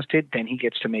Blumhouse did, then he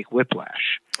gets to make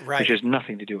Whiplash, which has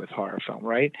nothing to do with horror film,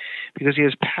 right? Because he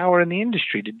has power in the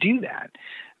industry to do that.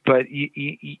 But if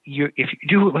you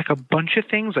do like a bunch of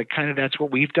things, like kind of that's what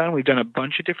we've done. We've done a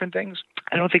bunch of different things.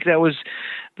 I don't think that was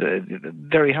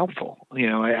very helpful.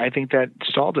 I think that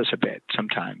stalled us a bit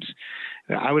sometimes.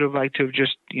 I would have liked to have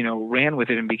just, ran with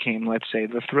it and became, let's say,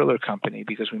 the thriller company,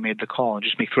 because we made The Call, and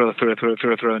just make thriller,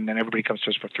 and then everybody comes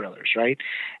to us for thrillers, right?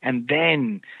 And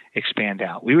then expand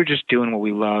out. We were just doing what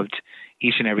we loved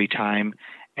each and every time.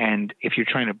 And if you're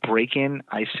trying to break in,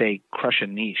 I say crush a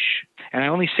niche. And I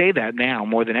only say that now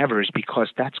more than ever is because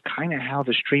that's kind of how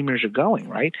the streamers are going,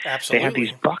 right? Absolutely. They have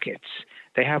these buckets.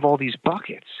 They have all these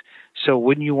buckets. So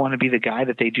wouldn't you want to be the guy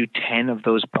that they do 10 of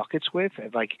those buckets with?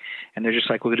 And they're just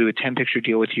like, we're going to do a 10-picture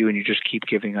deal with you, and you just keep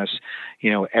giving us,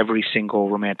 every single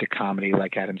romantic comedy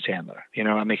like Adam Sandler.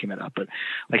 I'm making that up, but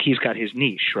like, he's got his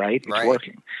niche, right? It's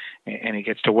working. And he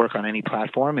gets to work on any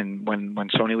platform. And when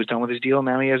Sony was done with his deal,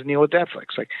 now he has a deal with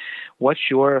Netflix. Like, what's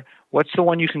the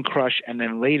one you can crush, and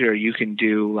then later you can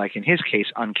do, like in his case,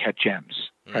 Uncut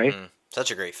Gems, right? Mm-hmm. Such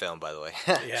a great film, by the way.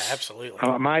 Yeah, absolutely.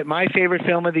 My favorite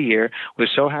film of the year. Was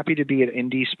so happy to be at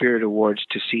Indie Spirit Awards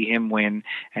to see him win,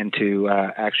 and to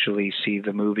actually see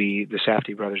the movie, the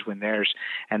Safdie brothers, win theirs.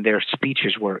 And their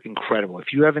speeches were incredible.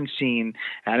 If you haven't seen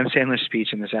Adam Sandler's speech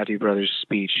and the Safdie brothers'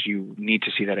 speech, you need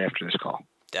to see that after this call.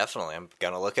 Definitely. I'm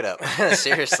going to look it up.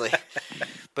 Seriously.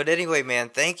 But anyway, man,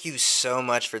 thank you so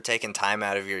much for taking time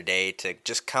out of your day to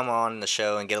just come on the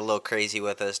show and get a little crazy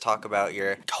with us, talk about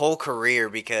your whole career,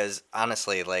 because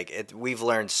honestly, like, we've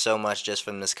learned so much just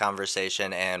from this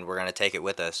conversation, and we're going to take it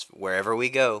with us wherever we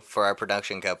go for our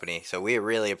production company. So we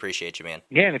really appreciate you, man.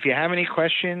 Yeah, and if you have any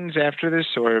questions after this,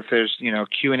 or if there's,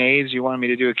 Q&As, you want me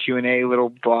to do a Q&A little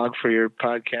blog for your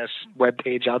podcast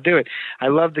webpage, I'll do it. I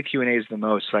love the Q&As the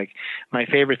most. Like, my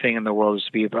favorite thing in the world is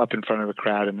to be up in front of a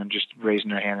crowd and then just raising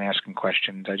their hand and asking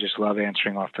questions. I just love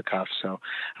answering off the cuff. So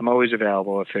I'm always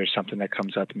available if there's something that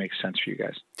comes up that makes sense for you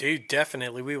guys. Dude,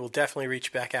 definitely. We will definitely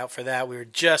reach back out for that. We were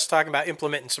just talking about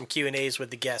implementing some Q&As with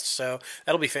the guests, so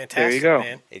that'll be fantastic, there you go.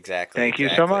 Man. Exactly. Thank you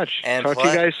so much. And talk to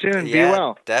you guys soon. Yeah, be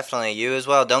well. Definitely. You as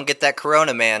well. Don't get that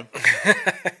corona, man.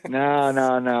 No.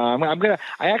 I'm gonna.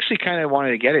 I actually kind of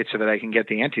wanted to get it so that I can get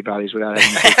the antibodies without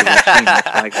having to take the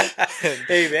vaccine.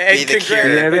 Hey, man. Be the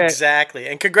cure. Exactly.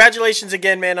 And congratulations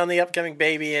again, man, on the upcoming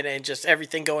baby and just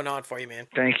everything going on for you, man.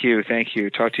 Thank you.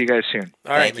 Talk to you guys soon.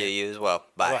 All right, Thank you. You as well.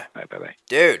 Bye. Bye.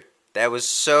 Dude, that was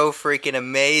so freaking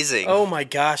amazing. Oh my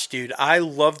gosh, dude. I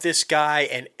love this guy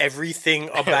and everything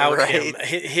about Right. him.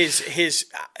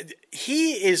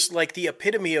 He is like the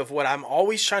epitome of what I'm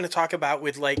always trying to talk about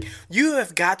with, like, you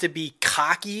have got to be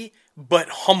cocky but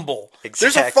humble. There's a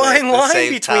Exactly, fine at the line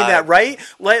same between time. that, right?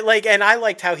 Like, and I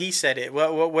liked how he said it.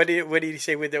 What did he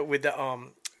say with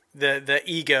the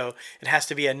ego? It has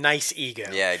to be a nice ego.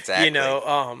 Yeah, exactly.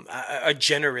 A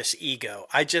generous ego.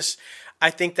 I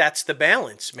think that's the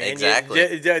balance, man.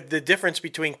 Exactly. The difference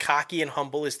between cocky and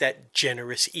humble is that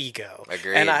generous ego.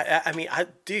 Agreed. And I mean,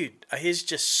 dude, he's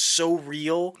just so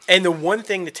real. And the one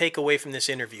thing to take away from this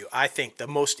interview, I think the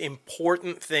most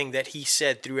important thing that he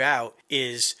said throughout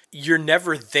is you're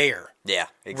never there. Yeah,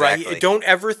 exactly. Right? Don't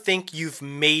ever think you've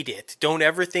made it. Don't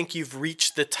ever think you've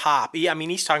reached the top. I mean,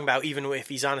 he's talking about even if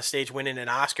he's on a stage winning an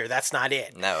Oscar, that's not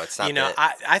it. No, it's not it.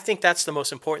 I think that's the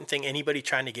most important thing. Anybody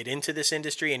trying to get into this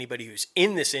industry, anybody who's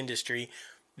in this industry,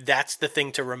 that's the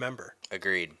thing to remember.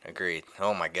 Agreed.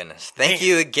 Oh my goodness. Thank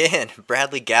you again,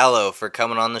 Bradley Gallo, for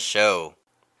coming on the show.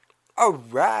 All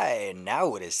right,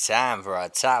 now it is time for our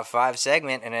top 5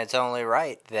 segment, and it's only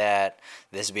right that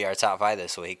this be our top 5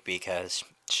 this week because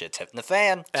shit's hitting the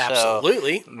fan.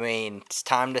 Absolutely. So, I mean, it's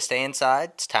time to stay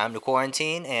inside, it's time to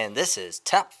quarantine, and this is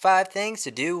top 5 things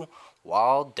to do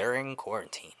during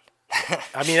quarantine.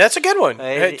 I mean, that's a good one.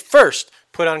 First,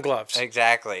 put on gloves.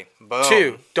 Exactly. Boom.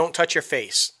 2, don't touch your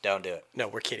face. Don't do it. No,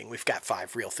 we're kidding. We've got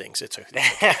 5 real things. It's okay.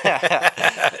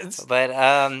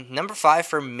 But number 5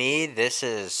 for me, this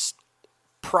is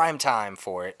prime time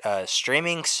for it.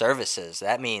 Streaming services.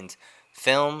 That means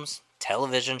films,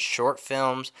 television, short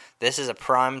films. This is a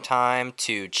prime time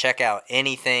to check out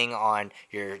anything on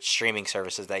your streaming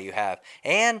services that you have.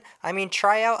 And, I mean,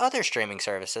 try out other streaming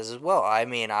services as well. I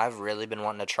mean, I've really been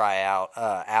wanting to try out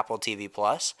Apple TV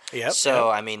Plus. Yep.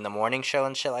 So, I mean, the morning show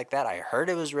and shit like that, I heard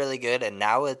it was really good, and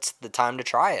now it's the time to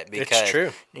try it because it's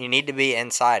true. You need to be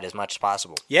inside as much as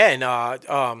possible. Yeah,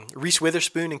 and Reese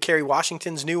Witherspoon and Kerry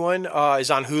Washington's new one is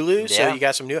on Hulu, so you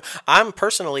got some new. I'm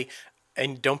personally,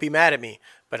 and don't be mad at me,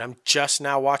 but I'm just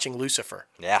now watching Lucifer.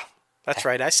 Yeah. That's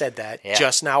right. I said that. Yeah.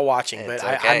 Just now watching. It's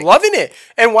But okay. I'm loving it.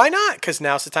 And why not? Because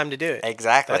now's the time to do it.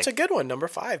 Exactly. That's a good one. Number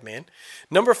 5, man.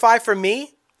 Number 5 for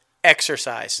me,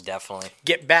 exercise. Definitely.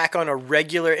 Get back on a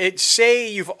regular.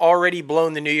 Say you've already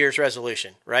blown the New Year's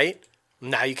resolution, right?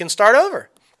 Now you can start over.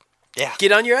 Yeah.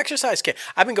 Get on your exercise kit.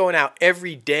 I've been going out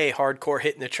every day, hardcore,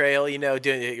 hitting the trail,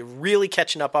 really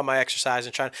catching up on my exercise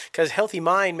and trying, because healthy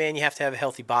mind, man, you have to have a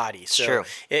healthy body. So, true.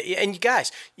 And you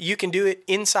guys, you can do it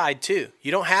inside too.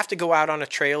 You don't have to go out on a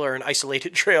trail or an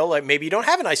isolated trail. Like maybe you don't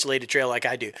have an isolated trail like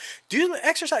I do. Do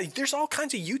exercise. There's all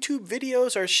kinds of YouTube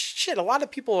videos or shit. A lot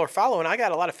of people are following. I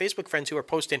got a lot of Facebook friends who are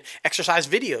posting exercise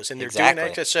videos and they're doing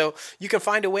exercise. So you can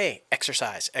find a way.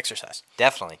 Exercise.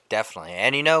 Definitely.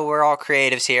 And we're all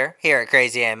creatives here at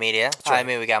Crazy Ant Media. Right. I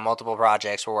mean, we got multiple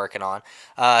projects we're working on.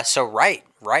 So Write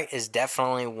is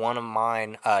definitely one of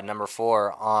mine, number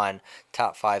 4 on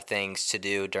top 5 things to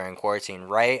do during quarantine.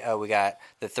 Write, we got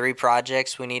the 3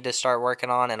 projects we need to start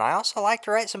working on, and I also like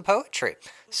to write some poetry.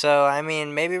 So, I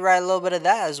mean, maybe write a little bit of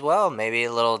that as well. Maybe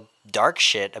a little dark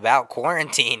shit about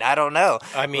quarantine. I don't know.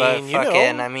 I mean,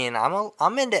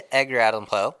 I'm into Edgar Allan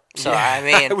Poe. So, yeah. I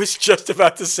mean, I was just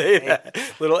about to say that.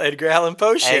 Little Edgar Allan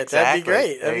Poe shit. Exactly,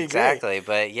 That'd be great.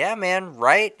 But yeah, man,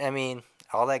 Write. I mean,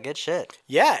 all that good shit.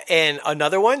 Yeah, and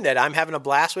another one that I'm having a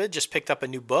blast with, just picked up a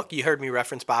new book. You heard me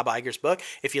reference Bob Iger's book.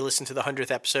 If you listen to the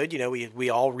 100th episode, you know we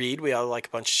all read. We all like a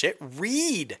bunch of shit.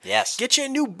 Read. Yes. Get you a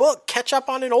new book. Catch up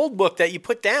on an old book that you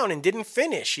put down and didn't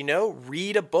finish, you know.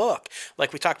 Read a book.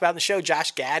 Like we talked about in the show,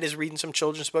 Josh Gad is reading some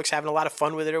children's books, having a lot of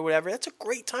fun with it or whatever. That's a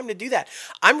great time to do that.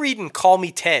 I'm reading Call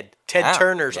Me Ted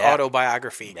Turner's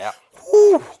autobiography. Yeah.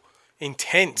 Whew.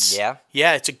 Intense. Yeah.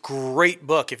 Yeah, it's a great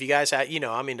book. If you guys have, you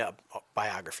know, I'm into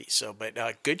biographies, so, but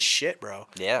good shit, bro.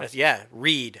 Yeah. Yeah,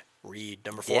 read.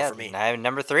 Number 4 for me.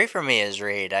 Number 3 for me is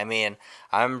read. I mean,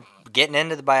 I'm getting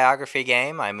into the biography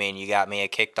game. I mean, you got me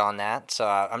kicked on that. So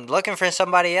I'm looking for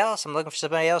somebody else.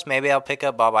 Maybe I'll pick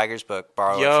up Bob Iger's book,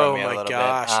 borrow it from you a little bit. Oh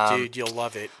my gosh, dude, you'll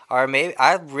love it. Or maybe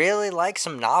I really like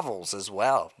some novels as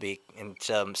well, and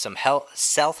some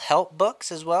self-help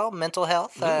books as well, mental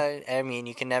health. I mean,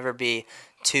 you can never be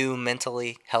too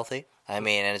mentally healthy. I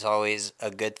mean, and it's always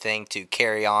a good thing to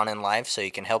carry on in life so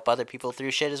you can help other people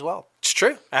through shit as well. It's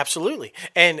true. Absolutely.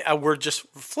 And we're just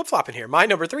flip-flopping here. My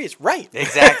number 3 is right.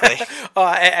 Exactly.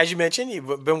 As you mentioned,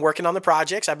 you've been working on the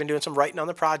projects. I've been doing some writing on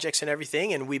the projects and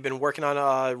everything, and we've been working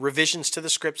on revisions to the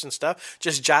scripts and stuff,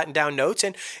 just jotting down notes.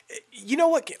 And you know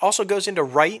what also goes into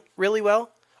write really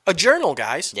well? A journal,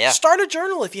 guys. Yeah. Start a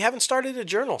journal if you haven't started a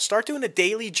journal. Start doing a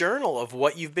daily journal of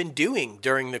what you've been doing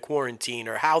during the quarantine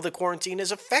or how the quarantine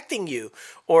is affecting you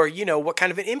or, you know, what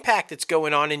kind of an impact it's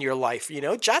going on in your life. You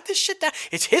know, jot this shit down.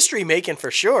 It's history making for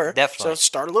sure. Definitely. So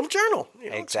start a little journal. You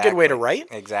know, Exactly. It's a good way to write.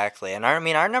 Exactly. And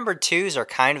our number 2s are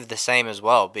kind of the same as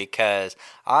well because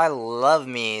I love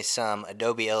me some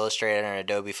Adobe Illustrator and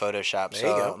Adobe Photoshop. There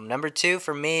you go. Number 2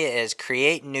 for me is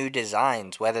create new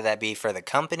designs, whether that be for the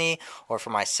company or for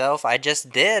myself. I just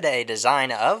did a design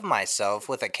of myself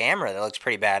with a camera that looks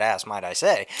pretty badass, might I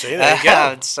say. See, there you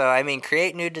go. So, I mean,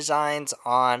 create new designs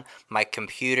on my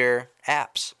computer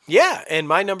apps. Yeah, and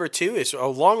my number 2 is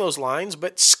along those lines,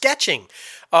 but sketching.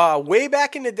 Way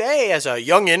back in the day as a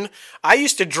youngin', I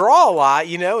used to draw a lot,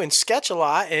 you know, and sketch a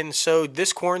lot. And so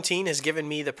this quarantine has given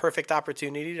me the perfect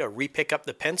opportunity to re-pick up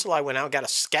the pencil. I went out, got a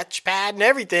sketch pad and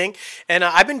everything. And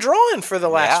I've been drawing for the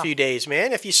last few days,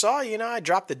 man. If you saw, you know, I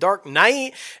dropped The Dark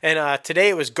Knight. And today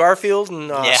it was Garfield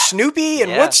and Snoopy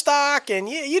and Woodstock. And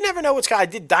you never know what's coming. I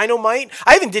did Dynamite.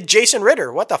 I even did Jason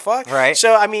Ritter. What the fuck? Right.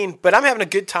 So, I mean, but I'm having a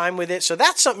good time with it. So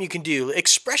that's something you can do.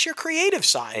 Express your creative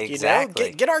side, Exactly.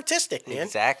 you know? Get artistic, man.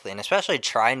 Exactly, and especially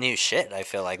try new shit. I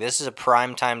feel like this is a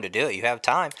prime time to do it. You have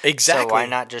time. Exactly. So why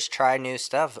not just try new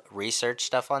stuff? Research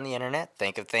stuff on the internet.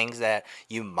 Think of things that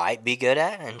you might be good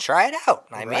at and try it out.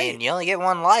 I mean, you only get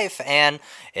one life, and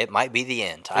it might be the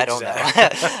end. I don't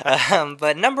know.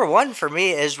 But number 1 for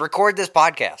me is record this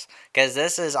podcast because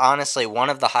this is honestly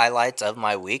one of the highlights of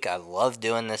my week. I love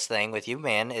doing this thing with you,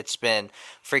 man. It's been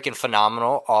freaking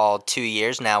phenomenal all 2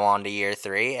 years now on to year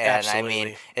 3. And Absolutely. I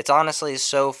mean, it's honestly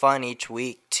so fun each week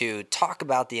to talk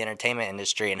about the entertainment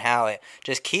industry and how it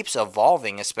just keeps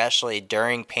evolving, especially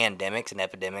during pandemics and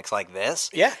epidemics like this.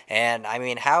 Yeah. And I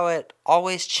mean, how it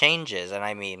always changes. And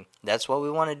I mean, that's what we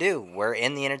want to do. We're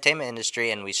in the entertainment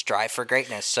industry and we strive for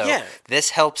greatness. So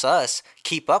this helps us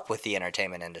keep up with the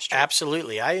entertainment industry.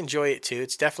 Absolutely. I enjoy it too.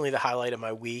 It's definitely the highlight of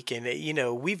my week. And, you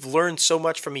know, we've learned so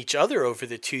much from each other over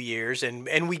the 2 years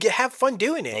and we have fun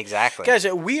doing it. Exactly. Guys,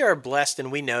 we are blessed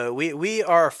and we know we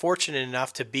are fortunate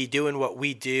enough to be doing what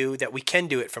we do, that we can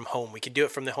do it from home. We can do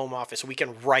it from the home office. We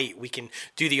can write. We can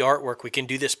do the artwork. We can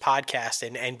do this podcast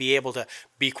and be able to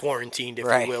be quarantined, if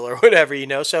you will, or whatever, you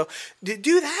know. So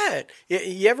do that.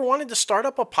 You ever wanted to start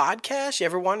up a podcast? You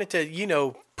ever wanted to, you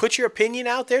know, put your opinion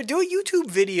out there? Do a YouTube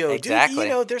video. Exactly. You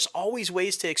know, there's always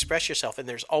ways to express yourself, and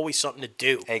there's always something to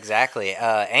do. Exactly.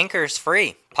 Anchor's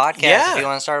free. Podcast. If you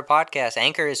want to start a podcast,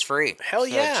 Anchor is free. Hell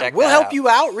yeah. We'll help you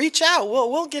out. Reach out.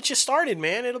 We'll get you started,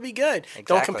 man. It'll be good. Exactly.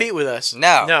 Don't compete with us.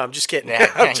 No. No, I'm just kidding.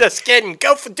 I'm just kidding.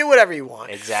 Do whatever you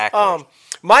want. Exactly.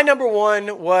 My number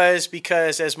 1 was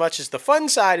because as much as the fun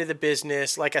side of the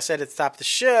business, like I said at the top of the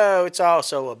show, it's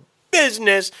also a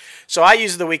business. So I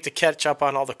use the week to catch up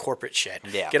on all the corporate shit.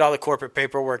 Yeah. Get all the corporate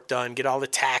paperwork done, get all the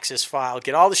taxes filed,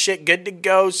 get all the shit good to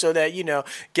go so that, you know,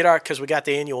 because we got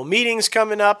the annual meetings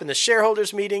coming up and the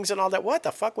shareholders meetings and all that. What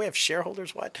the fuck? We have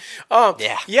shareholders? What?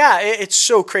 Yeah, it's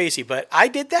so crazy. But I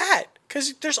did that.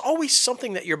 Because there's always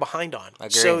something that you're behind on.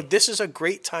 Agreed. So this is a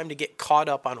great time to get caught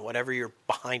up on whatever you're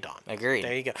behind on. Agreed.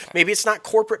 There you go. Maybe it's not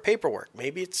corporate paperwork.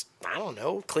 Maybe it's, I don't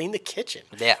know, clean the kitchen.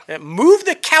 Yeah. Move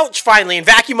the couch finally and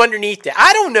vacuum underneath it.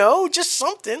 I don't know. Just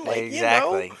something. Like,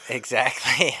 exactly. You know.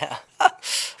 Exactly.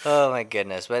 Oh, my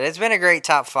goodness. But it's been a great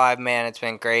top 5, man. It's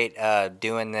been great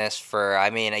doing this for,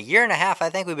 I mean, a year and a half. I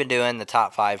think we've been doing the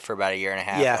top 5 for about a year and a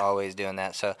half. Yeah. Always doing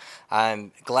that. So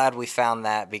I'm glad we found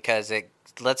that because it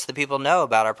lets the people know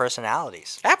about our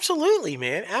personalities. Absolutely,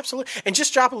 man. Absolutely. And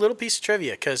just drop a little piece of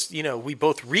trivia because, we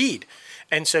both read.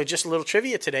 And so just a little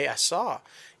trivia today. I saw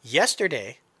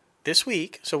yesterday, this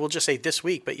week, so we'll just say this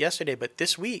week, but yesterday, but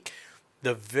this week,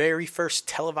 the very first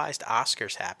televised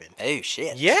Oscars happened. Oh,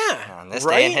 shit. Yeah. On this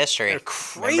day in history. They're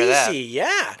crazy,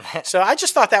 yeah. So I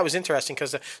just thought that was interesting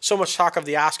because so much talk of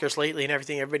the Oscars lately and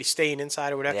everything, everybody staying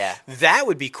inside or whatever. Yeah. That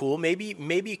would be cool. Maybe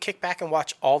you kick back and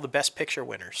watch all the Best Picture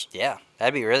winners. Yeah,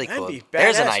 that'd be really cool. Be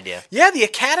There's an idea. Yeah, the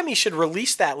Academy should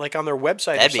release that like on their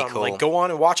website That'd or something. be cool. Like go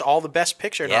on and watch all the Best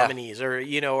Picture nominees or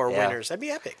winners. That'd be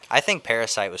epic. I think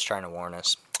Parasite was trying to warn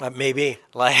us. Maybe.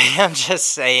 Like, I'm just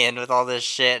saying with all this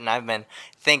shit, and I've been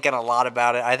thinking a lot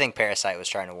about it. I think Parasite was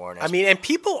trying to warn us. I mean, and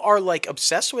people are like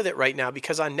obsessed with it right now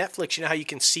because on Netflix, you know how you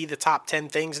can see the top 10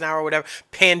 things now or whatever.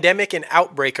 Pandemic and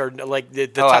Outbreak are like the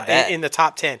top in the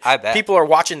top 10. I bet people are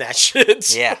watching that shit.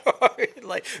 So, yeah,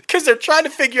 like because they're trying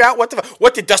to figure out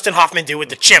what did Dustin Hoffman do with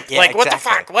the chimp? Yeah, like exactly. What the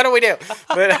fuck? What do we do?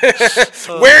 But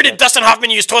where did Dustin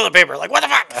Hoffman use toilet paper? Like what the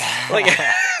fuck? Like.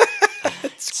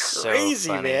 It's crazy,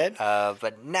 so man.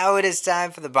 But now it is time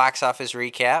for the box office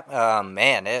recap.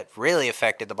 Man, it really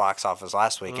affected the box office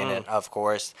last week, and of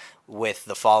course, with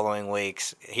the following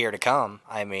weeks here to come.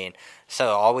 I mean, so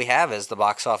all we have is the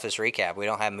box office recap. We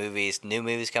don't have new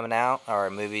movies coming out,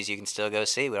 or movies you can still go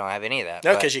see. We don't have any of that.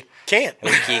 No, because you can't.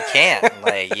 You can't.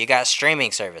 Like, you got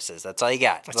streaming services. That's all you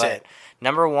got. That's it.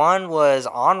 Number one was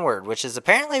Onward, which is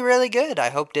apparently really good.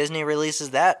 I hope Disney releases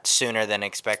that sooner than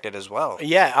expected as well.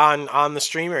 Yeah, on the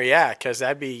streamer, yeah, because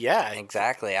that'd be, yeah.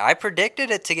 Exactly. I predicted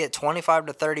it to get 25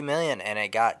 to 30 million, and it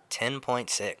got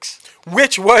 10.6.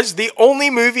 Which was the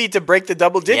only movie to break the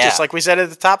double digits, like we said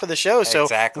at the top of the show. So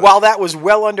while that was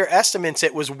well under estimates,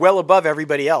 it was well above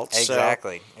everybody else.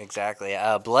 Exactly.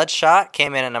 Bloodshot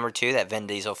came in at number 2, that Vin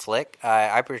Diesel flick.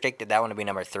 I predicted that one to be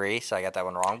number 3, so I got that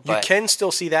one wrong. But you can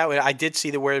still see that one. I did see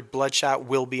the word Bloodshot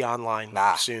will be online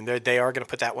soon. They are going to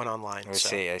put that one online. I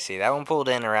see. That one pulled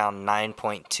in around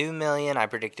 9.2 million. I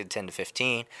predicted 10 to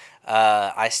 15.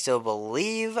 I Still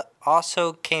Believe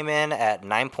also came in at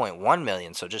 9.1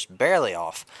 million, so just barely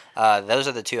off. Those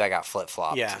are the two I got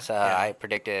flip-flopped. I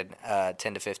predicted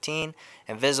 10 to 15.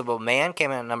 Invisible Man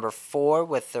came in at number 4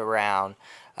 with around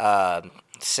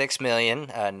 6 million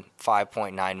and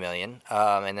 5.9 million.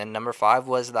 And then number 5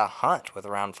 was The Hunt with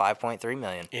around 5.3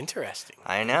 million. Interesting.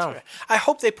 I know. I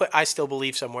hope they put I Still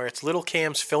Believe somewhere. It's Little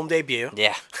Cam's film debut.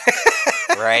 Yeah.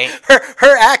 Right.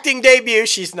 Her acting debut.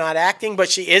 She's not acting, but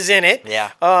she is in it.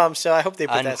 Yeah. So I hope they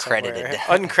put that somewhere.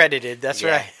 Uncredited. That's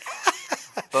right.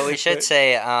 But we should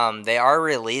say they are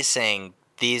releasing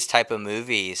these type of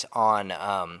movies on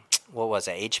what was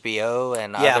it, HBO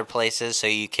and other places, so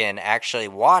you can actually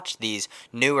watch these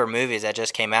newer movies that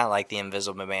just came out, like The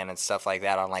Invisible Man and stuff like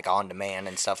that, on demand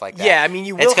and stuff like that. Yeah, I mean,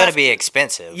 it's going to be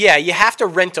expensive. Yeah, you have to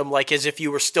rent them like as if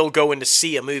you were still going to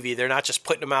see a movie. They're not just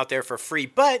putting them out there for free.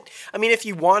 But I mean, if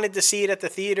you wanted to see it at the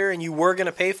theater and you were going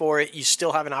to pay for it, you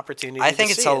still have an opportunity. I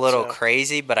think it's a little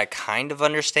crazy, but I kind of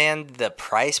understand the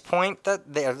price point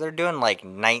that they're doing, like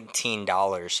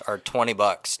 $19 or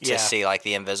 $20 to see like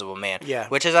The Invisible Man. Yeah,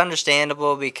 which is understandable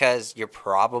because you're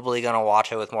probably going to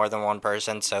watch it with more than one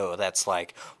person, so that's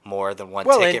like more than one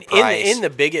ticket price. In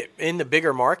the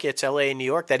bigger markets, LA and New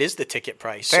York, that is the ticket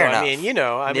price. Fair enough.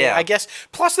 I mean, I guess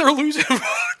plus they're losing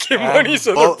fucking money,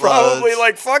 so they're probably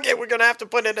like, fuck it, we're gonna have to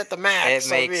put it at the max. It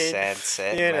makes sense. Makes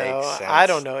sense. I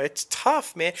don't know. It's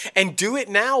tough, man. And do it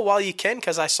now while you can,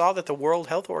 because I saw that the World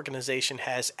Health Organization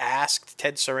has asked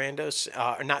Ted Sarandos,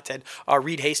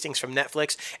 Reed Hastings from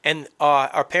Netflix, and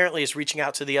apparently is reaching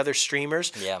out to the other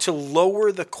streamers to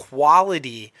lower the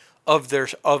quality of their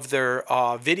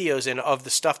videos and of the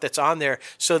stuff that's on there,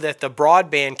 so that the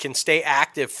broadband can stay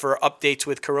active for updates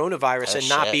with coronavirus and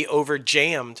not be over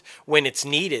jammed when it's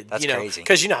needed. That's crazy.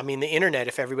 Because I mean, the internet,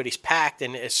 if everybody's packed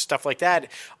and stuff like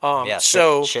that,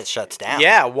 shit shuts down.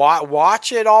 Yeah,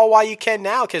 watch it all while you can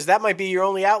now, because that might be your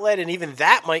only outlet, and even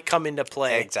that might come into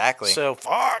play. Exactly. So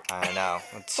fuck. I know,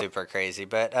 it's super crazy,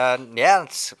 but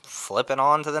it's flipping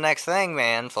on to the next thing,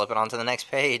 man. Flipping on to the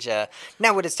next page.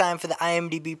 Now it is time for the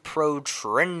IMDb Pro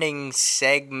Trending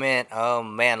segment. Oh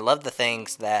man, love the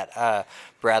things that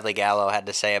Bradley Gallo had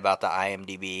to say about the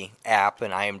IMDb app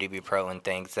and IMDb Pro and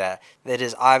things that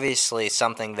is obviously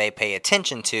something they pay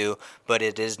attention to, but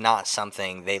it is not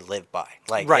something they live by.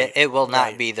 Like it will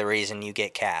not be the reason you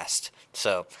get cast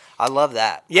So I love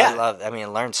that. Yeah. I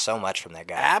learned so much from that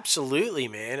guy. Absolutely,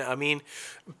 man. I mean,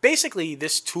 basically,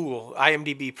 this tool,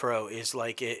 IMDb Pro, is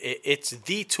like it's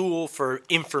the tool for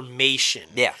information.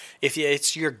 Yeah.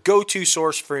 It's your go-to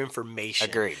source for information.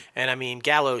 Agreed. And I mean,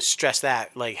 Gallo stressed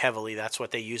that like heavily. That's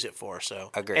what they use it for.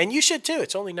 So agreed. And you should too.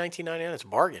 It's only $19.99. It's a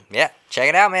bargain. Yeah, check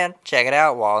it out, man. Check it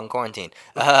out while in quarantine.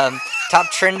 Top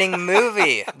trending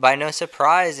movie, by no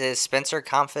surprise, is Spencer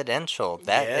Confidential.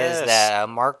 That is that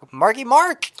Marky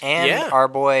Mark and our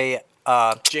boy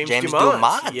James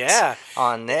Dumont. Yeah,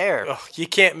 on there. Oh, you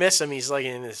can't miss him. He's like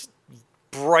in this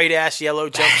bright ass yellow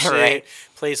jumpsuit. Right.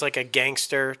 Plays like a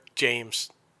gangster. James,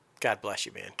 God bless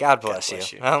you, man. God bless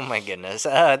you. Oh my goodness.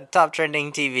 Top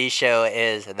trending TV show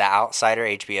is The Outsider.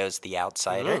 HBO's The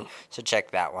Outsider. So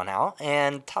check that one out.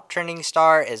 And top trending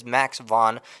star is Max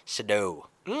von Sydow.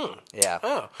 Yeah.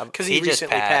 Oh, because he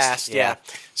recently just passed. Yeah.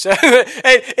 So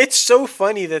it's so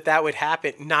funny that would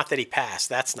happen. Not that he passed.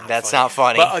 That's not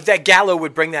funny. But that Gallo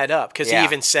would bring that up because he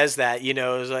even says that,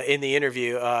 in the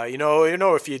interview,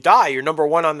 if you die, you're number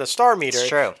one on the star meter. It's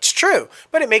true. It's true.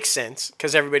 But it makes sense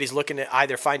because everybody's looking to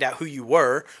either find out who you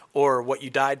were or what you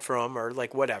died from or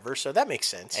like whatever. So that makes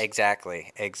sense.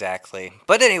 Exactly.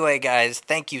 But anyway, guys,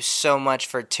 thank you so much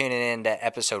for tuning in to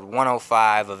episode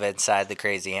 105 of Inside the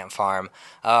Crazy Ant Farm.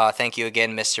 Thank you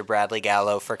again, Mr. Bradley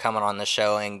Gallo, for coming on the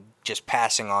show and just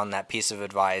passing on that piece of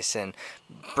advice and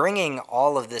bringing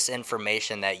all of this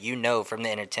information that you know from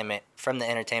the entertainment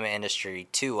industry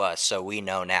to us, so we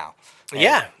know now.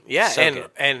 Yeah, so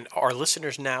and our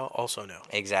listeners now also know.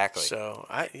 Exactly. So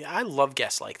I love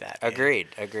guests like that. Man.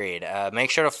 Agreed.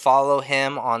 Make sure to follow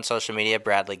him on social media,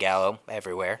 Bradley Gallo,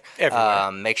 everywhere.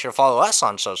 Make sure to follow us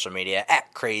on social media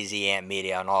at Crazy Ant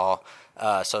Media on all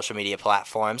social media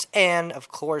platforms, and of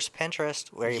course Pinterest,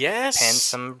 where you pin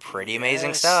some pretty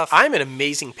amazing stuff. I'm an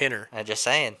amazing pinner. Just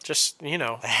saying. Just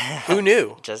who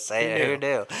knew? Just saying, who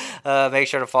knew? Make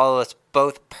sure to follow us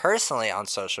both personally on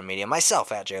social media.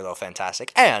 Myself at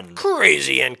JLoFantastic and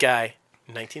Crazy Ant Guy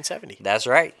 1970. That's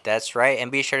right.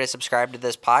 And be sure to subscribe to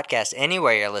this podcast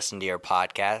anywhere you're listening to your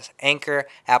podcast. Anchor,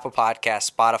 Apple Podcasts,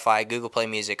 Spotify, Google Play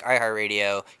Music,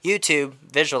 iHeartRadio, YouTube.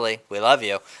 Visually, we love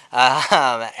you.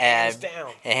 Hands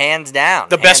down.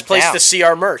 The best place to see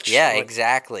our merch. Yeah,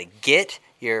 exactly. Get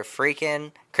your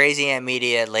freaking Crazy Ant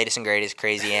Media, latest and greatest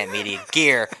Crazy Ant Media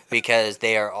gear, because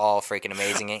they are all freaking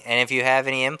amazing. And if you have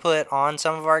any input on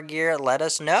some of our gear, let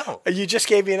us know. You just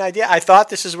gave me an idea. I thought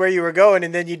this is where you were going,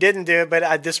 and then you didn't do it,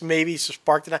 but this maybe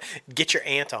sparked it. Get your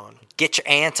ant on. Get your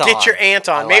ant on. Get your ant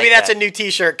on. Maybe that's a new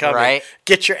T-shirt coming. Right?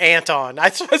 Get your ant on.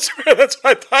 That's what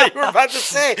I thought you were about to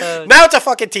say. Now it's a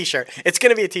fucking T-shirt. It's going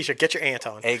to be a T-shirt. Get your ant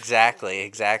on.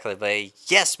 Exactly. But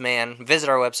yes, man, visit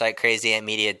our website,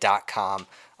 crazyantmedia.com.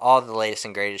 All the latest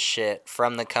and greatest shit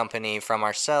from the company, from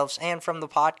ourselves, and from the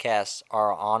podcast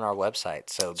are on our website.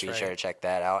 So be sure to check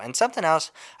that out. And something else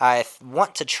I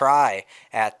want to try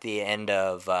at the end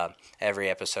of every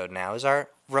episode now is our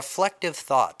reflective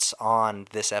thoughts on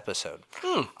this episode.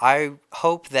 I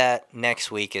hope that next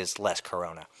week is less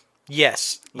Corona.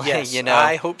 Yes.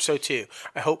 I hope so too.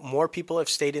 I hope more people have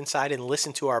stayed inside and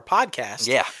listened to our podcast.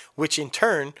 Yeah. Which in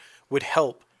turn would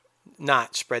help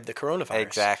not spread the coronavirus.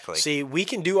 Exactly. See, we're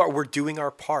doing our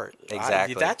part.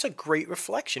 Exactly. That's a great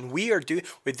reflection.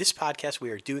 With this podcast, we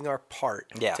are doing our part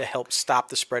to help stop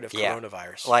the spread of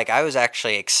coronavirus. Like, I was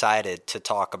actually excited to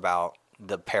talk about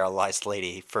the paralyzed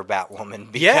lady for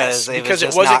Batwoman because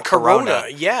it wasn't Corona.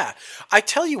 Yeah. I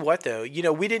tell you what, though,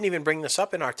 we didn't even bring this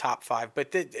up in our top 5,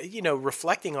 but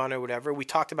reflecting on it or whatever, we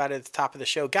talked about it at the top of the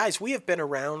show. Guys, we have been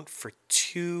around for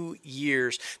 2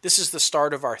 years. This is the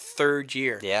start of our 3rd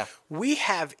year. Yeah. We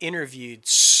have interviewed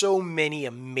so many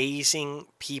amazing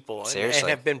people and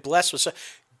have been blessed with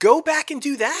go back and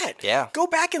do that. Yeah. Go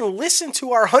back and listen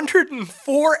to our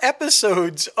 104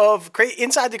 episodes of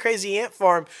Inside the Crazy Ant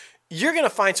Farm. You're going to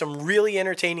find some really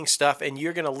entertaining stuff, and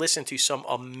you're going to listen to some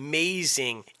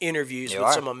amazing interviews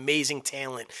with some amazing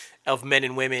talent of men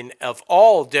and women of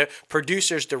all the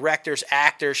producers, directors,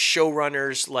 actors,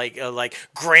 showrunners, like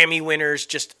Grammy winners,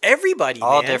 just everybody.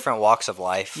 All different walks of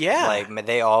life. Yeah. Like,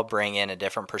 they all bring in a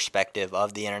different perspective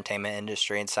of the entertainment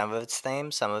industry, and some of it's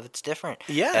same, some of it's different.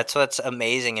 Yeah. That's what's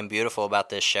amazing and beautiful about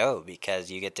this show,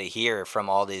 because you get to hear from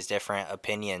all these different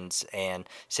opinions and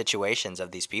situations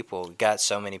of these people. We've got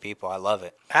so many people. I love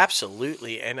it.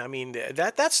 Absolutely. And I mean,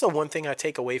 that's the one thing I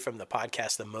take away from the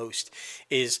podcast the most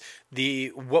is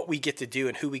what we get to do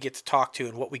and who we get to talk to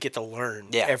and what we get to learn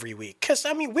Yeah. every week. Because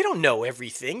I mean, we don't know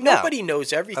everything. No. Nobody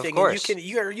knows everything. Of course. And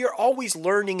you're always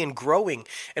learning and growing.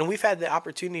 And we've had the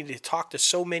opportunity to talk to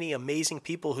so many amazing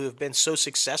people who have been so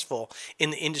successful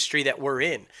in the industry that we're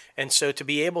in. And so to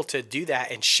be able to do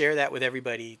that and share that with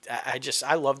everybody,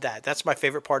 I love that. That's my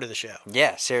favorite part of the show.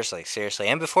 Yeah, seriously.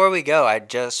 And before we go, I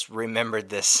just remembered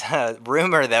this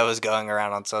rumor that was going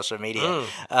around on social media.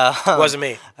 Wasn't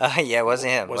me. Yeah, it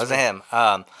wasn't him.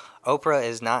 Oprah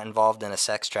is not involved in a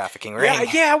sex trafficking ring.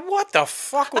 Yeah, what the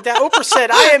fuck with that? Oprah said,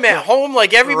 I am at home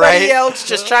like everybody else,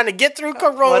 just trying to get through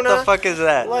Corona. What the fuck is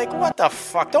that? Like, what the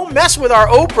fuck? Don't mess with our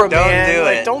Oprah, man. Don't do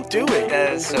it. Don't do it.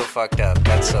 That is so fucked up.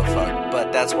 That's so fucked.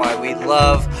 But that's why we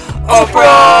love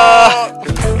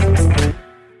Oprah!